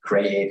it's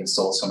created and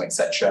sourced from,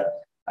 etc.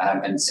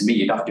 And to me,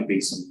 you'd have to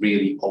be some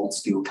really old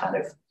school kind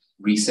of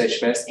research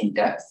first, in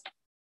depth,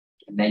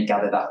 and then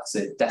gather that as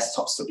a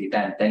desktop study,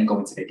 then go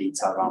into the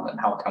detail around it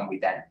and how can we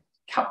then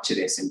capture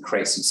this and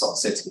create some sort of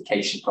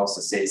certification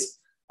processes.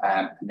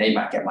 And they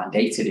might get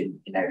mandated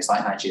in areas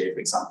like Nigeria, for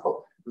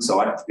example. So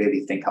I'd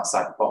really think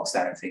outside the box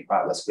there and think,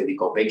 right, let's really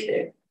go big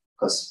here.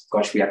 Because,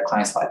 gosh, if we had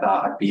clients like that,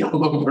 I'd be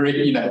all over it,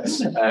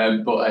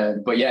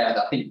 But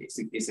yeah, I think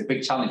it's a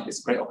big challenge. It's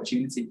a great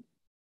opportunity.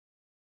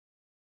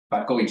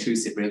 But go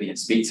intrusive really and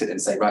speak to them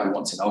and say, right, we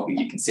want to know who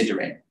you're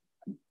considering.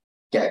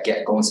 Go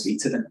and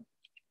speak to them.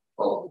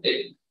 Well,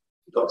 if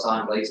you've got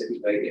time later, it'd be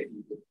great if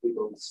you could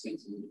go and speak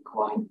to the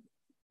client.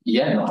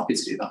 Yeah, no, happy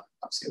to do that.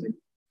 Absolutely.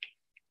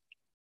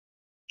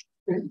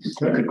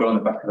 I could grow on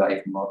the back of that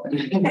even more.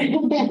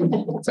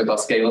 So I've got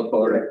scale up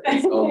for it.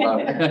 It's all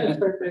about.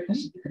 Perfect.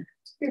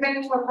 Do you have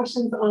any more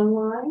questions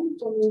online?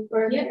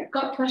 Yeah,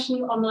 got a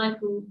question online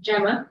from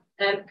Gemma.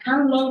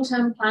 Can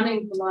long-term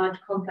planning for large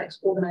complex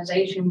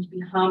organizations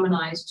be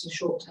harmonized to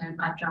short-term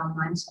agile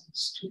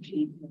mindsets to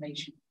achieve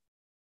innovation?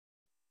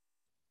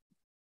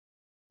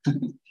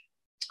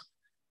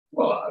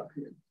 Well,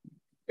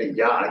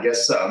 yeah, I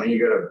guess so. I mean, you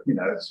got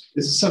to,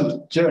 this is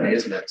some journey,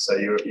 isn't it? So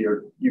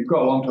you've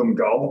got a long-term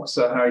goal.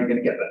 So how are you going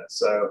to get there?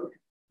 So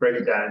break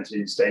it down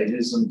into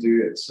stages and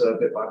do it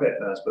bit by bit.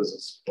 And I suppose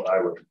that's what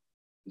I would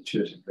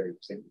intuitively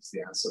think is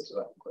the answer to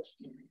that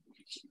question.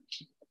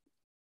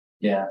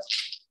 Yeah.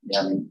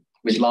 I mean,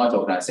 with large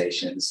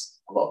organisations,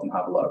 a lot of them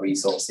have a lot of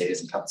resources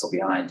and capital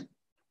behind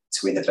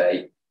to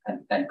innovate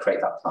and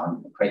create that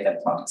plan, and create their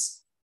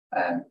plans.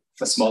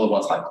 For smaller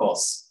ones like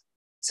us,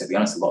 to be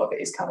honest, a lot of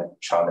it is kind of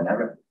trial and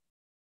error.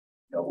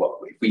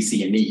 If we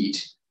see a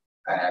need,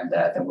 and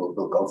then we'll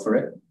go for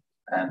it.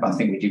 But I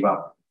think we do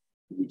have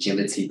the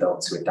agility though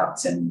to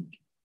adapt and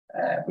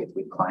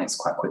with clients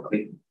quite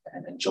quickly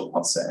and jump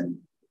on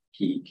certain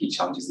key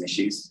challenges and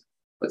issues.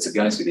 But to be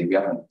honest with you, we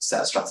haven't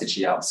set a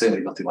strategy out.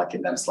 Certainly nothing like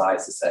in them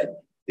slides to say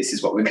this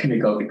is what we're going to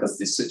go, because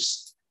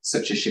there's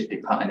such a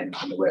shifting pattern in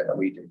the work that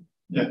we do.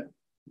 Yeah.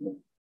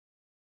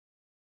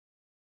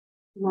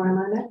 More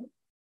on that?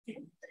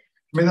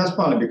 I mean, that's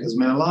partly because, in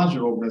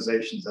larger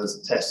organizations,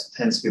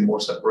 tends to be more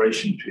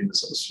separation between the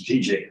sort of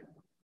strategic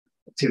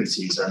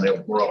activities and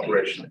the more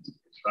operational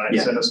activities, right?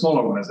 Yeah. So in a small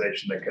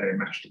organization, they can be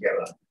mashed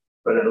together.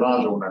 But in a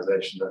large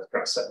organization, there's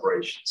kind of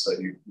separation. So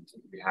you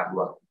have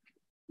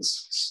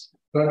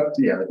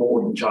the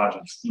board in charge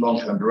of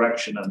long-term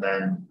direction, and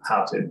then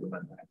how to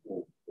implement that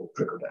will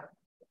trickle down.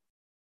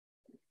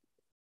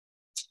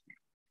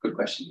 Good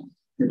question.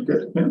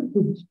 Good. Yeah.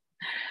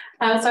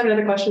 So I have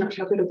another question, which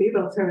I hope it'll be,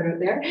 but I'll throw it out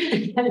there.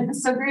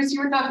 So Bruce,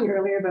 you were talking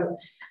earlier about,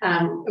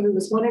 it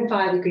was 1 in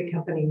 5 UK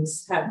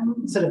companies have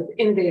sort of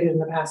innovated in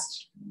the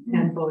past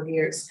handful of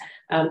years.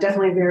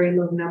 Definitely a very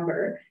low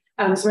number.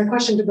 So my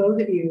question to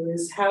both of you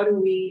is, how do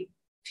we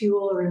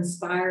fuel or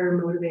inspire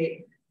or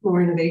motivate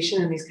more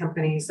innovation in these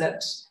companies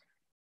that,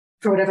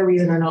 for whatever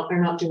reason, are not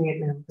doing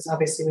it now? Because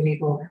obviously we need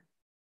more.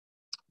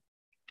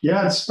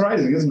 Yeah, it's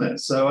surprising, isn't it?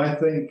 So I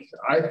think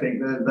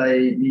that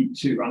they need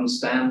to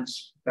understand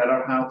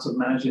better how to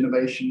manage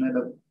innovation in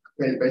a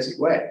very basic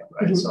way,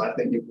 right? Mm-hmm. So I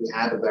think if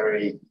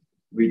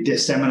we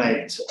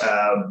disseminate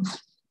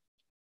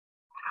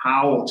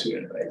how to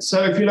innovate.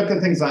 So if you look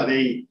at things like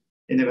the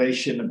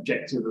innovation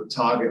objective of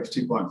target of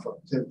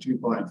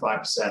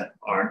 2.5%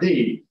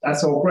 R&D,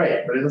 that's all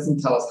great, but it doesn't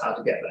tell us how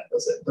to get there,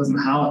 does it? It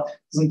doesn't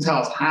tell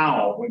us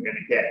how we're going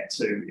to get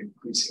to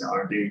increasing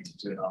R&D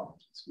to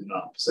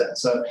 2.5%.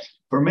 So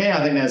for me,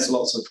 I think there's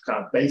lots of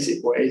kind of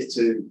basic ways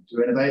to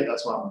innovate.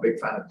 That's why I'm a big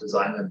fan of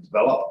design and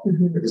develop,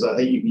 because I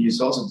think you can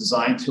use lots of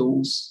design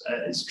tools.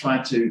 It's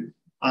trying to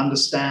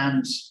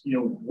understand,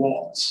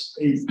 what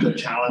is the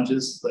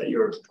challenges that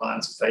your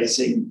clients are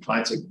facing,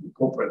 trying to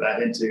incorporate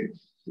that into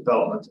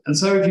development. And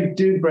so if you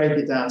do break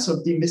it down, sort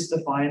of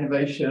demystify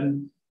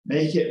innovation,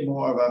 make it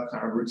more of a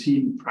kind of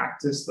routine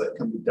practice that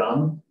can be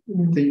done.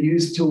 To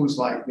use tools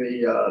like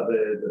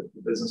the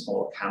business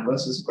model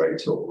canvas is a great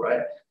tool,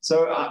 right?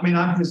 So, I mean,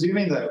 I'm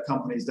presuming that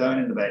companies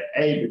don't innovate,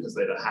 A, because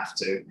they don't have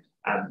to,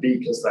 and B,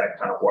 because they're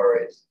kind of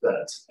worried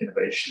that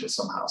innovation is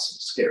somehow some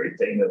scary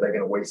thing that they're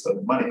going to waste all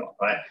the money on,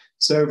 right?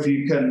 So if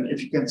you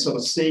can sort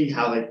of see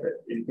how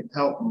you can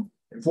help them,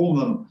 inform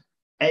them,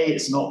 A,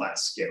 it's not that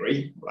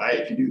scary, right?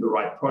 If you do the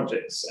right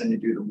projects and you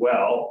do them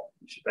well,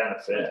 you should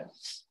benefit,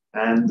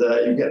 and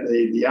you get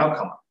the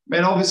outcome. I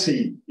mean,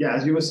 obviously, yeah,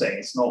 as you were saying,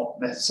 it's not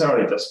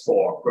necessarily just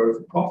for growth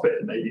and profit,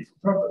 it may be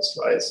for purpose,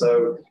 right?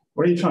 So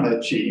what are you trying to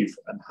achieve,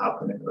 and how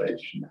can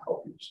innovation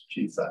help you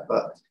achieve that?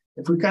 But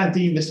if we kind of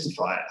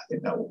demystify it, I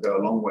think that will go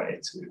a long way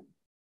to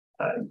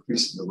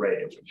increasing the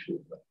rate at which we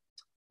do.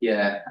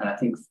 Yeah, and I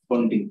think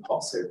funding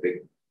pots are a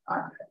big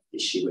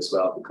issue as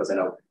well, because I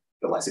know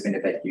the likes of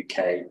Innovate UK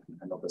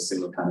and other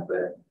similar kind of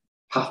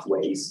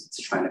pathways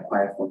to try and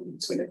acquire funding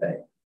to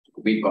innovate.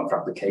 We've gone for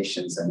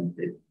applications and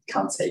it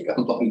can take a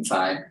long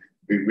time,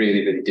 be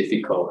really, really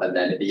difficult. And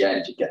then at the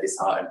end, you get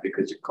disheartened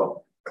because you've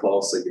come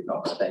closer,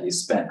 then you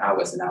spent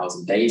hours and hours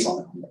and days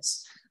on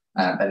this.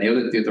 And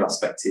the other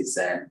aspect is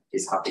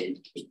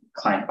having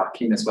client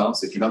backing as well.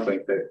 So if you're not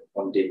going for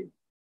funding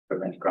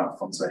from any grant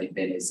funds or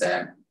anything, is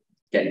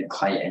getting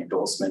client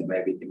endorsement,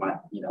 maybe you might,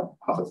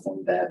 have a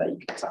fund there that you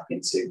can tap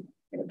into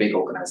in a big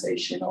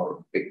organization or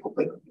a big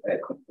public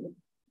company.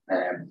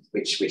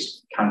 Which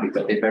can be,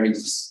 but they're very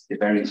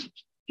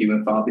few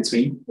and far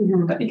between.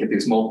 I think if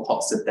there's more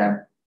pots of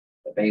them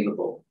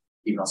available,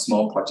 even on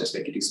small projects,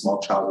 we could do small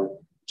trials. The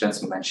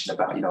gentleman mentioned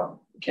about,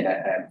 looking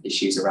at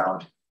issues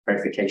around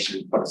verification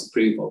and product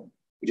approval.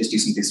 We just do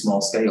something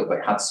small scale, but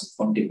it had some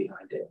funding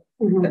behind it.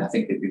 Then I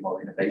think there'd be more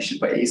innovation.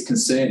 But it is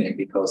concerning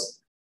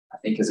because I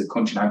think as a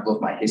country, and I've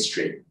loved my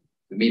history,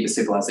 for me, the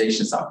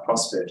civilizations that have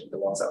prospered, the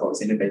ones that have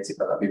always innovated,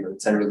 whether that be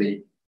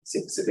militarily,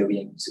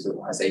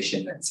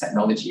 civilization and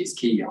technology is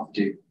key. You have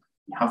to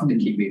You have to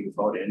keep moving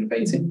forward and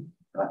innovating.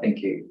 And I think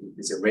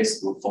there's a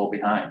risk we'll fall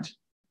behind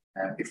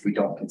if we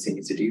don't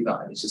continue to do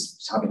that. And it's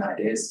just having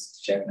ideas,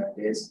 sharing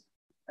ideas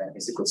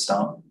is a good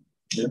start.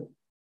 Yeah.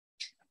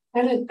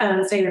 I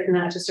would say that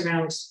not just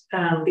around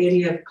the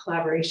idea of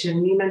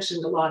collaboration. You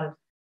mentioned a lot of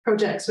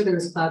projects where there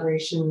was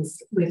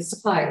collaborations with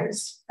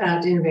suppliers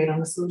to innovate on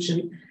the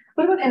solution.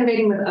 What about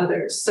innovating with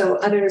others? So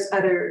others,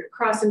 either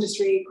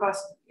cross-industry,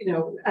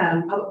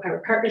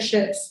 public-private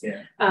partnerships,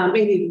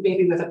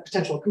 maybe with a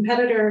potential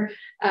competitor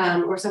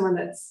or someone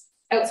that's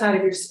outside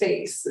of your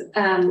space.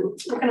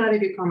 What can either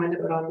of you comment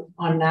about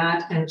on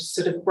that and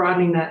sort of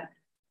broadening that,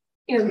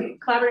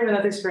 collaborating with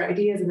others for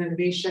ideas and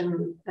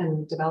innovation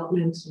and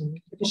development and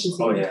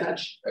efficiency and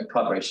such?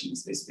 Collaboration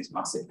is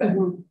massive.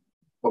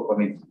 But I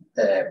mean,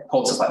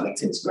 portals like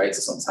LinkedIn is great,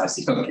 so sometimes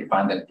you can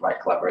find the right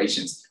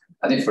collaborations.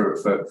 I think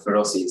for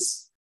us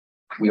is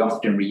we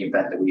often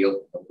reinvent the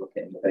wheel of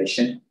looking at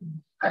innovation.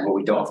 And what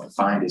we don't often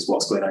find is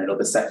what's going on in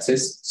other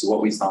sectors. So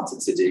what we started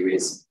to do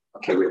is,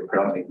 okay, we're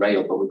predominantly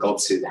rail, but we go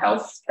to the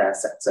healthcare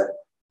sector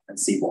and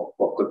see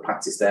what good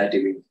practice they're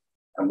doing.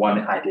 And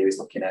one idea is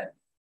looking at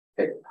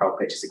power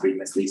purchase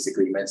agreements, lease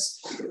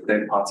agreements,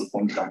 third-party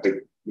funding on big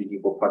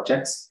renewable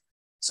projects.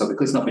 So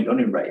because nothing done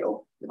in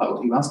rail, we're like,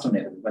 well, who has done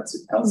it? And we went to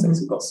the health sector,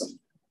 we've got some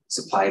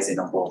suppliers in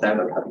on board there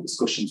that we're having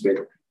discussions with.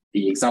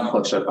 The example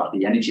I showed about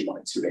the energy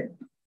monitoring,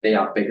 they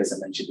are big, as I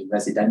mentioned, in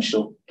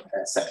residential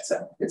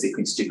sector,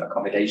 particularly in student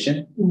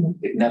accommodation.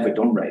 They've never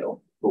done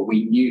rail, but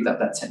we knew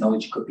that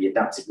technology could be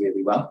adapted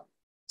really well.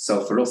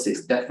 So for us,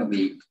 it's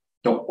definitely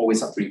don't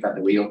always have to reinvent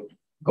the wheel,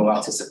 go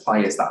out to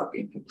suppliers that are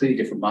in completely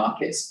different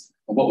markets.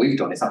 And what we've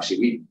done is actually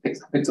we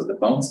picked up the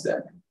phone to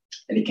them,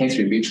 and it came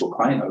through a mutual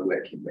client we're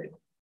working with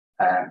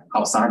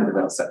outside of the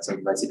rail sector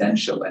in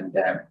residential. And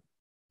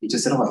he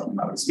just said, oh, I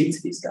might want to speak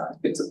to these guys.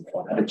 Picked up the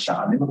phone, had a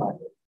chat, and they were like,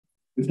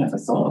 we've never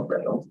thought of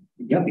rail.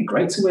 Yeah, it'd be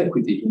great to work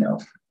with you,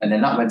 And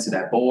then that went to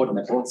their board, and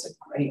their board said,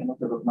 great,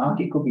 another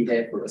market could be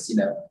here for us,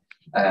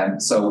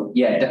 So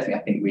yeah, definitely, I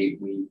think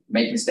we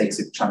make mistakes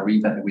of trying to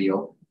reinvent the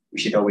wheel. We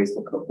should always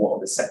look at what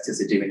other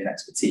sectors are doing in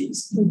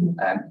expertise.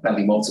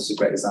 Bentley Motors is a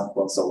great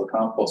example on solar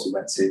car ports. We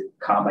went to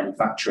car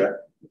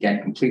manufacturer,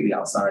 again, completely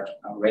outside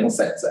our rail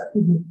sector,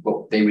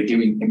 but they were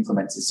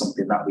implementing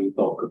something that we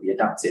thought could be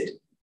adapted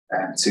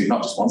to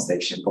not just one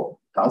station, but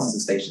thousands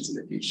of stations in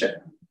the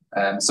future.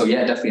 So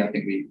yeah, definitely, I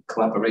think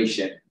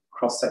collaboration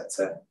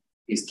cross-sector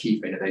is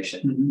key for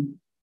innovation.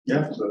 Yeah,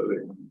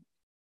 absolutely.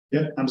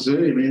 Yeah,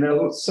 absolutely. I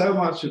mean, so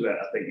much of it,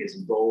 I think,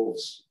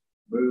 involves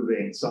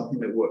moving something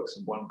that works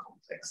in one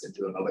context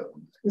into another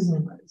context.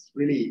 It's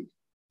really,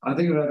 I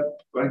think,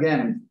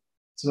 again,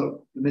 sort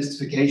of the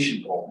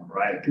mystification problem,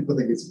 right? People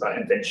think it's about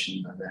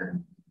invention and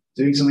then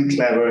doing something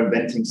clever,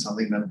 inventing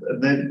something,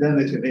 and then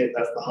they admit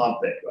that's the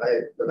hard bit,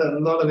 right? But there's a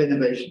lot of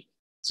innovation.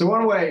 So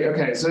one way,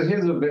 okay, so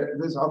here's a bit,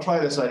 I'll try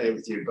this idea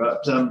with you,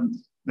 but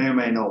may or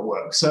may not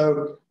work.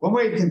 So one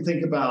way you can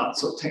think about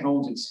sort of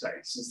technology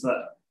space is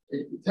that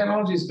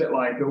technology is a bit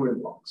like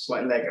building blocks,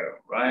 like Lego,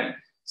 right?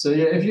 So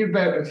yeah,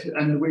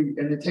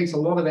 and it takes a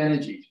lot of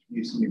energy to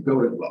use a new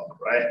building block,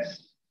 right?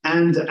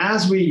 And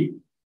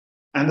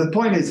the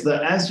point is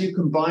that as you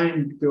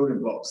combine building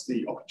blocks,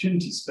 the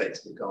opportunity space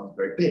becomes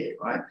very big,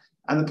 right?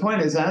 And the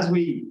point is, as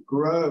we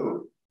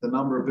grow the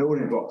number of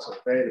building blocks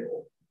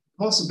available,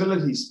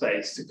 possibility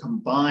space to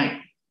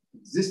combine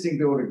existing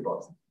building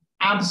blocks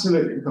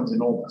absolutely becomes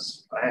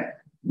enormous, right?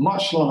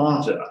 Much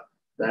larger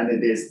than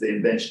it is the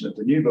invention of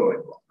the new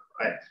building block,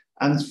 right?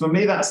 And for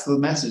me, that's the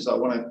message I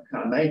want to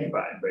kind of make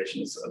about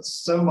innovation. Is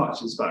so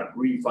much is about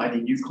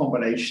finding new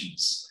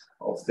combinations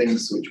of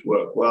things which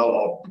work well,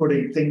 or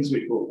putting things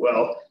which work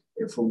well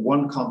from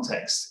one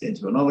context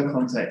into another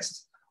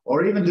context,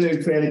 or even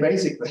doing fairly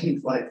basic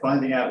things like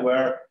finding out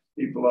where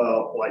people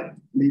are like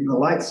leaving the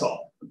lights on,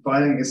 and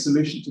finding a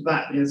solution to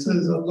that. So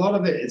there's a lot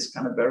of it is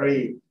kind of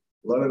very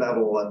low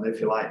level and, if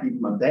you like,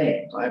 even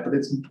mundane, right? But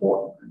it's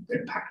important and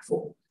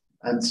impactful.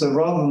 And so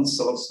rather than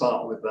sort of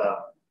start with a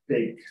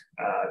big,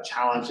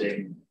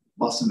 challenging,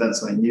 must invent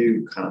something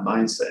new kind of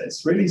mindset,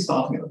 it's really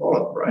starting at the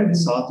bottom, right?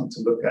 It's starting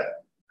to look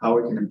at how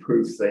we can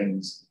improve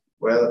things,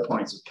 where are the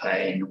points of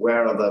pain,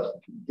 where are the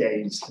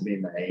gains to be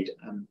made,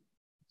 and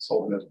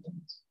solving those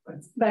problems. Right?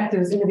 Back to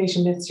those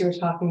innovation myths you were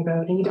talking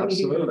about, and you don't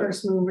need to be the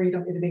first mover, you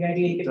don't need a big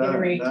idea, you can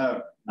iterate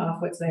off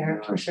what's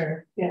there, for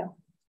sure. Yeah,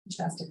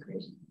 fantastic,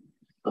 great.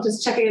 I'll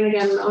just check in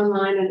again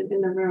online and in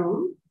the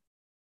room.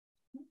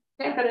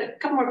 Okay, I've got a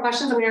couple more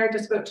questions, and we are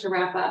just about to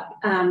wrap up.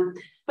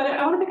 But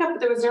I want to pick up,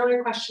 there was an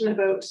earlier question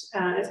about,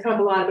 it's come up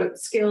a lot about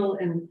skill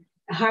and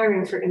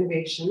hiring for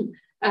innovation.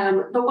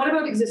 But what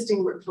about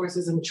existing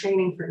workforces and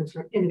training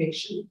for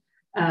innovation?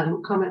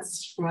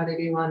 Comments from either of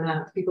you on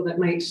that? People that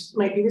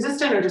might be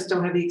resistant or just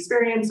don't have the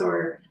experience,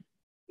 or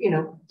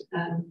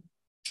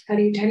how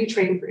do you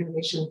train for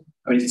innovation?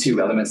 I mean, there's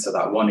two elements to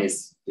that. One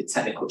is the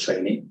technical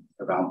training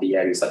around the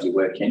areas that you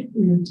work in,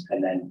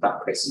 and then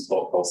that creates some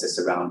thought process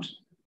around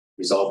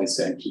resolving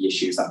certain key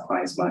issues that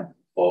clients might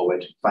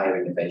forward via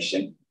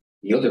innovation.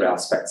 The other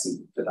aspect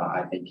for that,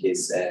 I think,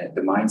 is the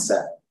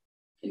mindset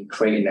in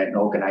creating an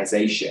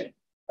organization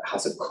that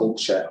has a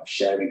culture of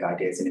sharing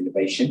ideas and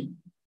innovation.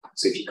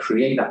 So if you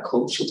create that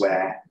culture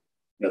where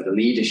the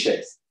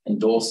leadership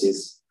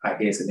endorses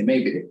ideas, and they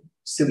may be the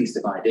silliest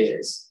of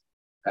ideas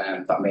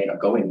that may not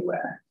go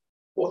anywhere,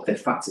 but the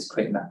fact is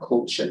creating that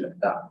culture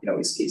that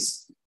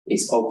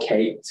it's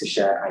okay to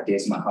share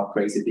ideas no matter how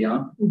crazy they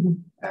are.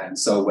 And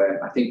so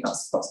I think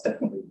that's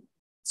definitely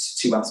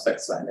two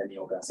aspects of that in any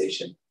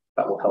organisation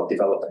that will help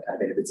develop that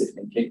kind of innovative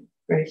thinking.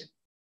 Great.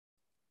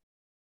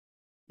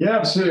 Yeah,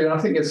 absolutely. I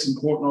think it's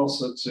important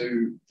also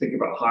to think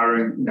about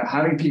hiring,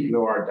 having people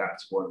who are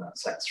adaptable in that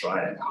sense,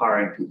 right? And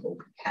hiring people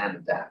who can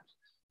adapt.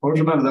 I always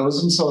remember there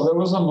was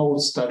an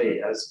old study,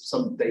 as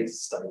some data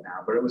study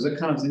now, but it was a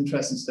kind of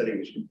interesting study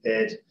which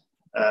compared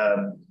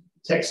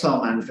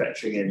textile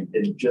manufacturing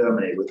in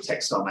Germany with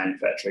textile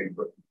manufacturing in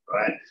Britain,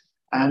 right?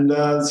 And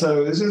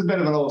so this is a bit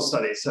of an old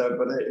study,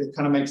 but it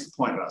kind of makes the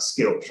point about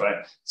skills,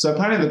 right? So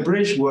apparently the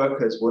British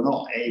workers were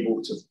not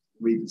able to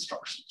read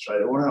instructions, right?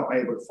 They were not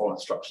able to follow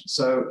instructions.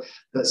 So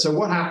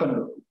what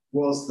happened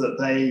was that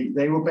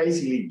they were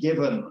basically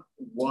given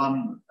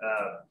one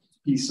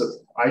piece of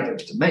item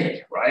to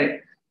make, right?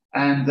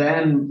 And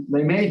then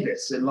they made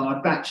this in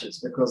large batches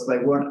because they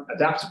weren't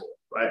adaptable,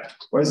 right?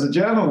 Whereas the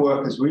German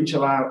workers were each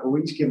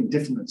given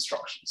different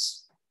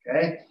instructions,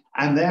 okay?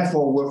 And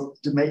therefore were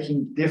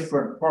making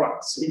different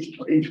products. Each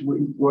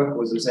worker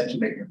was essentially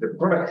making a different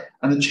product.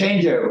 And the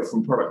changeover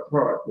from product to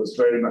product was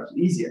very much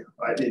easier,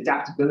 right? The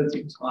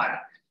adaptability was higher.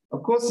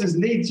 Of course, this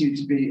leads you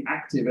to be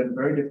active in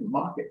very different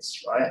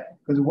markets, right?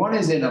 Because one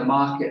is in a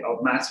market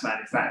of mass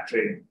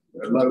manufacturing,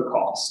 low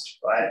cost,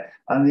 right?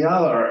 And the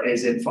other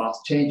is in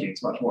fast changing,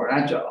 it's much more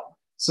agile.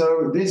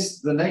 So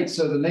the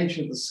nature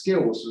of the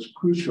skills was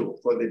crucial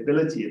for the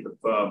ability of the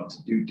firm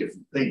to do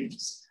different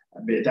things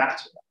and be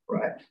adaptable,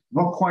 right?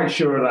 I'm not quite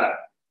sure that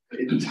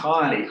it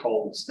entirely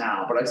holds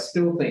now, but I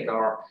still think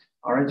our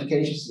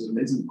education system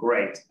isn't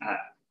great at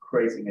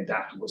creating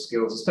adaptable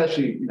skills,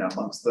 especially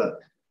amongst the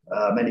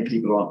many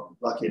people who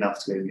aren't lucky enough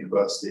to go to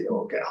university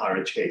or get higher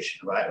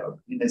education, right?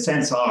 In a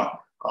sense, our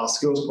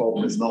skills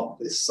problem is not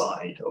this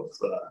side of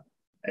the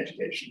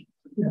education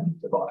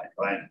divide,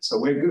 right? So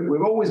we're good.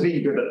 We've always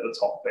been good at the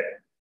top bit.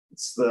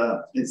 It's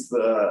a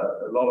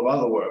lot of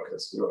other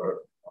workers who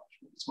are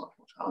much more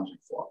challenging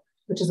for.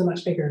 Which is a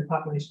much bigger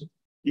population.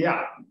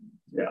 Yeah.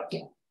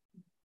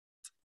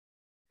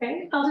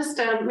 Okay, I'll just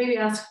maybe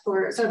ask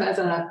for sort of as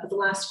a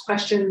last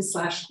question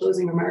 /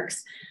 closing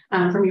remarks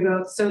from you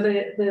both. So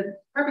the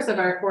purpose of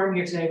our forum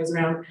here today was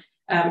around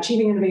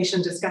achieving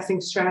innovation, discussing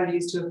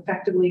strategies to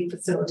effectively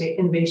facilitate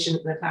innovation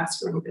in a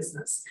fast-growing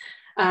business.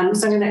 So I'm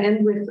going to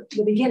end with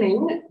the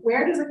beginning.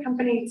 Where does a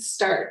company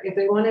start if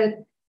they want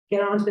to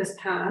get onto this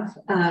path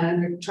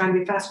and they're trying to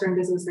be a fast-growing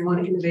business, they want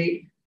to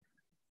innovate?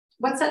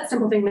 What's that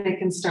simple thing they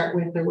can start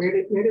with, or where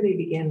do they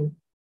begin?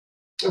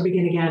 Or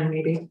begin again,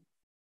 maybe?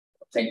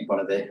 I think one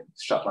of the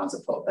straplines I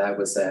put there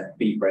was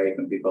be brave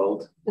and be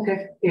bold.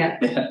 Okay, yeah.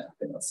 Yeah, I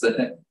think that's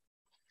it.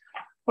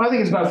 Well, I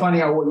think it's about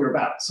finding out what you're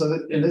about. So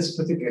that in this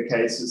particular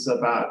case, it's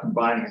about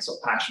combining a sort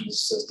of passion for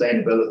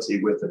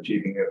sustainability with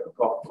achieving a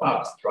profitable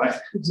outcome, right?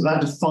 So that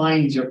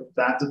defines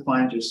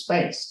your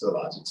space to a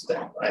large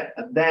extent, right?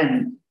 And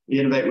then you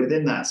innovate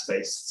within that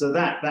space. So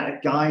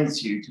that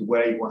guides you to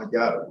where you want to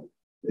go.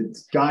 It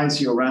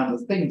guides you around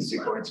the things that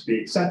are going to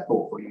be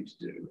acceptable for you to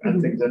do and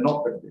things that are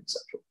not going to be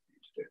acceptable for you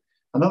to do.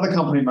 Another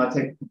company might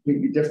take a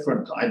completely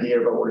different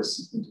idea about what it's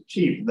seeking to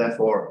achieve, and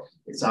therefore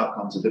its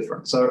outcomes are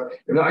different. So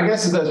I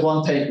guess if there's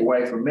one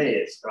takeaway from me,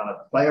 it's kind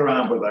of play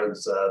around with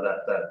those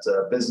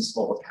that business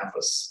model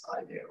canvas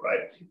idea,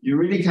 right? You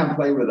really can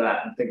play with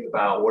that and think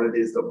about what it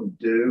is that we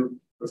do,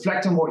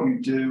 reflect on what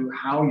you do,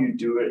 how you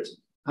do it,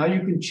 how you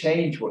can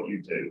change what you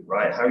do,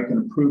 right? How you can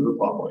improve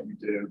upon what you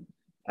do.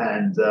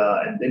 And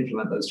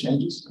implement those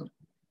changes.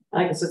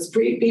 I guess it's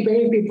be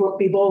brave,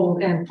 be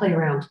bold, and play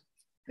around.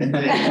 There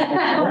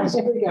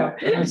we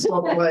go.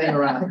 Stop playing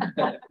around.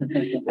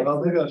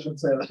 Well, maybe I should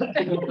say that.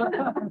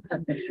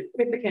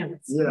 With the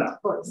canvas. Yeah,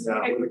 of course.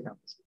 Yeah, Okay. with the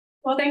canvas.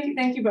 Well, thank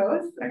you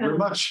both. Thank you very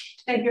much.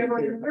 Thank you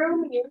everyone in the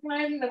room and you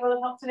guys that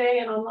will help today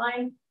and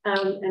online.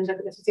 And I guess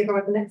we'll see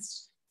everyone at the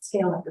next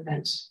Scale Up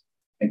event.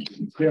 Thank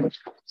you very much.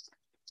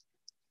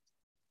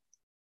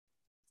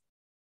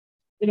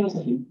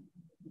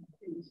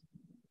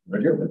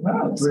 Very good.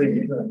 Wow, it's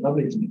really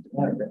lovely to meet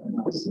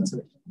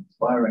you.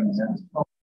 Inspiring.